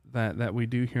we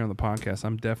do here on the podcast,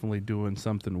 I'm definitely doing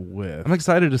something with. I'm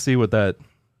excited to see what that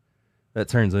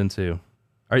turns into.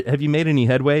 Have you made any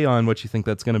headway on what you think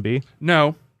that's going to be?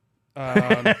 No.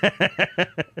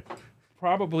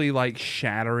 Probably like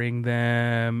shattering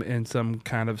them in some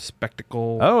kind of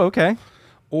spectacle. Oh, okay.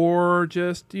 Or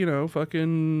just, you know,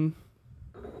 fucking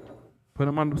put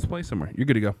them on display somewhere. You're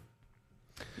good to go.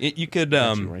 You could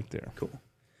right there. Cool.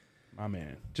 My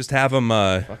man. Just have them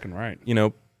fucking right. You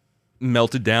know,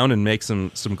 melted down and make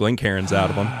some Glencairns out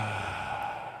of them.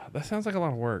 That sounds like a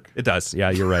lot of work. It does. Yeah,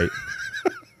 you're right.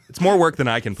 It's more work than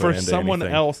I can put for into someone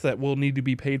anything. else that will need to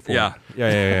be paid for. Yeah.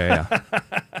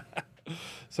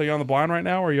 So you're on the blind right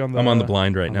now, or are you on the? I'm on the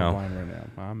blind right now. The blind right now,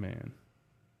 my man.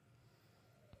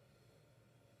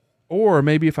 Or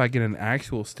maybe if I get an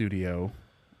actual studio,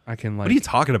 I can like. What are you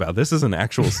talking about? This is an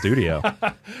actual studio.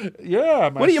 Yeah.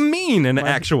 What do you mean an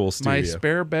actual studio? My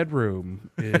spare bedroom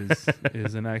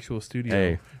is an actual studio.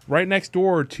 Hey. Right next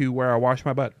door to where I wash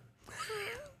my butt.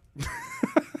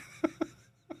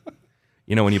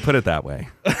 You know, when you put it that way.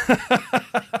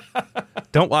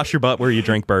 Don't wash your butt where you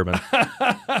drink bourbon.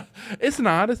 It's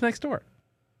not. It's next door.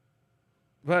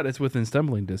 But it's within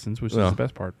stumbling distance, which is the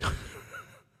best part.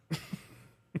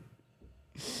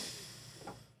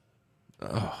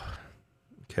 Oh,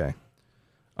 okay.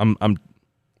 I'm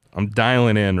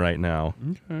dialing in right now.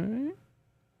 Okay.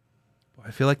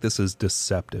 I feel like this is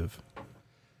deceptive.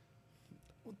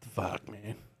 What the fuck,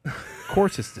 man? Of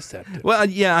course it's deceptive. Well,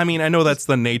 yeah, I mean, I know that's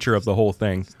the nature of the whole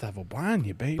thing. Stuff will blind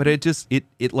you, baby. But it just it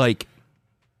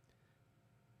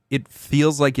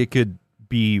feels like it could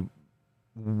be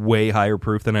way higher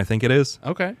proof than I think it is.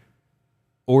 Okay.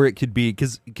 Or it could be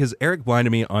because Eric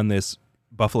blinded me on this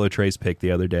Buffalo Trace pick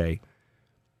the other day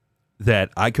that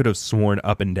I could have sworn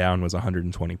up and down was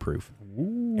 120 proof.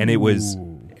 Ooh. And it was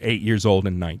 8 years old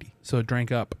and 90. So it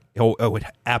drank up. Oh, it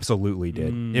absolutely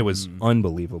did. It was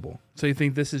unbelievable. So you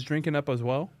think this is drinking up as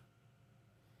well?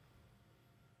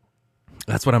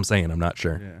 That's what I'm saying. I'm not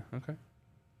sure. Yeah. Okay.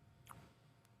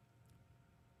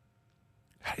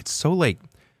 It's so like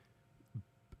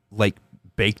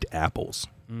baked apples.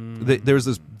 There's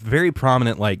this very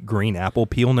prominent like green apple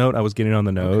peel note I was getting on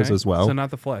the nose as well. So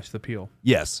not the flesh, the peel.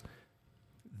 Yes.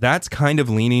 That's kind of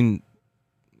leaning.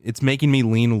 It's making me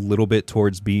lean a little bit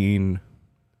towards being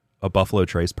a Buffalo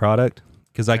Trace product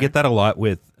because I get that a lot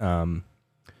with,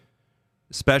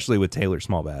 especially with Taylor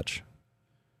Small Batch.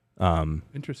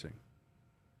 Interesting.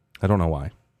 I don't know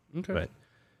why. Okay. But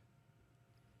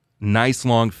nice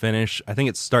long finish. I think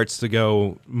it starts to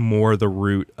go more the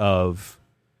route of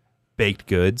baked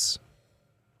goods,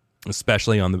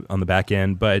 especially on the back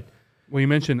end. But well, you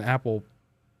mentioned apple.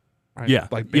 Right? Yeah.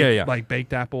 Like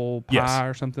baked apple pie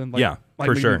or something. Like, like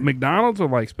for sure. McDonald's or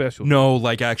like special? No,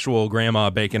 like actual grandma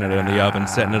baking it in the oven,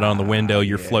 setting it on the window.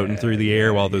 You're floating through the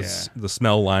air while the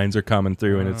smell lines are coming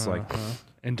through, and it's like.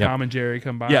 And Tom and Jerry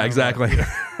come by. Yeah, exactly.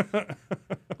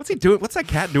 What's he doing? What's that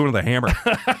cat doing with a hammer?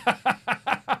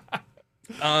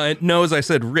 Nose, I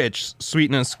said rich,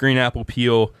 sweetness, green apple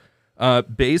peel.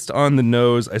 Based on the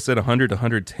nose, I said 100 to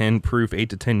 110 proof, 8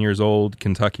 to 10 years old,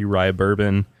 Kentucky rye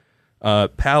bourbon.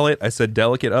 Palate, I said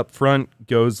delicate up front,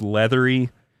 goes leathery,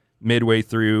 midway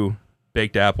through,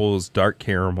 baked apples, dark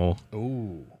caramel.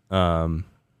 Ooh.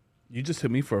 You just hit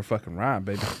me for a fucking ride,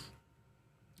 baby.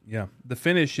 Yeah. The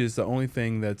finish is the only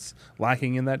thing that's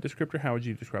lacking in that descriptor. How would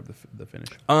you describe the finish?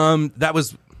 That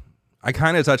was, I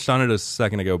kind of touched on it a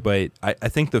second ago, but I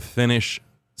think the finish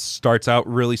starts out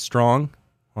really strong.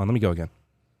 Hold on, let me go again.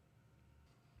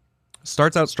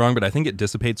 Starts out strong, but I think it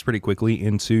dissipates pretty quickly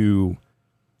into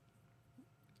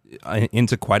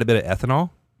quite a bit of ethanol.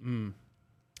 Mm.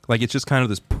 Like it's just kind of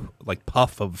this like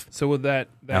puff of. So would that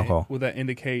alcohol. Would that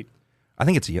indicate? I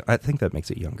think that makes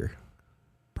it younger,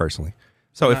 personally.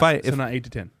 So not 8 to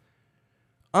 10.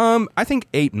 I think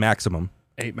 8 maximum.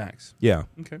 8 max. Yeah.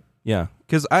 Okay. Yeah,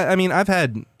 because I mean I've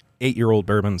had 8-year-old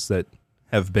bourbons that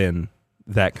have been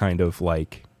that kind of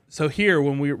like. So here,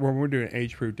 when we're doing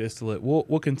age proof distillate,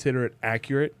 we'll consider it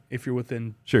accurate if you're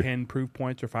within 10 proof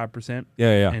points or 5%.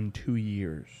 Yeah. In 2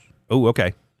 years. Oh,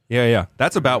 okay. Yeah.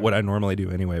 That's about what I normally do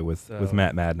anyway with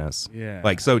Matt Madness. Yeah.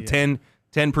 Like 10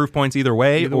 proof points either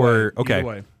way, okay. Either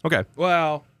way. Okay.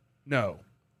 Well, no.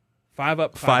 5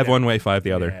 up, 5 one way, 5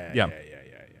 the other. Yeah.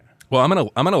 Well, I'm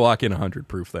gonna lock in 100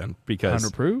 proof then because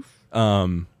 100 proof.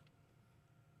 I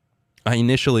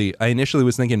initially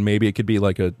was thinking maybe it could be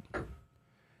like a.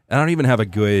 I don't even have a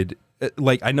good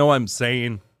like. I know I'm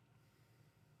saying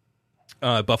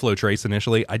Buffalo Trace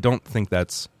initially. I don't think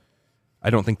that's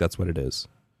what it is.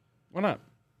 Why not?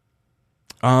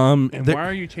 And why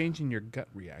are you changing your gut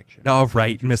reaction? Oh,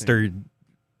 right, Mr.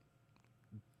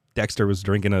 Dexter was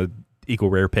drinking a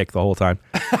Eagle Rare pick the whole time.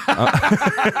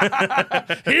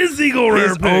 His Eagle Rare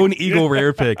His pick. own Eagle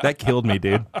Rare pick. That killed me,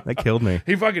 dude. That killed me.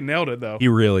 He fucking nailed it, though. He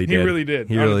really did. He really did.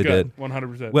 He really did.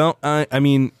 100%. Well, I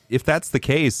mean, if that's the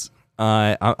case,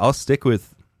 I'll stick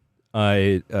with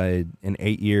an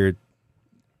 8-year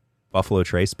Buffalo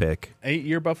Trace pick.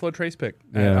 8-year Buffalo Trace pick.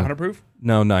 Yeah. 100 proof?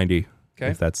 No, 90.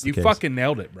 Okay. If that's the you case. Fucking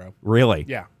nailed it, bro. Really?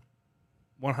 Yeah.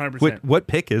 100%. What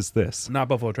pick is this? Not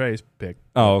Buffalo Trace pick.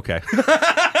 Oh, okay.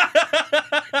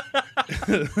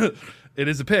 It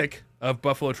is a pick of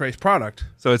Buffalo Trace product.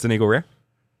 So it's an Eagle Rare?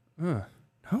 No.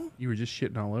 You were just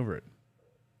shitting all over it.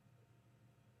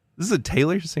 This is a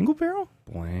Taylor single barrel?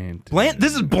 Blanton.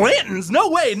 This is Blanton's? No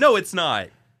way. No, it's not.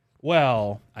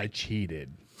 Well, I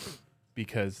cheated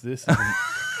because this is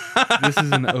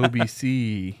an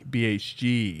OBC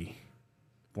BHG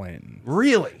Blanton.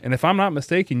 Really? And if I'm not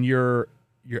mistaken, your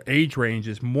age range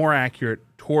is more accurate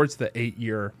towards the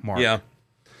 8-year mark. Yeah.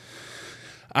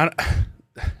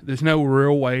 There's no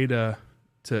real way to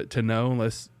know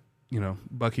unless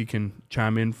Bucky can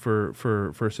chime in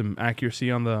for some accuracy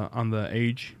on the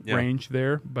age range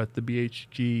there. But the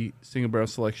BHG single barrel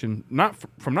selection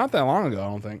from not that long ago, I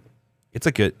don't think. It's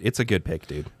a good pick,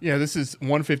 dude. Yeah, this is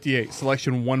 158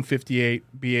 selection 158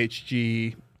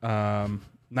 BHG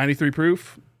 93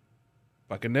 proof.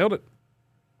 Fucking nailed it.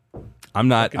 I'm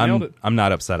not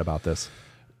upset about this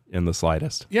in the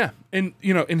slightest. Yeah, and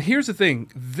here's the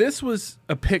thing. This was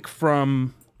a pick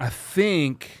from I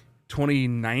think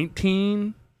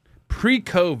 2019,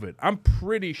 pre-COVID. I'm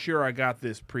pretty sure I got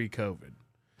this pre-COVID.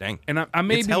 Dang. And I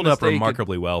may it's be held mistaken. up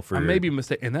remarkably well for. I may be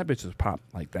mistaken, and that bitch was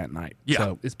popped like that night. Yeah.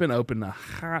 So it's been open a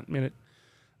hot minute.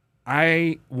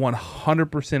 I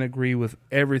 100% agree with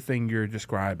everything you're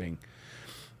describing.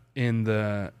 In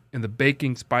the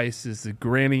baking spices, the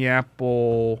granny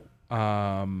apple,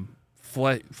 the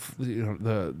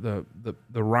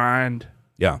rind,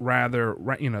 rather,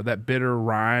 that bitter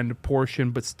rind portion,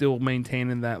 but still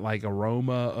maintaining that like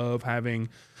aroma of having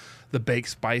the baked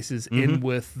spices in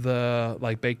with the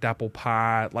like baked apple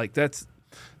pie. Like that's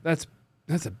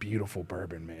a beautiful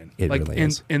bourbon, man. It really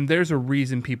is. And there's a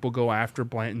reason people go after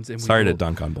Blanton's. And sorry to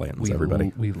dunk on Blanton's,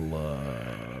 everybody. We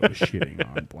love shitting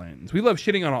on Blanton's. We love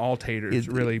shitting on all taters,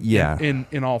 really. Yeah.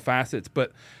 In all facets,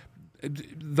 but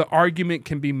the argument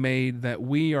can be made that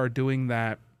we are doing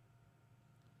that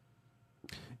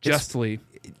justly.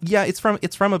 It's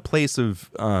from a place of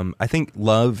I think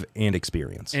love and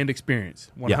experience.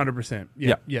 100%.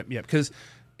 Yeah. Because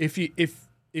if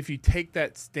you take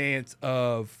that stance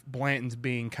of Blanton's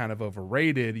being kind of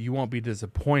overrated, you won't be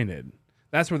disappointed.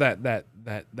 That's where that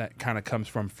kind of comes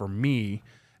from for me,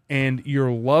 and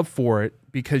your love for it,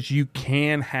 because you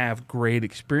can have great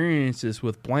experiences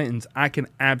with Blanton's. I can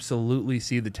absolutely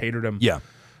see the taterdom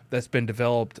that's been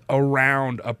developed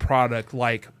around a product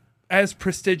like as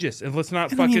prestigious. And let's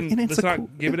not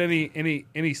give it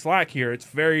any slack here. It's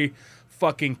very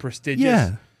fucking prestigious.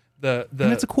 Yeah. And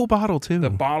it's a cool bottle too. The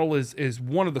bottle is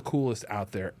one of the coolest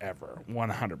out there ever,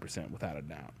 100% without a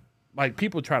doubt. Like,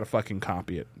 people try to fucking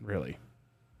copy it, really.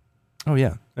 Oh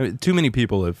yeah, I mean, too many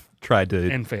people have tried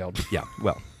to and failed. Yeah,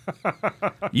 well,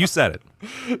 you said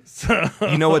it. So,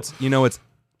 You know what's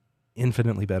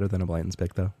infinitely better than a Blanton's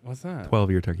Pick though? what's that?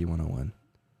 12-year Turkey 101.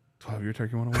 12-year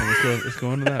Turkey 101. Let's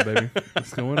go into that, baby.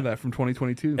 Let's go into that from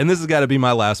 2022. And this has got to be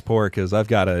my last pour because I've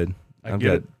got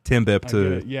TIMBP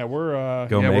to yeah, we're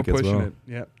go make we're as pushing well. it.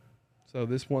 Yep. So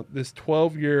this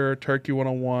 12-year Turkey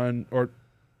 101 or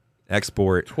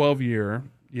export. 12-year.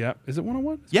 Yeah. Is it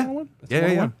 101? Yeah. 101? It's Yeah.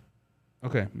 101?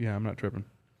 Okay. Yeah, I'm not tripping.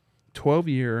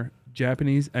 12-year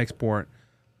Japanese export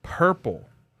purple.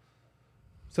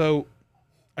 So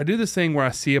I do this thing where I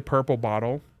see a purple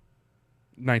bottle,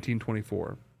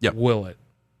 1924. Yep. Willet,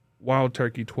 Wild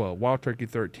Turkey 12, Wild Turkey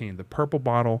 13. The purple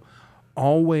bottle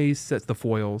always sets the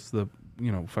foils, the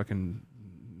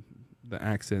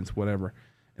accents, whatever,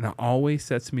 and it always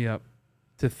sets me up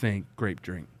to think grape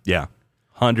drink. Yeah,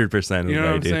 100%. You know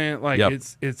what I'm saying? Like, yep.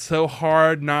 It's so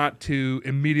hard not to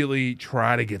immediately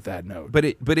try to get that note. But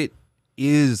it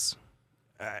is.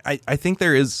 I think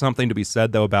there is something to be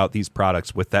said though about these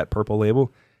products with that purple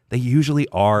label. They usually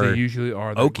are. The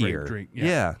oakier. grape drink.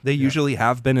 Yeah, they usually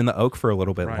have been in the oak for a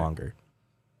little bit longer,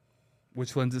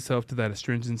 which lends itself to that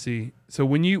astringency. So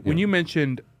when you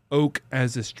mentioned oak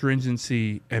as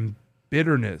astringency and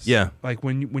bitterness, like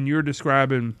when you're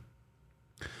describing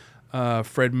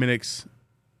Fred Minnick's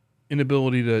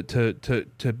inability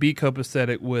to be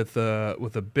copacetic with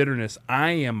a bitterness,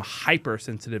 I am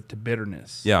hypersensitive to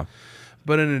bitterness. Yeah,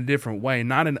 but in a different way,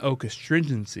 not in oak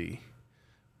astringency,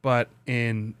 but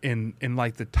in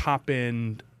like the top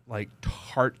end, like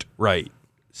tart, right,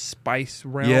 spice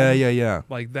realm. Yeah.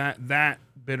 Like that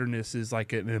bitterness is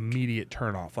like an immediate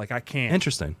turnoff. Like, I can't.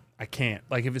 Interesting. I can't.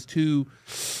 Like, if it's too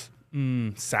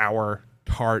sour,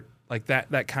 tart, like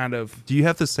that kind of. Do you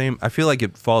have the same? I feel like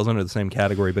it falls under the same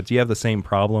category, but do you have the same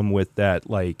problem with that?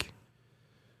 Like,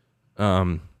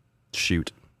 that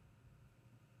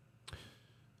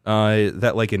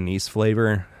like anise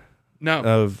flavor. No.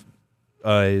 Of.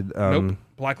 Nope.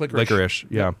 Black licorice.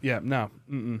 Yeah. Yeah. No.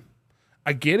 Mm-mm.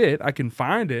 I get it. I can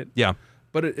find it. Yeah.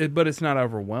 But it's not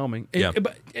overwhelming. And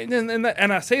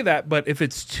I say that, but if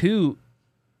it's too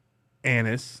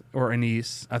anise or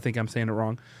anise, I think I'm saying it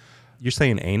wrong. You're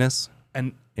saying anus?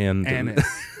 And anise.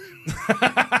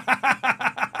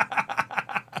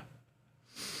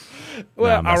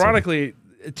 Well, ironically,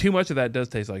 too much of that does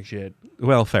taste like shit.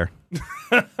 Well, fair.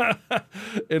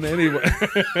 In any way.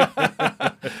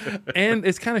 And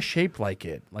it's kind of shaped like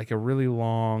it, like a really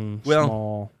long,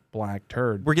 small black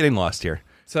turd. We're getting lost here.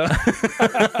 So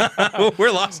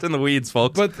we're lost in the weeds,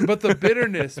 folks. But the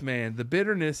bitterness, man, the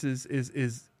bitterness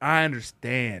is I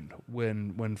understand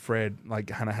when Fred like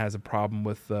kind of has a problem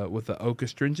with the oak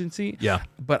astringency. Yeah.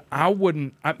 But I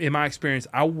wouldn't, in my experience,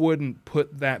 I wouldn't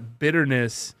put that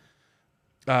bitterness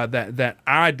that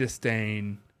I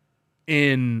disdain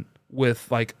in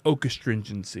with like oak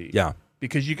astringency. Yeah.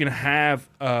 Because you can have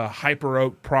a hyper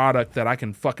oak product that I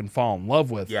can fucking fall in love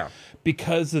with. Yeah.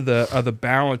 Because of the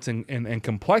balance and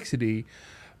complexity.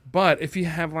 But if you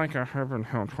have like a Heaven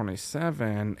Hill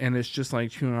 27 and it's just like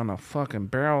chewing on a fucking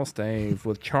barrel stave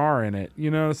with char in it,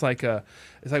 it's like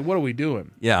what are we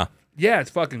doing? Yeah. Yeah, it's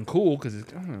fucking cool because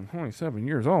it's 27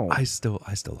 years old. I still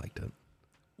liked it.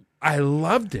 I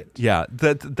loved it. Yeah,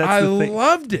 that's I the thing.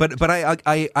 loved it. But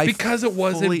I because it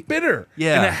wasn't bitter.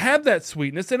 Yeah, and it had that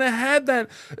sweetness, and it had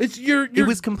that. It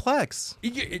was complex.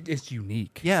 It's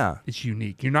unique. Yeah, it's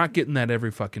unique. You're not getting that every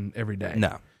day.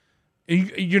 No,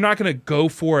 you're not going to go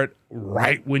for it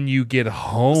right when you get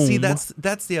home. See, that's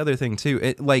the other thing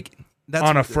too. That's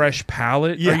on a fresh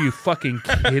palate. Yeah. Are you fucking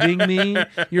kidding me?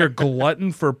 You're a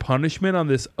glutton for punishment on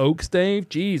this oak stave?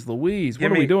 Jeez Louise,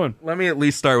 what are we doing? Let me at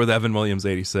least start with Evan Williams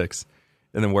 86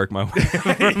 and then work my way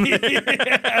from there.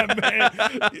 Yeah, man.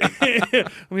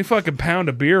 Let me fucking pound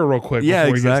a beer real quick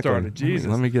before we get started. Jesus.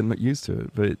 Let me get used to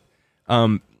it. But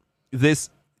this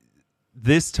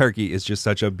turkey is just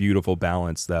such a beautiful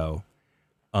balance, though,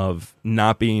 of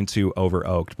not being too over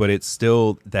oaked, but it's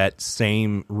still that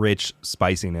same rich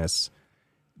spiciness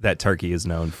that turkey is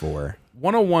known for.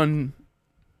 101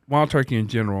 Wild Turkey in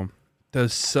general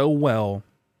does so well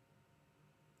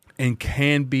and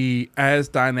can be as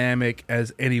dynamic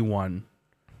as anyone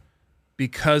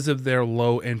because of their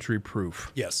low entry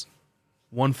proof. Yes.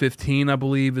 115, I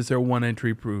believe, is their one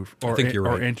entry proof or, I think you're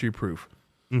right. or entry proof.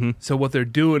 Mm-hmm. So what they're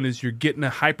doing is you're getting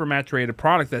a hypermaturated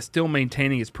product that's still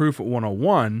maintaining its proof at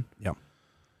 101. Yeah.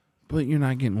 But you're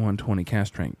not getting 120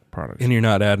 cast strength products. And you're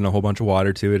not adding a whole bunch of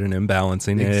water to it and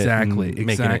imbalancing exactly, it.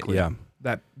 Exactly. Yeah.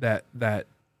 That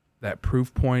that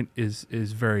proof point is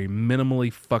very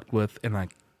minimally fucked with, and I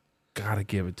gotta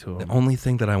give it to them. The only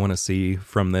thing that I want to see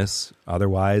from this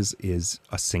otherwise is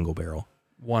a single barrel.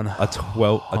 A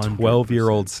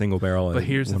 12-year-old single barrel. But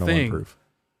here's the thing. Proof.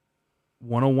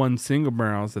 101 single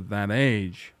barrels at that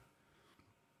age,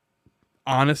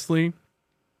 honestly,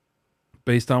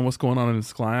 based on what's going on in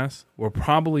this class, will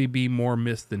probably be more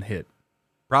missed than hit.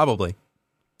 Probably.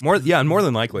 More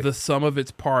than likely. The sum of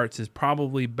its parts is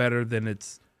probably better than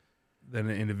an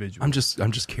individual. I'm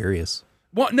just curious.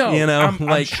 Well, no,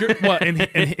 I'm sure. Well,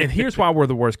 and here's why we're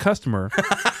the worst customer,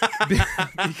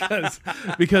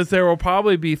 because there will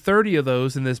probably be 30 of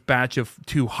those in this batch of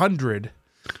 200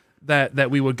 that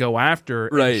we would go after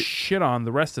and shit on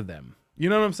the rest of them. You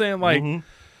know what I'm saying? Like,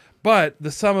 but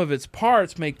the sum of its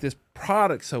parts make this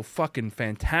product so fucking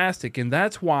fantastic, and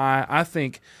that's why I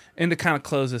think. And to kind of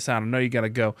close this out, I know you got to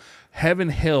go. Heaven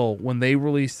Hill, when they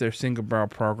released their single barrel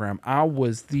program, I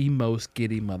was the most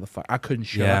giddy motherfucker. I couldn't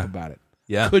shut up about it.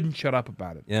 Yeah. Couldn't shut up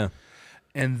about it. Yeah.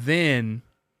 And then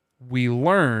we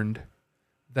learned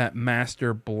that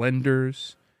master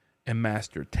blenders and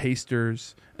master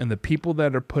tasters and the people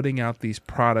that are putting out these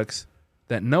products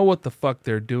that know what the fuck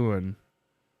they're doing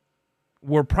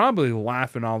were probably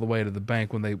laughing all the way to the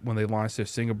bank when they launched their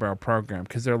single barrel program,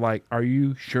 because they're like, "Are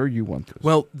you sure you want this?"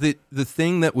 Well, the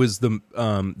thing that was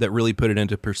that really put it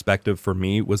into perspective for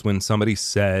me was when somebody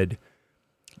said,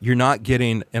 "You're not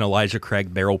getting an Elijah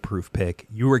Craig barrel proof pick.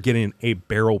 You are getting a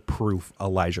barrel proof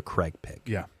Elijah Craig pick."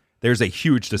 Yeah, there's a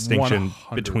huge distinction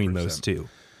 100%. between those two,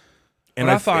 and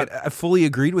I thought I fully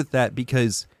agreed with that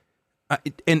because,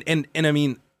 I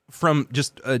mean. From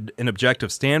just an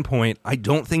objective standpoint, I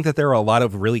don't think that there are a lot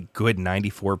of really good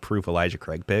 94 proof Elijah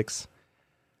Craig picks.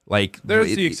 Like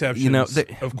there's the exceptions,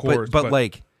 of course, but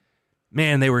like,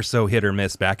 man, they were so hit or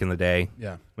miss back in the day.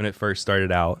 Yeah, when it first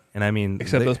started out, and I mean,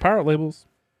 except those pirate labels.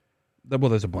 Well,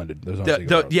 there's a blended.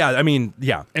 I mean,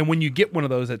 yeah. And when you get one of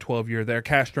those at 12 year, their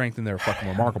cash strength and they're fucking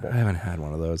remarkable. I haven't had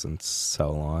one of those in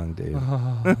so long, dude.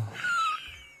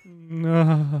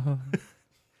 No.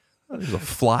 There's a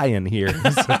fly in here.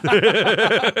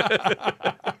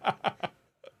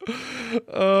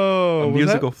 Oh, a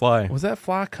musical fly. Was that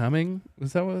fly coming?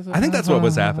 Was that what was? I think that's what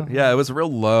was happening. Yeah, it was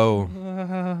real low.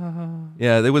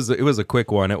 Yeah, it was a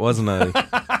quick one. It wasn't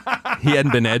a. He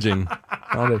hadn't been edging.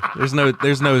 There's no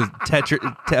tantric.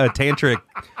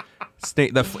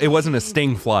 It wasn't a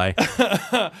sting fly.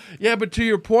 Yeah, but to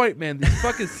your point, man, these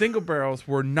fucking single barrels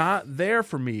were not there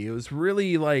for me. It was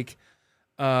really like.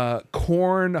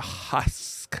 Corn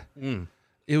husk.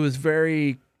 It was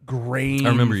very grain. I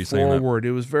remember you saying forward.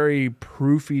 It was very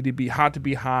proofy to be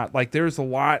hot. Like there's a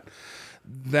lot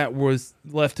that was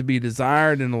left to be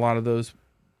desired in a lot of those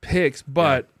picks,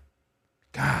 but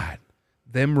God,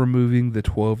 them removing the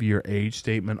 12-year age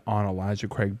statement on Elijah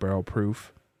Craig barrel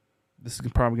proof. This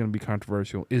is probably going to be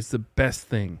controversial. Is the best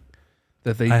thing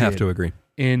that they did. I have to agree.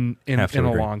 In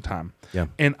a long time. Yeah,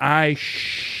 and I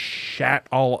shat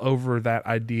all over that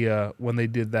idea when they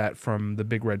did that from the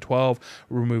Big Red 12,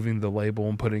 removing the label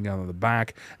and putting it on the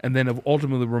back, and then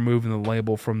ultimately removing the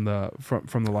label from the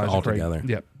Elijah Craig.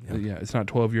 Yeah, it's not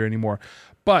 12-year anymore.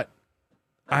 But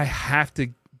I have to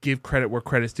give credit where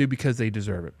credit's due because they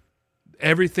deserve it.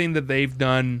 Everything that they've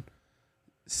done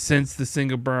since the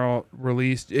single barrel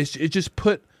released, it just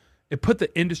put the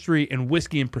industry and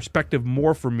whiskey in perspective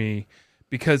more for me.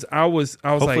 Because I was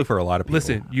hopefully like, for a lot of people.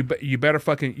 Listen, you better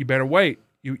wait.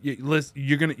 Listen,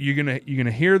 you're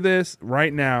gonna hear this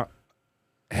right now.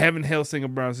 Heaven Hill single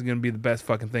barrels is gonna be the best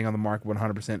fucking thing on the market,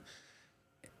 100%.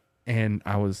 And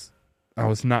I was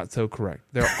not so correct.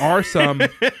 There are some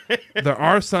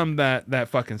that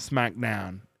fucking smack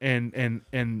down, and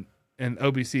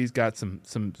OBC's got some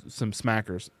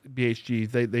smackers.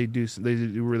 BHG they do a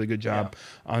really good job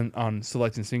on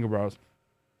selecting single barrels,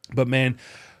 but man.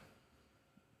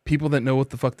 People that know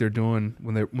what the fuck they're doing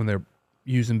when they're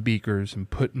using beakers and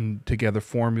putting together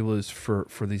formulas for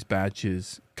these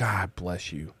batches, God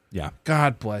bless you. Yeah,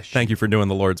 God bless you. Thank you for doing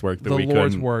the Lord's work. The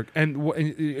Lord's work, and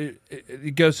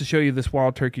it goes to show you this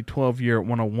Wild Turkey 12-year at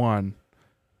 101.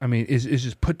 I mean, is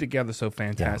just put together so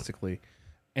fantastically,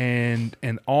 and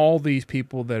all these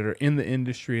people that are in the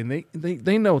industry and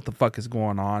they know what the fuck is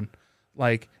going on,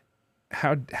 like.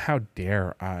 How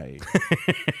dare I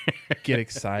get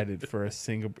excited for a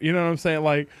single? You know what I'm saying?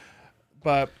 Like,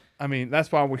 but I mean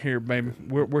that's why we're here, baby.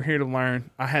 We're here to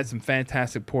learn. I had some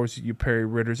fantastic pours with you, Perry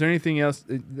Ritter. Is there anything else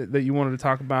that you wanted to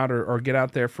talk about or get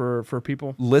out there for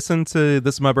people? Listen to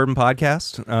This Is My Bourbon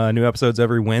podcast. New episodes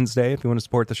every Wednesday. If you want to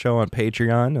support the show on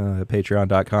Patreon,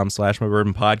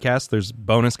 patreon.com/mybourbonpodcast. There's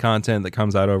bonus content that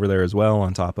comes out over there as well,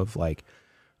 on top of like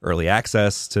early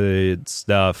access to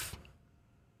stuff.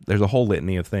 There's a whole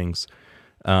litany of things.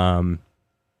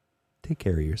 Take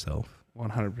care of yourself.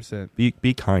 100%.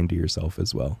 Be kind to yourself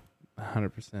as well.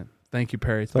 100%. Thank you,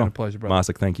 Perry. It's been a pleasure, brother.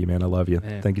 Mosik, thank you, man. I love you.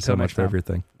 Man, thank you so much for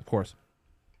everything. Of course.